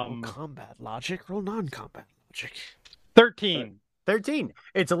 Combat logic, roll non-combat logic. 13. 13.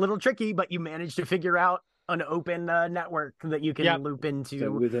 It's a little tricky, but you managed to figure out an open network that you can loop into.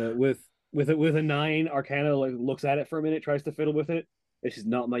 So with a 9, Arcana looks at it for a minute, tries to fiddle with it. This is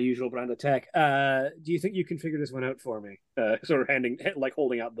not my usual brand of tech. Do you think you can figure this one out for me? Sort of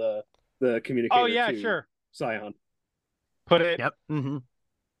holding out the communicator. Oh yeah, to sure. Scion. Put it. Yep.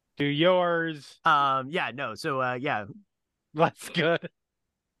 Do yours. Yeah. No. So yeah. That's good.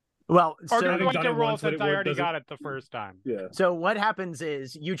 Well, Or so I'm going to roll once, since I already got it the first time. Yeah. So what happens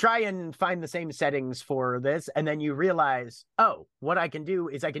is you try and find the same settings for this, and then you realize, oh, what I can do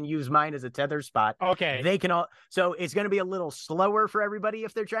is I can use mine as a tether spot. Okay. They can all. So it's going to be a little slower for everybody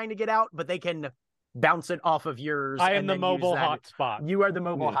if they're trying to get out, but they can bounce it off of yours. I am the mobile hotspot. You are the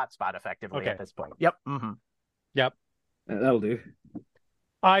mobile hotspot effectively at this point. Yep. Yep. That'll do.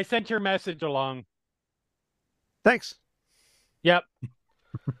 I sent your message along. Thanks. Yep.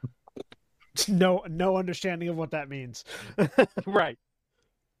 No understanding of what that means. Right.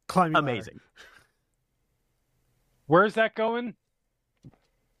 Climbing amazing. ladder. Where's that going?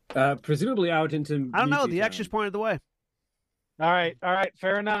 Presumably out into. I don't know. The Mutietown. X just pointed the way. All right.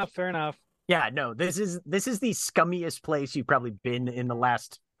 Fair enough. Yeah, no, this is the scummiest place you've probably been in the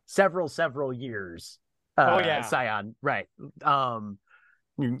last several years. Scion, right?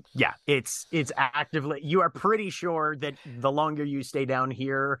 Yeah, it's actively. You are pretty sure that the longer you stay down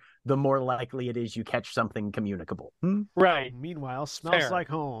here, the more likely it is you catch something communicable. Right. Meanwhile, smells Fair. like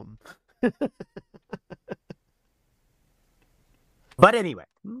home. But anyway,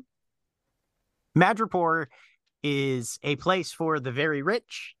 Madripoor is a place for the very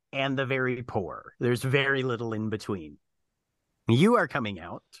rich and the very poor. There's very little in between. You are coming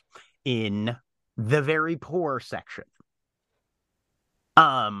out in the very poor section.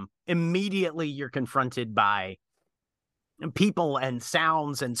 Immediately you're confronted by people and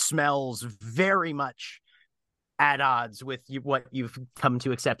sounds and smells very much at odds with what you've come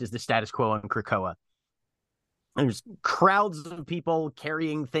to accept as the status quo in Krakoa. There's crowds of people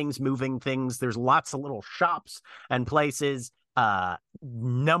carrying things, moving things. There's lots of little shops and places,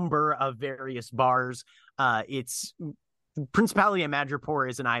 number of various bars. It's Principality of Madripoor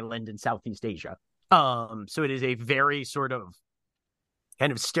is an island in Southeast Asia. So it is a very sort of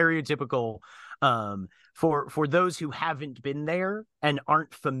kind of stereotypical, for those who haven't been there and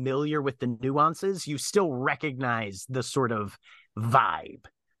aren't familiar with the nuances, you still recognize the sort of vibe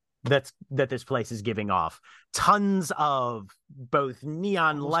that this place is giving off. Tons of both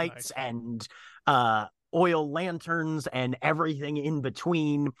neon Almost lights nice. and oil lanterns and everything in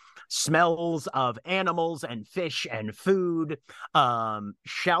between, smells of animals and fish and food,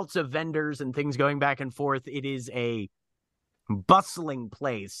 shouts of vendors and things going back and forth. It is a bustling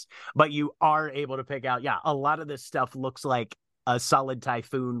place, but you are able to pick out, a lot of this stuff looks like a solid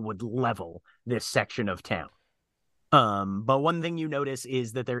typhoon would level this section of town. But one thing you notice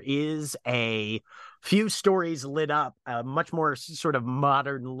is that there is a few stories lit up, a much more sort of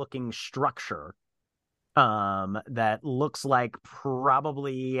modern looking structure that looks like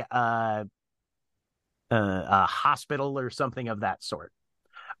probably a hospital or something of that sort.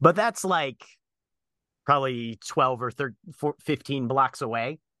 But that's like probably 12 or 15 blocks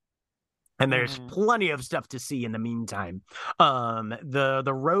away. And there's plenty of stuff to see in the meantime.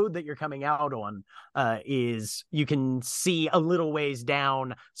 The road that you're coming out on is, you can see a little ways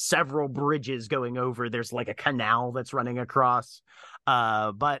down several bridges going over. There's like a canal that's running across.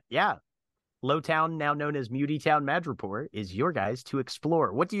 But yeah, Lowtown, now known as Mutietown Madripoor, is your guys to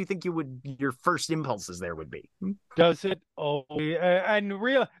explore. What do you think your first impulses there would be? Does it always,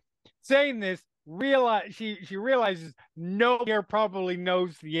 saying this, she realizes nobody here probably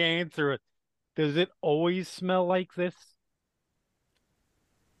knows the answer. Does it always smell like this?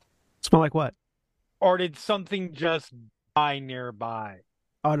 Smell like what? Or did something just die nearby?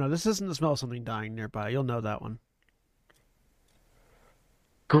 Oh, no, this isn't the smell of something dying nearby. You'll know that one.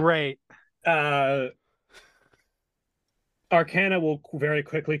 Great. Arcana will very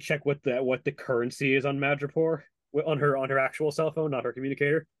quickly check what the currency is on Madripoor on her actual cell phone, not her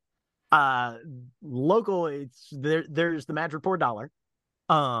communicator. Local, there's the Madripoor dollar.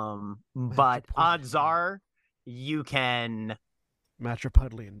 But odds are you can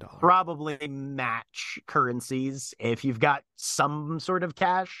Metropolitan dollar. Probably match currencies. If you've got some sort of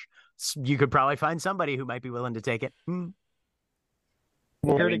cash, you could probably find somebody who might be willing to take it.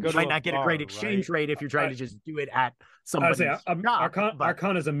 Well, you might not get a great exchange rate if you're trying to just do it at somebody's shop.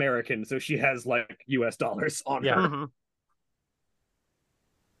 Arcana's American, so she has like US dollars on her. Mm-hmm.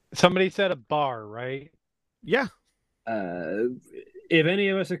 Somebody said a bar, right? Yeah. If any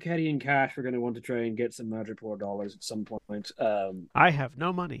of us are carrying cash, we're going to want to try and get some Madripoor dollars at some point. I have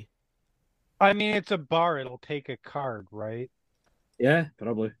no money. I mean, it's a bar. It'll take a card, right? Yeah,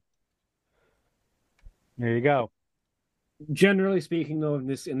 probably. There you go. Generally speaking, though, in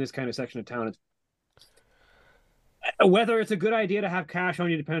this kind of section of town, whether it's a good idea to have cash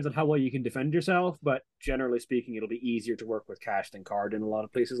on you depends on how well you can defend yourself. But generally speaking, it'll be easier to work with cash than card in a lot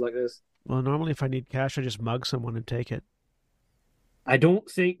of places like this. Well, normally if I need cash, I just mug someone and take it. I don't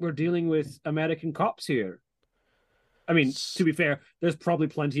think we're dealing with American cops here. I mean, to be fair, there's probably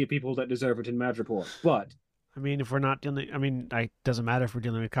plenty of people that deserve it in Madripoor, but... I mean, if we're not dealing... I mean, it doesn't matter if we're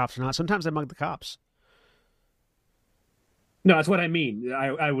dealing with cops or not. Sometimes I mug the cops. No, that's what I mean.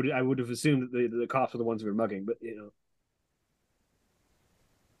 I would have assumed that the cops were the ones who were mugging, but, you know...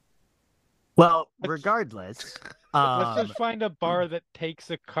 Well, regardless... Let's just find a bar that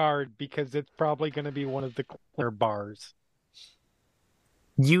takes a card, because it's probably going to be one of the clear bars.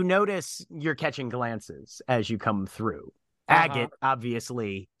 You notice you're catching glances as you come through. Agate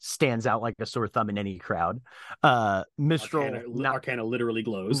obviously stands out like a sore thumb in any crowd. Mistral... Arcana literally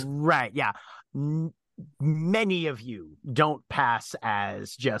glows. Right, yeah. Many of you don't pass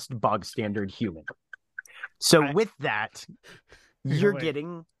as just bog standard human. So with that, you're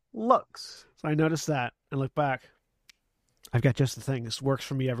getting looks. So I noticed that and look back. I've got just the thing. This works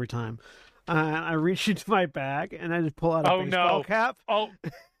for me every time. I reach into my bag and I just pull out a baseball cap. Oh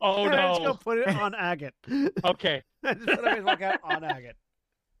and no! I just go put it on Agate. Okay. I just put a baseball cap on Agate.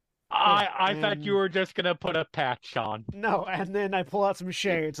 I thought you were just gonna put a patch on. No, and then I pull out some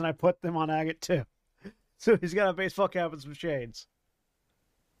shades and I put them on Agate too. So he's got a baseball cap and some shades.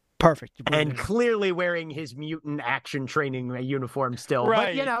 Perfect. And clearly wearing his mutant action training uniform still.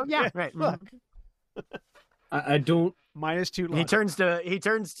 Right. But right. Look. I don't... -2 luck.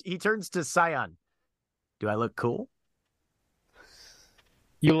 He turns to Scion. Do I look cool?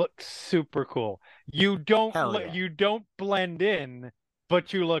 You look super cool. You don't you blend in,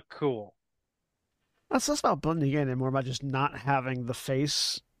 but you look cool. That's less about blending in and more about just not having the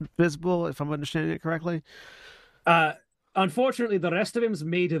face visible, if I'm understanding it correctly. Unfortunately, the rest of him's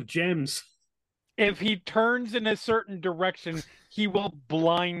made of gems. If he turns in a certain direction, he will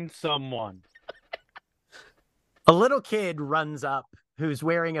blind someone. A little kid runs up who's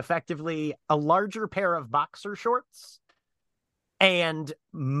wearing effectively a larger pair of boxer shorts and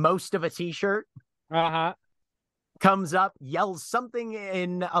most of a t-shirt. Comes up, yells something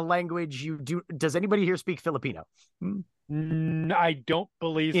in a language you do. Does anybody here speak Filipino? I don't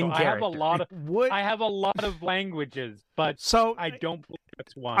believe so. I have a lot of languages, but I don't believe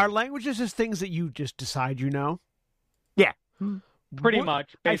it's one. Are languages just things that you just decide you know? Yeah. Pretty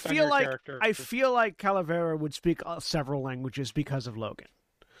much. I feel like Calavera would speak several languages because of Logan.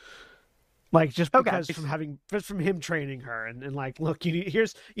 Like just because from him training her and like, look, you need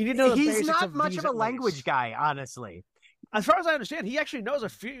to know the basics. He's not much of a language guy, honestly. As far as I understand, he actually knows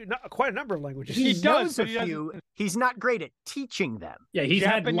quite a number of languages. He knows a few. He's not great at teaching them. Yeah, he's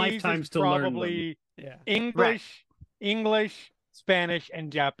had lifetimes to learn them. Yeah. English, Spanish,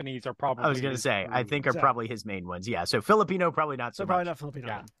 and Japanese are probably. I was going to say, I think are probably his main ones. Yeah, so Filipino probably not so much. Probably not Filipino.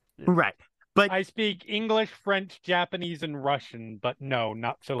 Yeah. Right. But I speak English, French, Japanese, and Russian, but no,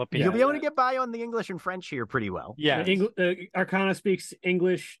 not Filipino. You'll be able to get by on the English and French here pretty well. Yeah. Arcana speaks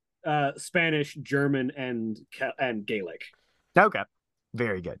English, Spanish, German, and Gaelic. Okay.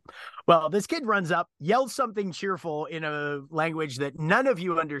 Very good. Well, this kid runs up, yells something cheerful in a language that none of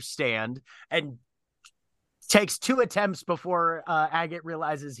you understand, and takes 2 attempts before Agate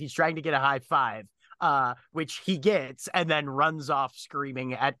realizes he's trying to get a high five, which he gets, and then runs off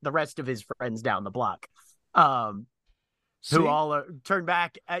screaming at the rest of his friends down the block, who all turn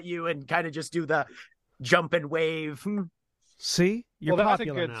back at you and kind of just do the jump and wave. See? You're well, that's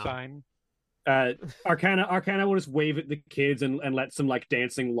popular a good now. sign. Arcana will just wave at the kids and let some like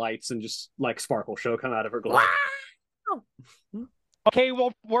dancing lights and just like sparkle show come out of her glove. Okay,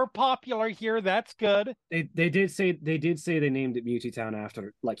 well, we're popular here. That's good. They did say they named it Mutietown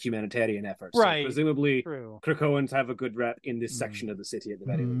after like humanitarian efforts. Right. So presumably True. Krakoans have a good rep in this section of the city at the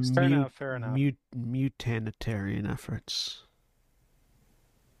very least. Fair enough. Mutanitarian efforts.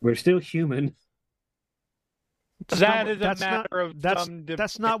 We're still human. That's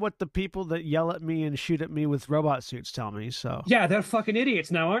not what the people that yell at me and shoot at me with robot suits tell me. So yeah, they're fucking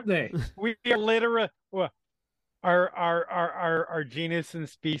idiots now, aren't they? We are literally our genus and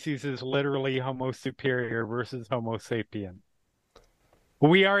species is literally Homo superior versus Homo sapien.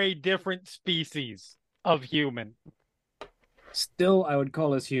 We are a different species of human. Still, I would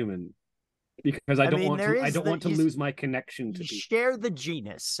call us human because I don't want to lose my connection to people. Share the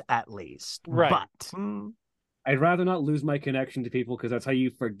genus at least, right? But I'd rather not lose my connection to people because that's how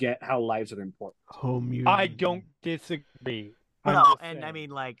you forget how lives are important. I don't disagree. Well, and I mean,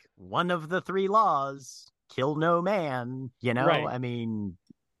 like, one of the 3 laws, kill no man, you know? Right. I mean...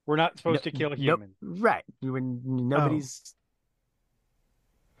 We're not supposed to kill humans. Right. Nobody's...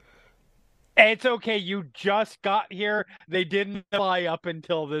 It's okay, you just got here. They didn't fly up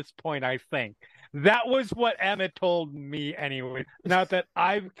until this point, I think. That was what Emma told me anyway. Not that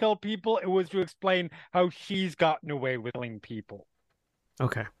I've killed people, it was to explain how she's gotten away with killing people.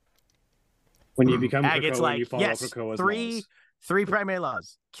 Okay. When you become Agate's Krakoa, like, you follow yes, Krakoa's three primary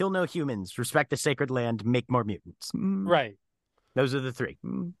laws. Kill no humans, respect the sacred land, make more mutants. Right. Those are the 3.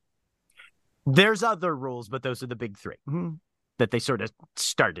 There's other rules, but those are the big 3 that they sort of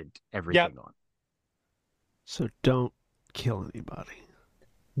started everything on. So don't kill anybody.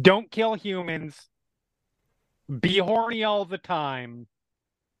 Don't kill humans. Be horny all the time.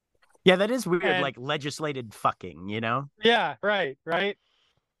 Yeah, that is weird, like legislated fucking, you know? Yeah, right.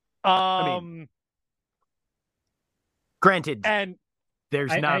 I mean, granted, and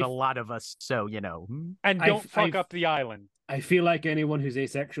there's not a lot of us, so, you know. And don't fuck up the island. I feel like anyone who's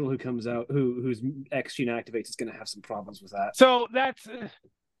asexual who comes out, whose X gene activates is going to have some problems with that. So that's...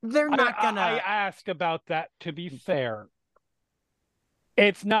 They're not gonna... I asked about that, to be fair.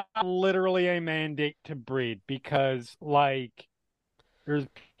 It's not literally a mandate to breed because, like, there's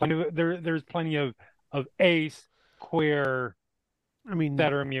plenty of ace queer,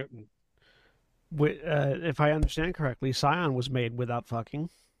 that are mutant. If I understand correctly, Scion was made without fucking.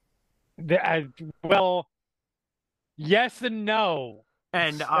 Well, yes and no.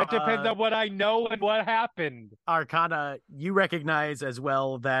 And that depends on what I know and what happened. Arcana, you recognize as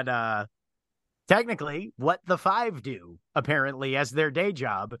well that technically what the 5 do, apparently, as their day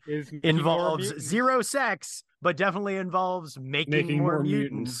job involves 0 sex, but definitely involves making more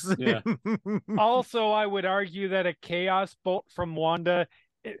mutants. Yeah. Also, I would argue that a chaos bolt from Wanda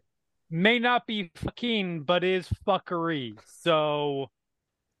may not be fucking, but is fuckery. So...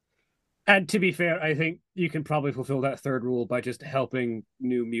 And to be fair, I think you can probably fulfill that 3rd rule by just helping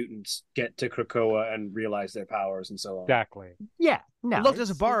new mutants get to Krakoa and realize their powers and so on. Exactly. Yeah. No, look,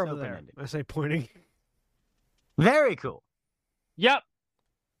 there's a bar over there. Ended. I say, pointing. Very cool. Yep.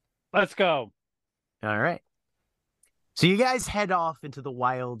 Let's go. All right. So you guys head off into the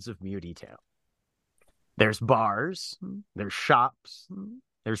wilds of Mutietown. There's bars, there's shops,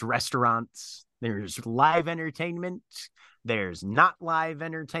 there's restaurants, there's live entertainment, there's not live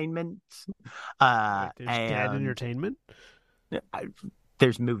entertainment. There's dead entertainment?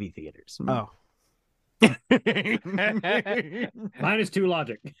 There's movie theaters. Oh. Mine is too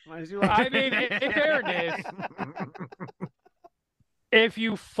logic. I mean, in fairness, if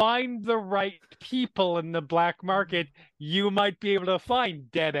you find the right people in the black market, you might be able to find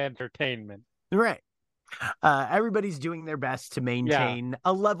dead entertainment. Right. Everybody's doing their best to maintain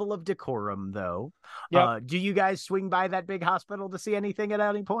a level of decorum, though. Yep. Do you guys swing by that big hospital to see anything at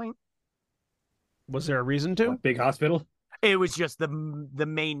any point? Was there a reason to? What, big hospital? It was just the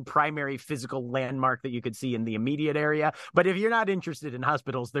main primary physical landmark that you could see in the immediate area. But if you're not interested in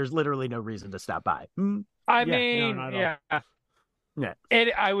hospitals, there's literally no reason to stop by. I mean, Yeah.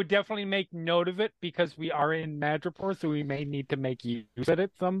 I would definitely make note of it because we are in Madripoor, so we may need to make use of it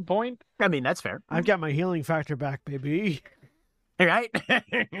at some point. I mean, that's fair. I've got my healing factor back, baby. Right?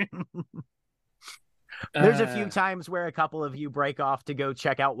 There's a few times where a couple of you break off to go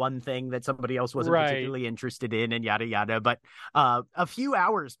check out one thing that somebody else wasn't particularly interested in, and yada yada. But a few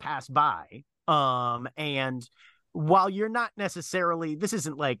hours pass by, and while you're not necessarily, this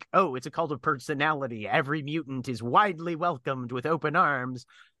isn't like, oh, it's a cult of personality, every mutant is widely welcomed with open arms.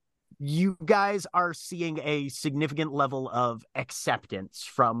 You guys are seeing a significant level of acceptance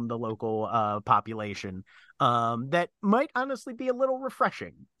from the local population that might honestly be a little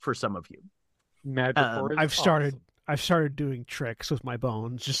refreshing for some of you. I've started doing tricks with my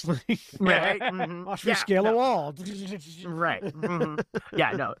bones, just like right. Watch me scale a wall. Right.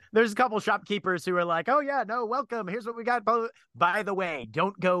 Yeah, no. There's a couple shopkeepers who are like, "Oh yeah, no, welcome. Here's what we got. By the way,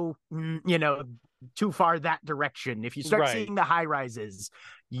 don't go, too far that direction. If you start seeing the high rises,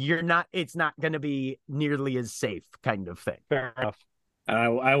 it's not going to be nearly as safe, kind of thing." Fair enough.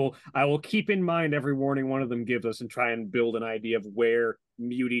 I will keep in mind every warning one of them gives us and try and build an idea of where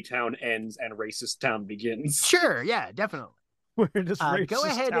Mutietown ends and Racist Town begins. Sure, yeah, definitely. Where does Racist go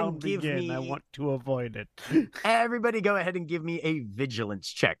ahead Town and give begin? me... I want to avoid it. Everybody go ahead and give me a vigilance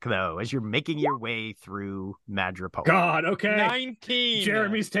check, though, as you're making your way through Madripoor. God, okay. 19.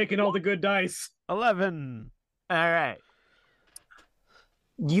 Jeremy's taking all the good dice. 11. All right.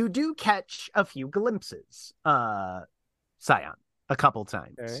 You do catch a few glimpses, Scion, a couple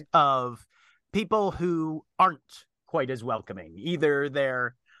times, of people who aren't quite as welcoming.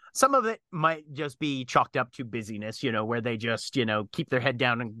 Either some of it might just be chalked up to busyness, where they just, keep their head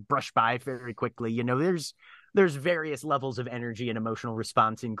down and brush by very quickly. There's various levels of energy and emotional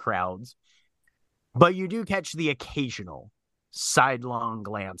response in crowds. But you do catch the occasional sidelong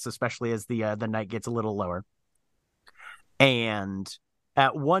glance, especially as the night gets a little lower. And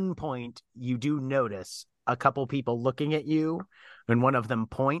at one point, you do notice a couple people looking at you, and one of them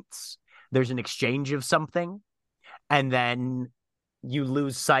points. There's an exchange of something, and then you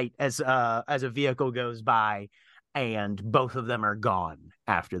lose sight as a vehicle goes by, and both of them are gone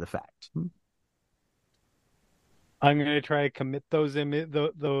after the fact. I'm going to try to commit those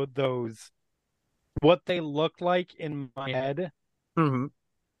what they look like in my head. Mm-hmm.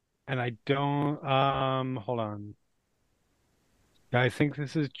 And I don't hold on. I think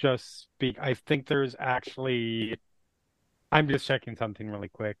this is just speak. I think there's actually, I'm just checking something really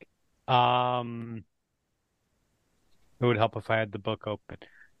quick. It would help if I had the book open.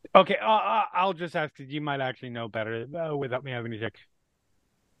 Okay, I'll just ask you. You might actually know better without me having to check.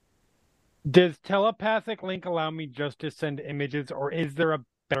 Does telepathic link allow me just to send images, or is there a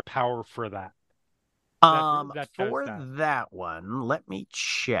better power for that? That one, let me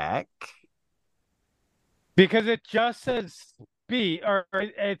check. Because it just says speak, or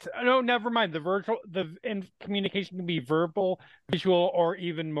it's no, never mind. The communication can be verbal, visual, or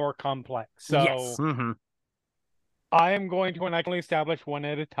even more complex. So yes. Mm-hmm. I am going to, and I can only establish one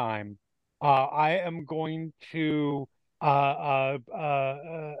at a time. I am going to Arcana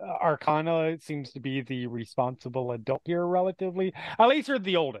seems to be the responsible adult here, relatively. At least you're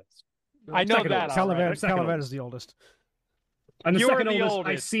the oldest. I know that. Calavet is the oldest. I'm the second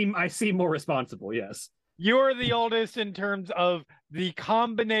oldest. I seem more responsible. Yes. You're the oldest in terms of the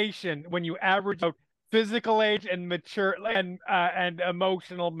combination when you average out physical age and mature and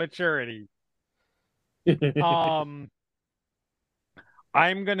emotional maturity. I'm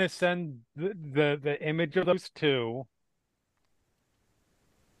gonna send the image of those two.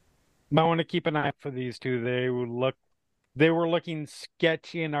 I want to keep an eye out for these two. They were looking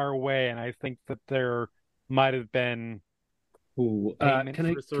sketchy in our way, and I think that there might have been. Ooh,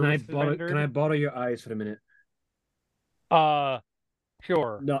 can I borrow your eyes for a minute?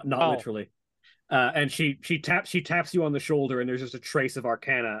 Sure. Not literally. And she taps you on the shoulder, and there's just a trace of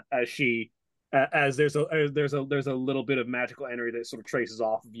Arcana as there's a little bit of magical energy that sort of traces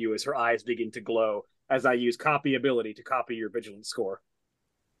off of you as her eyes begin to glow. As I use copy ability to copy your vigilance score.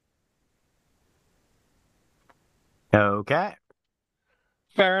 Okay.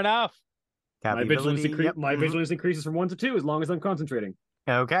 Fair enough. My vigilance increases from 1 to 2 as long as I'm concentrating.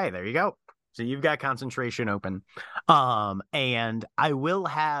 Okay, there you go. So you've got concentration open. And I will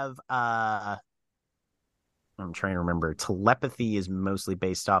have I'm trying to remember. Telepathy is mostly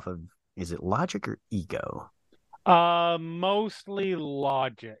based off of, is it logic or ego? Mostly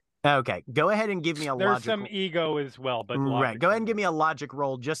logic. Okay, go ahead and give me a logic. There's some ego as well, but right. Go ahead and give me a logic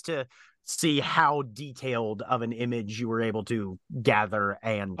roll just to see how detailed of an image you were able to gather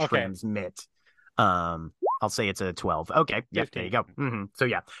and transmit. I'll say it's a 12. Okay, yep, there you 15. go. So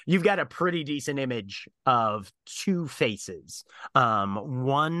yeah, you've got a pretty decent image of two faces.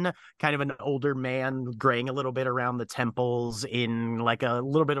 One kind of an older man, graying a little bit around the temples, in like a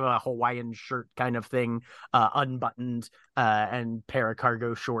little bit of a Hawaiian shirt kind of thing, unbuttoned, and pair of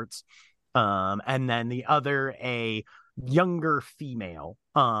cargo shorts. And then the other, a younger female,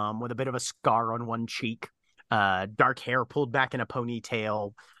 with a bit of a scar on one cheek, dark hair pulled back in a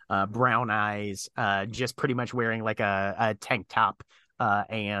ponytail, brown eyes, just pretty much wearing like a tank top,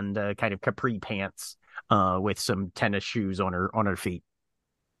 and kind of capri pants, with some tennis shoes on her feet.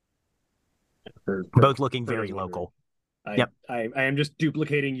 Both looking very local. I am just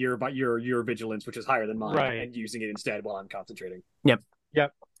duplicating your vigilance, which is higher than mine, Right. and using it instead while I'm concentrating. Yep.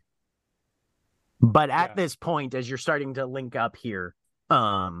 But at this point, as you're starting to link up here,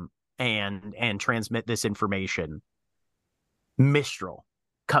 and transmit this information, Mistral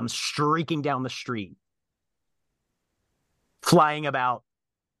comes streaking down the street, flying about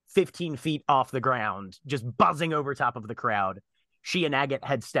 15 feet off the ground, just buzzing over top of the crowd. She and Agate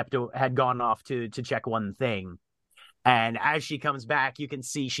had gone off to check one thing. And as she comes back, you can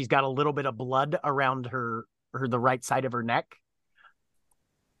see she's got a little bit of blood around the right side of her neck.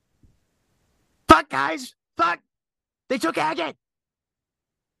 Fuck, guys! Fuck! They took Agate!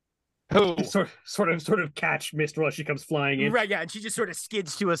 Who? Sort of catch Mistral as she comes flying in. Right, yeah, and she just sort of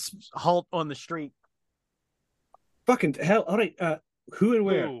skids to a halt on the street. Fucking hell! All right, who and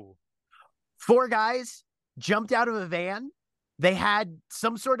where? Who? 4 guys jumped out of a van. They had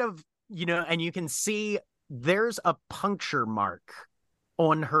some sort of, and you can see there's a puncture mark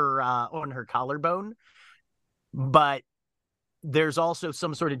on her collarbone, but there's also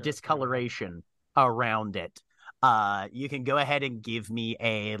some sort of discoloration around it. You can go ahead and give me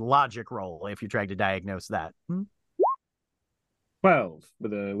a logic roll if you're trying to diagnose that. 12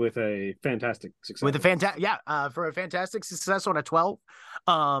 with a fantastic success. For a fantastic success on a 12,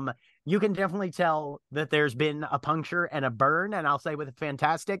 you can definitely tell that there's been a puncture and a burn, and I'll say with a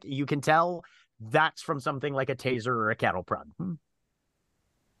fantastic, you can tell that's from something like a taser or a cattle prod.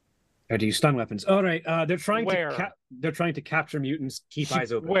 How do you stun weapons? All right, they're trying Where? to capture mutants. Keep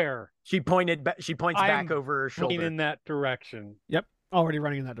eyes open. Where? She points back over her shoulder. Looking in that direction. Yep, already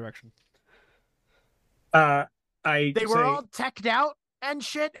running in that direction. They were all teched out and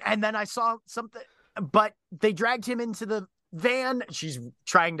shit, and then I saw something, but they dragged him into the van. She's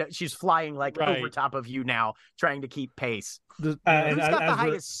flying like over top of you now, trying to keep pace. Who's got the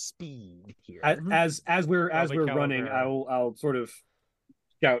highest speed here? As we're running, Calavera. I'll sort of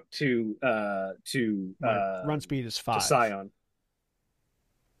scout to Run speed is 5. to Scion.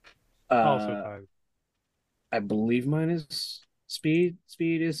 Also 5. I believe mine is speed.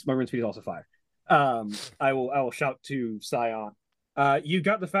 My run speed is also 5. I will shout to Scion. You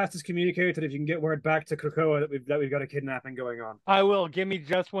got the fastest communicator that if you can get word back to Krakoa that we've got a kidnapping going on. I will. Give me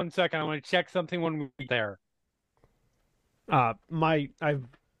just 1 second. I want to check something when we get there. As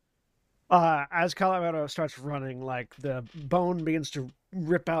Calavera starts running, like the bone begins to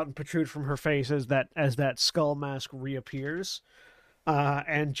rip out and protrude from her face as that skull mask reappears,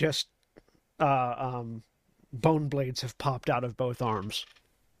 and just bone blades have popped out of both arms.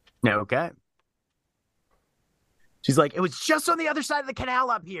 Okay. She's like, it was just on the other side of the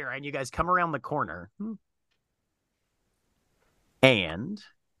canal up here, and you guys come around the corner. And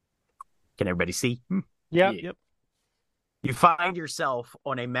can everybody see? Yep. Yep. You find yourself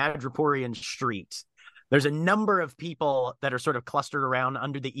on a Madriporean street. There's a number of people that are sort of clustered around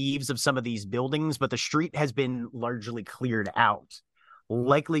under the eaves of some of these buildings, but the street has been largely cleared out,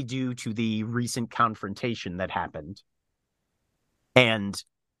 likely due to the recent confrontation that happened. And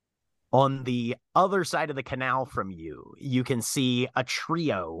on the other side of the canal from you, you can see a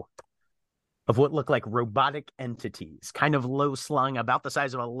trio of what look like robotic entities, kind of low slung, about the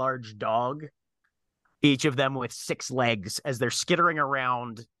size of a large dog, each of them with 6 legs, as they're skittering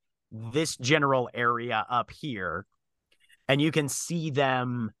around this general area up here. And you can see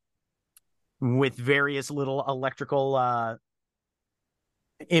them with various little electrical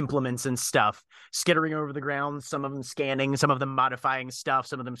implements and stuff skittering over the ground, some of them scanning, some of them modifying stuff,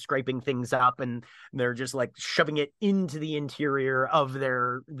 some of them scraping things up, and they're just like shoving it into the interior of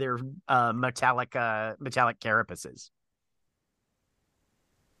their metallic carapaces.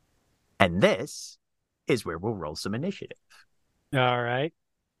 And this is where we'll roll some initiative. All right.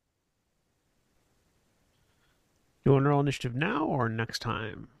 You want to roll initiative now or next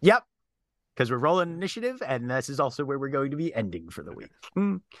time? Yep. Because we're rolling initiative, and this is also where we're going to be ending for the week.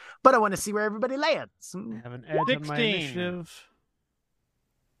 But I want to see where everybody lands. I have an edge on my 16. initiative.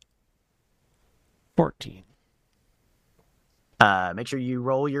 14. Make sure you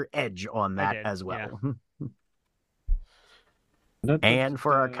roll your edge on that as well. And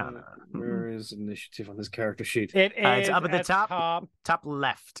for Arcana. Where is initiative on this character sheet? It is It's up at the top. top. Top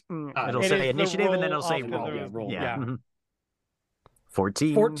left. It'll It say is the initiative, and then roll it'll say after roll. the- roll. Yeah. yeah.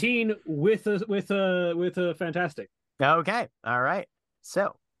 14. 14 with a fantastic. Okay. All right.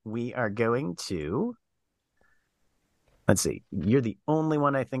 So we are going to. Let's see. You're the only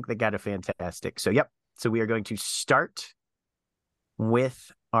one I think that got a fantastic. So, yep. So we are going to start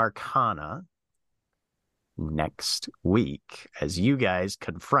with Arcana next week as you guys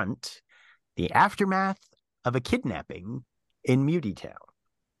confront the aftermath of a kidnapping in Mutietown.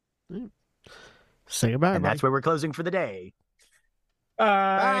 Say goodbye, And that's where we're closing for the day.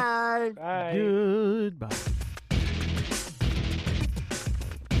 Bye. Bye. Bye. Goodbye.